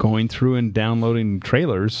I'm going through and downloading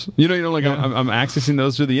trailers. I'm accessing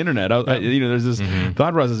those through the internet. There's this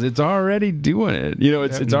thought process. It's already doing it.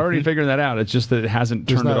 It's already figuring that out. It's just that it hasn't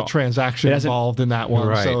turned There's it not a transaction involved in that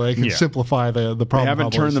one, so they can simplify the problem. They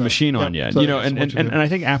haven't turned the machine on yet. So and I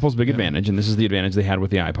think Apple's big advantage, and this is the advantage they had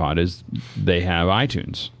with the iPod, is they have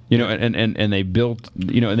iTunes. And they built,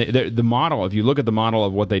 the model. If you look at the model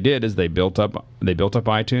of what they did, is they built up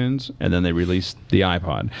iTunes, and then they released the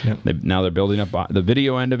iPod. Now they're building up the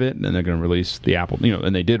video end of it, and then they're going to release the Apple.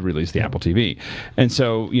 And they did release the Apple TV. And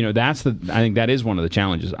so I think that is one of the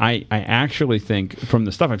challenges. I actually think, from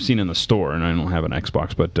the stuff I've seen in the store, and I don't have an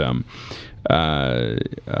Xbox, but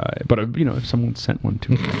if someone sent one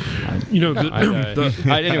to me,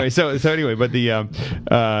 anyway. But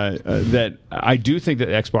that I do think that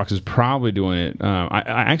Xbox is probably doing it.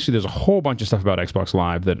 Actually, there's a whole bunch of stuff about Xbox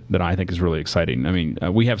Live that I think is really exciting. I mean,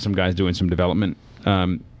 we have some guys doing some development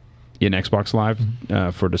in Xbox Live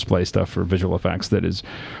for display stuff, for visual effects, that is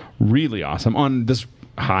really awesome on this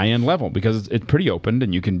high-end level, because it's pretty open,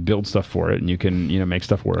 and you can build stuff for it, and you can make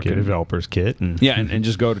stuff work. Get a developer's kit, and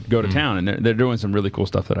just go to town, and they're doing some really cool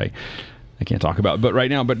stuff that I can't talk about, but right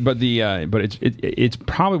now, but it's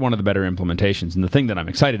probably one of the better implementations. And the thing that I'm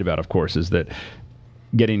excited about, of course, is that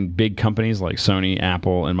getting big companies like Sony,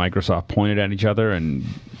 Apple, and Microsoft pointed at each other, and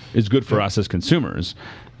is good for us as consumers.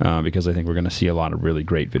 Because I think we're going to see a lot of really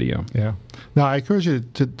great video. Yeah. Now, I encourage you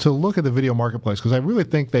to look at the video marketplace, because I really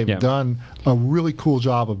think they've done a really cool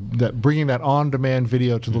job of bringing that on-demand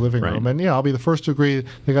video to the living room. And I'll be the first to agree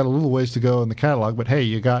they got a little ways to go in the catalog. But hey,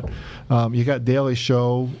 you got Daily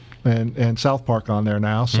Show and South Park on there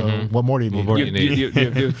now. So what more do you need?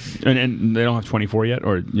 And they don't have 24 yet,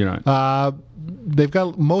 or they've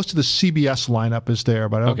got most of the CBS lineup is there,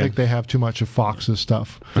 but I don't think they have too much of Fox's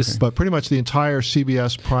stuff. But pretty much the entire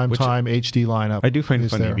CBS primetime HD lineup. I do find it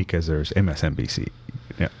funny there, because there's MSNBC.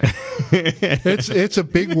 Yeah. it's a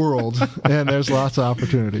big world, and there's lots of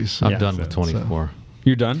opportunities. I'm done with 24.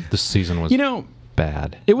 You're done? This season was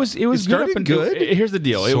bad. It was good. Here's the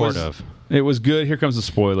deal. It was good. Here comes the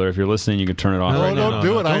spoiler. If you're listening, you can turn it off. No, don't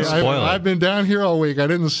do it. I've been down here all week. I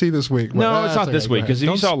didn't see this week. No, it's not this week, because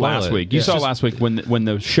you saw last week. You saw last week when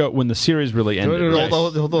the series really ended.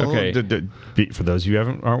 Hold on. Okay. For those of you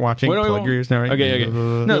who aren't watching, plug your ears now. Right? Okay.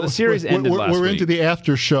 No, the series ended last week. We're into the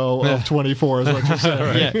after show of 24, is what you're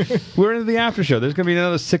saying. Yeah, we're into the after show. There's going to be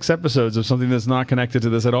another 6 episodes of something that's not connected to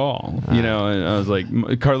this at all. And I was like,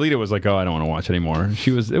 Carlita was like, "Oh, I don't want to watch anymore." This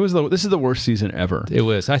is the worst season ever. It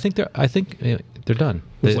was. I think they're done.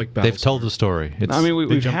 They've told the story.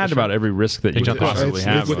 We've had about every risk that you could possibly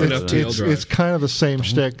have. It's kind of the same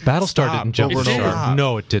shtick. Battlestar didn't jump the shark.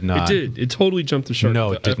 No, it did not. It did. It totally jumped the shark.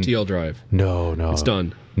 No, it didn't. FTL drive. No. It's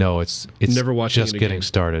done. No, it's never watching just it getting again.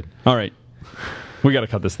 started. All right. We got to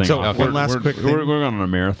cut this thing off. One last quick thing. We're going on a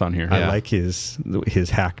marathon here. I like his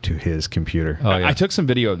hack to his computer. Oh, yeah. I took some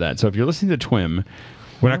video of that. So if you're listening to Twim,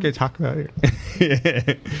 we're not going to talk about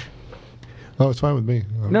it. Oh, it's fine with me.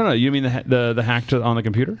 No. You mean the hack on the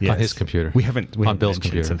computer? Yes. On his computer. We haven't on Bill's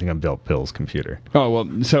computer. Something on Bill's computer. Oh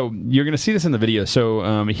well, so you're going to see this in the video.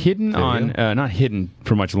 So hidden on not hidden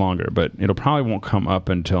for much longer, but it'll probably won't come up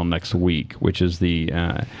until next week, which is the.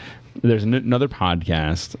 There's another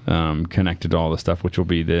podcast connected to all the stuff, which will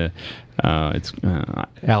be the Alex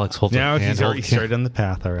holds. Now he's already started on the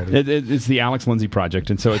path already. It's the Alex Lindsay project,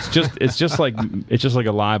 and so it's just like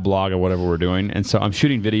a live blog of whatever we're doing. And so I'm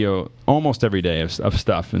shooting video almost every day of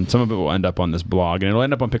stuff, and some of it will end up on this blog, and it'll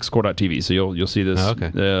end up on Pixscore.tv. So you'll see this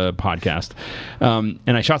podcast. And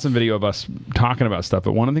I shot some video of us talking about stuff.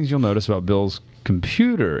 But one of the things you'll notice about Bill's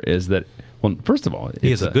computer is that, well, first of all, he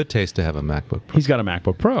has a good taste to have a MacBook Pro. He's got a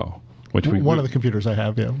MacBook Pro. One of the computers I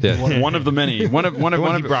have, yeah. One of the many. One of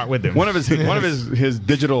he brought with him. One of his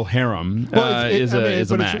digital harem is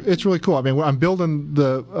a Mac. It's really cool. I mean, I'm building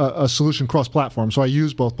a solution cross-platform, so I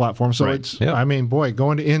use both platforms. So I mean, boy,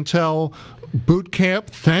 going to Intel boot camp.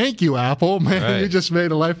 Thank you, Apple. Man, you just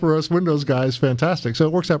made a life for us Windows guys fantastic. So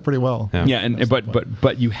it works out pretty well. And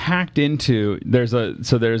but you hacked into there's a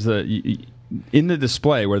in the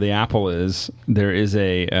display where the Apple is, there's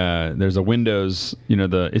a Windows.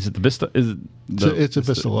 Is it the Vista? It's a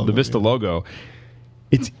Vista logo. The Vista logo.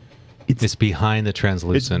 It's behind the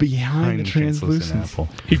translucent. It's behind the translucent Apple.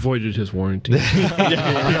 He voided his warranty. He's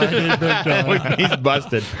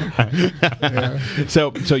busted.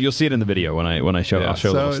 So you'll see it in the video when I show. I'll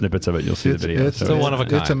show little snippets of it. You'll see the video. It's one of a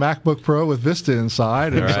kind. It's a MacBook Pro with Vista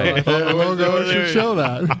inside, and so I thought the logo should show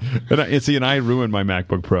that. And I ruined my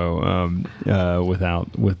MacBook Pro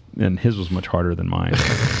and his was much harder than mine.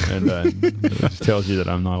 And it just tells you that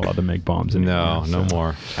I'm not allowed to make bombs anymore. No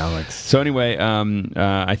more, Alex. So anyway,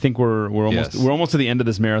 I think we're almost to the end of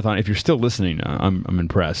this marathon. If you're still listening, I'm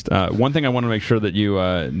impressed. One thing I want to make sure that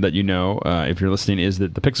you know if you're listening is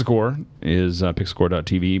that the Pixelcore is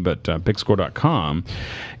pixelcore.tv, but pixelcore.com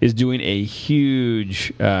is doing a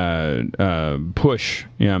huge push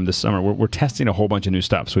this summer. We're testing a whole bunch of new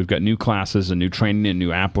stuff. So we've got new classes and new training and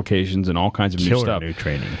new applications and all kinds of new stuff.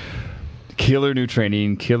 Killer new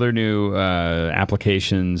training, killer new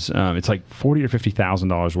applications. It's like $40,000 or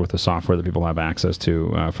 $50,000 worth of software that people have access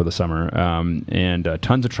to for the summer, and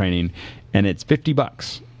tons of training, and it's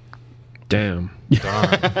 $50. Damn.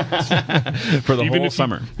 For the whole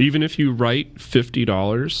summer. Even if you write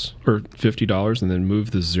 $50 and then move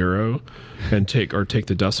the zero and take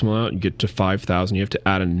the decimal out and get to 5,000, you have to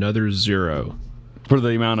add another zero. For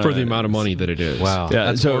the amount of money that it is. Wow.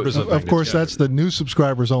 Yeah, so of course, that's the new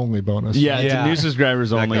subscribers only bonus. Yeah, it's a new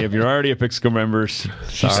subscribers only. If you're already a Pixel member,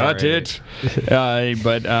 shut it.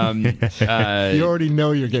 But you already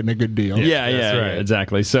know you're getting a good deal. Yeah,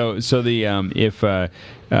 exactly. So if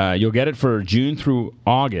you'll get it for June through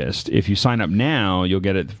August. If you sign up now, you'll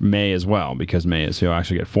get it May as well, because you'll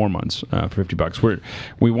actually get 4 months for $50.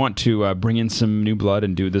 We want to bring in some new blood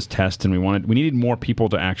and do this test, and we needed more people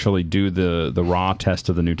to actually do the raw test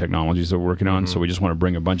of the new technologies that we're working on. So we just want to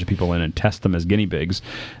bring a bunch of people in and test them as guinea pigs.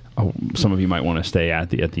 Some of you might want to stay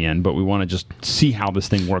at the end, but we want to just see how this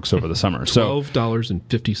thing works over the summer. So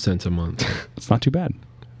 $12.50 a month. It's not too bad.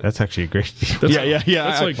 That's actually a great deal.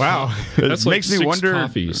 That's like, wow. That's makes like me wonder.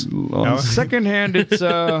 Coffees. On secondhand, it's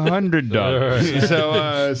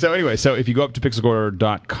 $100. So anyway, if you go up to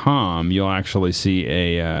pixelcore.com, you'll actually see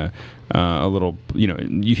a little,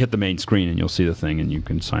 you hit the main screen and you'll see the thing and you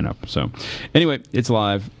can sign up. So anyway, it's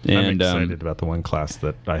live. And I'm excited about the one class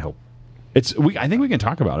that I hope. I think we can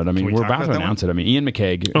talk about it. I mean, we're about to announce it. I mean, Ian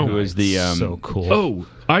McCaig, who is the so cool.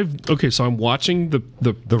 So I'm watching the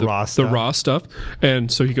raw stuff, and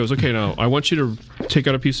so he goes, okay, now I want you to take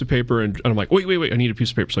out a piece of paper, and I'm like, wait, I need a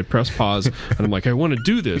piece of paper. So I press pause, and I'm like, I want to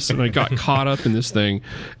do this, and I got caught up in this thing,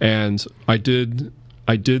 and I did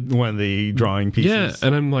one of the drawing pieces. Yeah,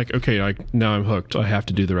 and I'm like, okay, now I'm hooked. I have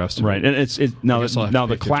to do the rest of it. Right, and now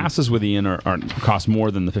the classes with Ian cost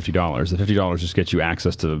more than the $50. The $50 just gets you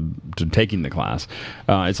access to taking the class.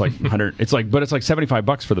 It's like $100. But it's like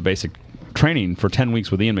 $75 for the basic training for 10 weeks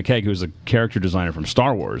with Ian McCaig, who's a character designer from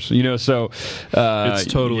Star Wars. So it's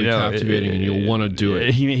totally captivating, and you'll want to do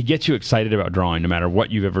it. He gets you excited about drawing, no matter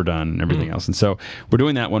what you've ever done and everything else. And so we're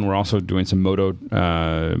doing that one. We're also doing some Moto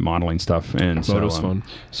modeling stuff, and Moto's fun.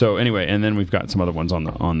 So anyway, and then we've got some other ones on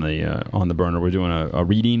the burner. We're doing a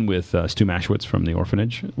reading with Stu Maschwitz from the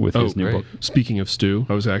Orphanage with his new book. Speaking of Stu,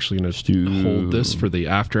 I was actually going to hold this for the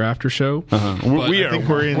after show. I think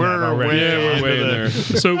we're in way in there.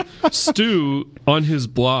 So Stu on his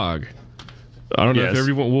blog, I don't know if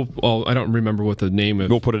everyone will. I don't remember what the name of.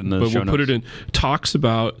 We'll put it in the show notes. Put it in. Talks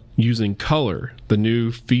using color, the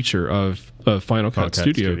new feature of Final Cut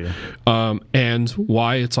Studio. And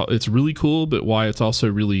why it's really cool, but why it's also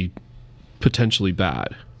really potentially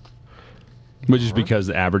bad. Which is because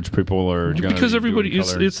the average people are because everybody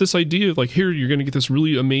is. It's this idea of like, here you're going to get this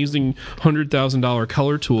really amazing $100,000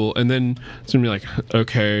 color tool, and then it's going to be like,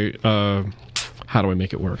 okay. How do I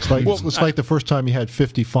make it work? It's like the first time you had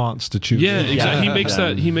 50 fonts to choose. Yeah, exactly.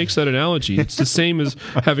 He makes that analogy. It's the same as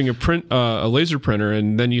having a laser printer,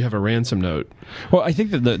 and then you have a ransom note. Well, I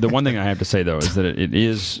think that the one thing I have to say though is that it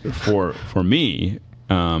is for me.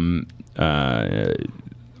 When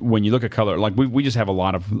you look at color, like we just have a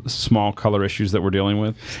lot of small color issues that we're dealing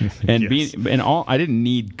with, and I didn't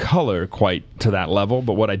need color quite to that level,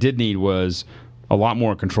 but what I did need was a lot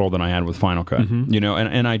more control than I had with Final Cut. You know,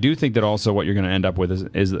 and I do think that also what you're going to end up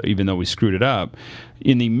with is even though we screwed it up,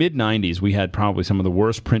 in the mid 90s we had probably some of the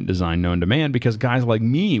worst print design known to man because guys like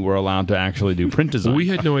me were allowed to actually do print design. We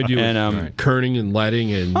had no idea what kerning and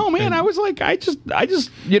leading and I was like, I just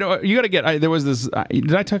you know, you got to get. There was this.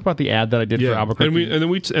 Did I talk about the ad that I did for Albuquerque? And then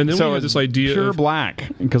we had this idea pure of black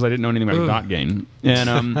because I didn't know anything about dot gain.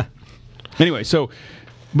 And anyway, so.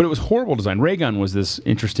 But it was horrible design. Raygun was this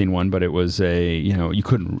interesting one, but it was you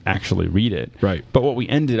couldn't actually read it. Right. But what we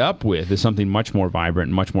ended up with is something much more vibrant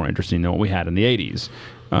and much more interesting than what we had in the 80s.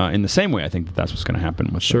 In the same way, I think that's what's going to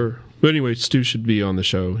happen with Sure. But anyway, Stu should be on the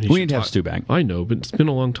show. We need to have Stu back. I know, but it's been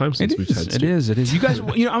a long time since we've had Stu. It is. You guys, I'm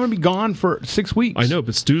going to be gone for 6 weeks. I know,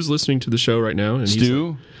 but Stu's listening to the show right now. And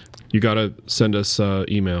Stu? You got to send us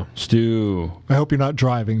email. Stu. I hope you're not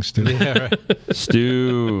driving, Stu. Yeah, right.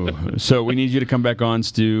 Stu. So we need you to come back on,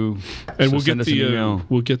 Stu. And So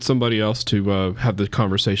we'll get somebody else to have the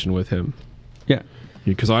conversation with him. Yeah.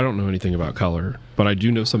 Because I don't know anything about color, but I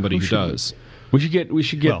do know somebody who does. We should get.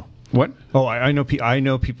 Well, what? Oh, I know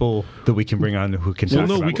people that we can bring on who can. Well,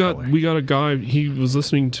 talk no, about we got a guy. He was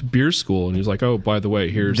listening to Beer School, and he was like, "Oh, by the way,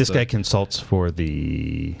 here's this guy consults for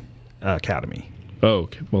the Academy." Oh,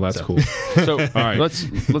 okay. Well, that's cool. So all right, we'll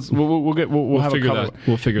have figure a couple. that.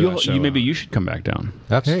 We'll figure that show. Maybe out. you should come back down.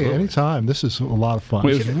 Absolutely. Hey, anytime. This is a lot of fun.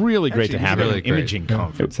 It was really great to have really it. great. Imaging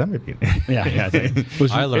conference. That might be. Yeah.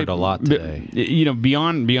 I learned a lot today. You know,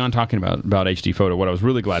 beyond talking about HD photo, what I was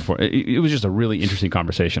really glad for, it was just a really interesting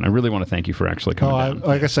conversation. I really want to thank you for actually coming down.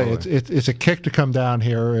 Like I say, it's a kick to come down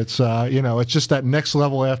here. It's it's just that next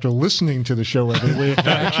level after listening to the show every week to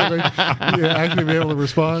actually be able to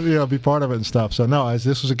respond, be part of it and stuff. So no,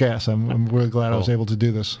 this was a gas. I'm really glad I was able to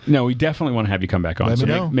do this. No, we definitely want to have you come back on. Let me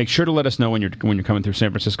know. Make sure to let us know when you're coming through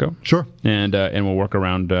San Francisco. Sure. And we'll work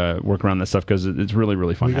around that stuff because it's really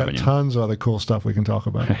really fun We got having you. tons of other cool stuff we can talk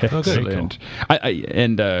about. Excellent.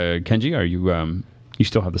 And Kenji, are you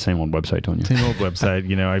still have the same old website, don't you? Same old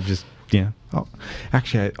website. I've just Oh,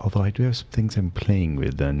 actually, although I do have some things I'm playing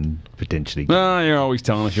with and potentially. You're always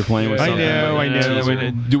telling us you're playing with something. I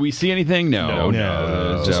know. Do we see anything? No.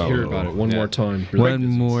 Just hear about it one more time. One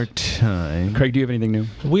more time. Craig, do you have anything new?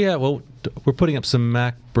 We're putting up some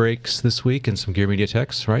Mac breaks this week and some Gear Media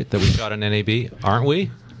Techs, right? That we shot on NAB, aren't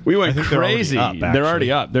we? We went crazy. They're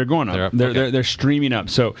already up. They're going up. They're streaming up.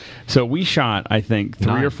 So we shot, I think,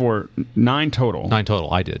 9 total. 9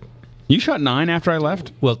 total. I did. You shot 9 after I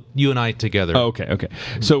left? Well, you and I together. Oh, okay.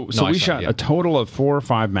 So we shot a total of 4 or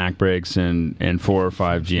 5 Mac breaks and 4 or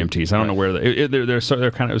 5 GMTs. I don't know where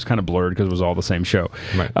they're kind of, it was kind of blurred because it was all the same show.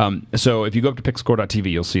 Right. So if you go up to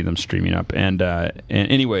pixscore.tv, you'll see them streaming up. And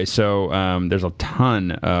anyway, so there's a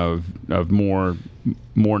ton of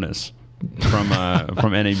moreness from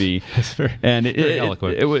NAB, and very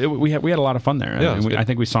eloquent. We had a lot of fun there. Yeah, I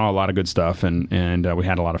think we saw a lot of good stuff, and we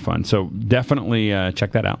had a lot of fun. So definitely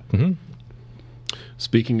check that out. Mm-hmm.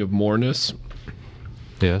 Speaking of moreness,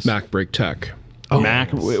 yes, Mac Break Tech.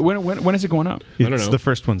 Mac. When is it going up? I don't know. The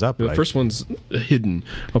first one's up. The first one's hidden.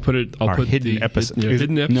 I'll put hidden episode.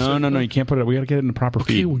 Hidden episode. No. You can't put it. We got to get it in the proper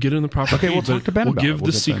feed. Okay, we'll get it in the proper feed. Okay, we'll talk to Ben about it.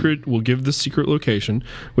 We'll give the secret location,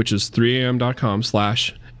 which is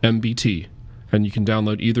 3am.com/MBT. And you can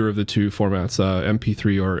download either of the two formats,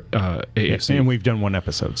 MP3 or AAC. And we've done one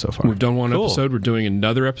episode so far. We've done one episode. We're doing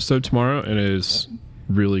another episode tomorrow, and it's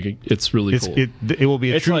really cool. It will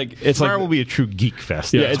be tomorrow will be a true geek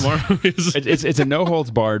fest. Yeah, tomorrow is. It's a no holds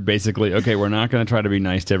barred, basically. Okay, we're not going to try to be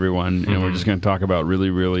nice to everyone, and we're just going to talk about really,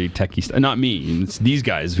 really techie stuff. Not me. It's these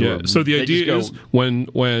guys. So the idea is when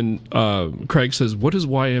Craig says, "What does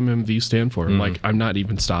YMMV stand for?" I'm like, I'm not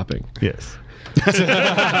even stopping. Yes.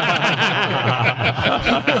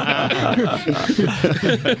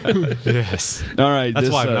 Yes. All right. That's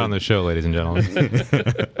why I'm not on the show, ladies and gentlemen.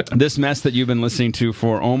 This mess that you've been listening to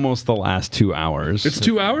for almost the last 2 hours. It's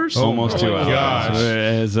 2 hours? Almost 2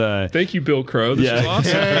 hours. Gosh. Thank you, Bill Crow. This is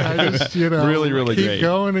awesome. Yeah, I just, really, really keep great.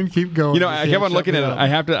 Going and keep going. I kept on looking at it. I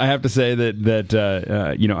have to say that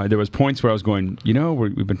there was points where I was going,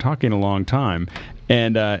 we've been talking a long time.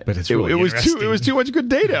 And but it's really it was too much good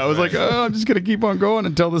data. I was like, I'm just going to keep on going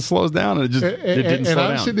until this slows down, and it didn't slow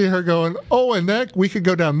down. And I'm sitting here going, and that we could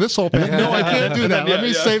go down this whole path. No, I can't do that. Let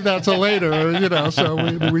me save that till later.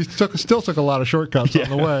 So we still took a lot of shortcuts on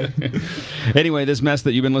the way. Anyway, this mess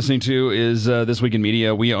that you've been listening to is This Week in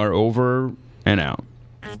Media. We are over and out.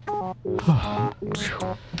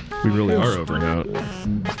 We really are over and out.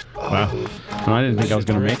 Wow. No, I didn't think I was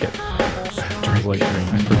going to make it. I was like,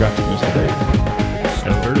 I forgot to use the date.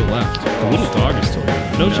 Alberta left. The little dog is still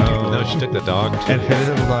here. No, she took the dog. And headed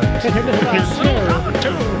to the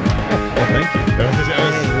Thank you. That was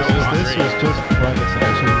This was just like I said,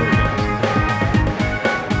 actually pretty good.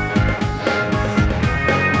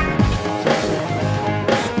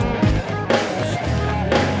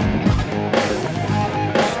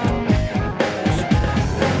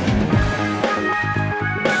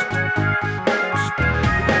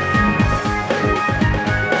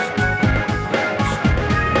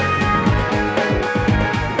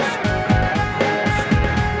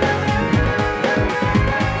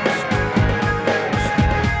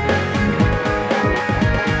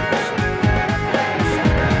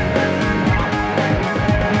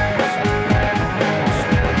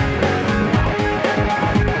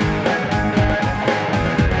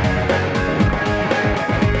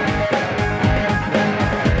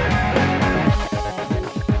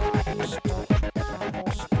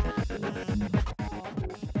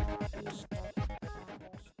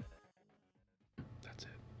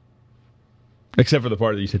 Except for the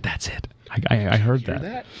part that you said, "That's it." I heard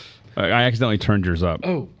that. I accidentally turned yours up.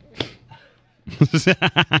 Oh. So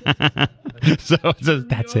it says,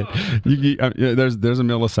 "That's it." There's a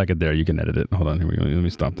millisecond there. You can edit it. Hold on. Here we go. Let me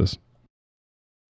stop this.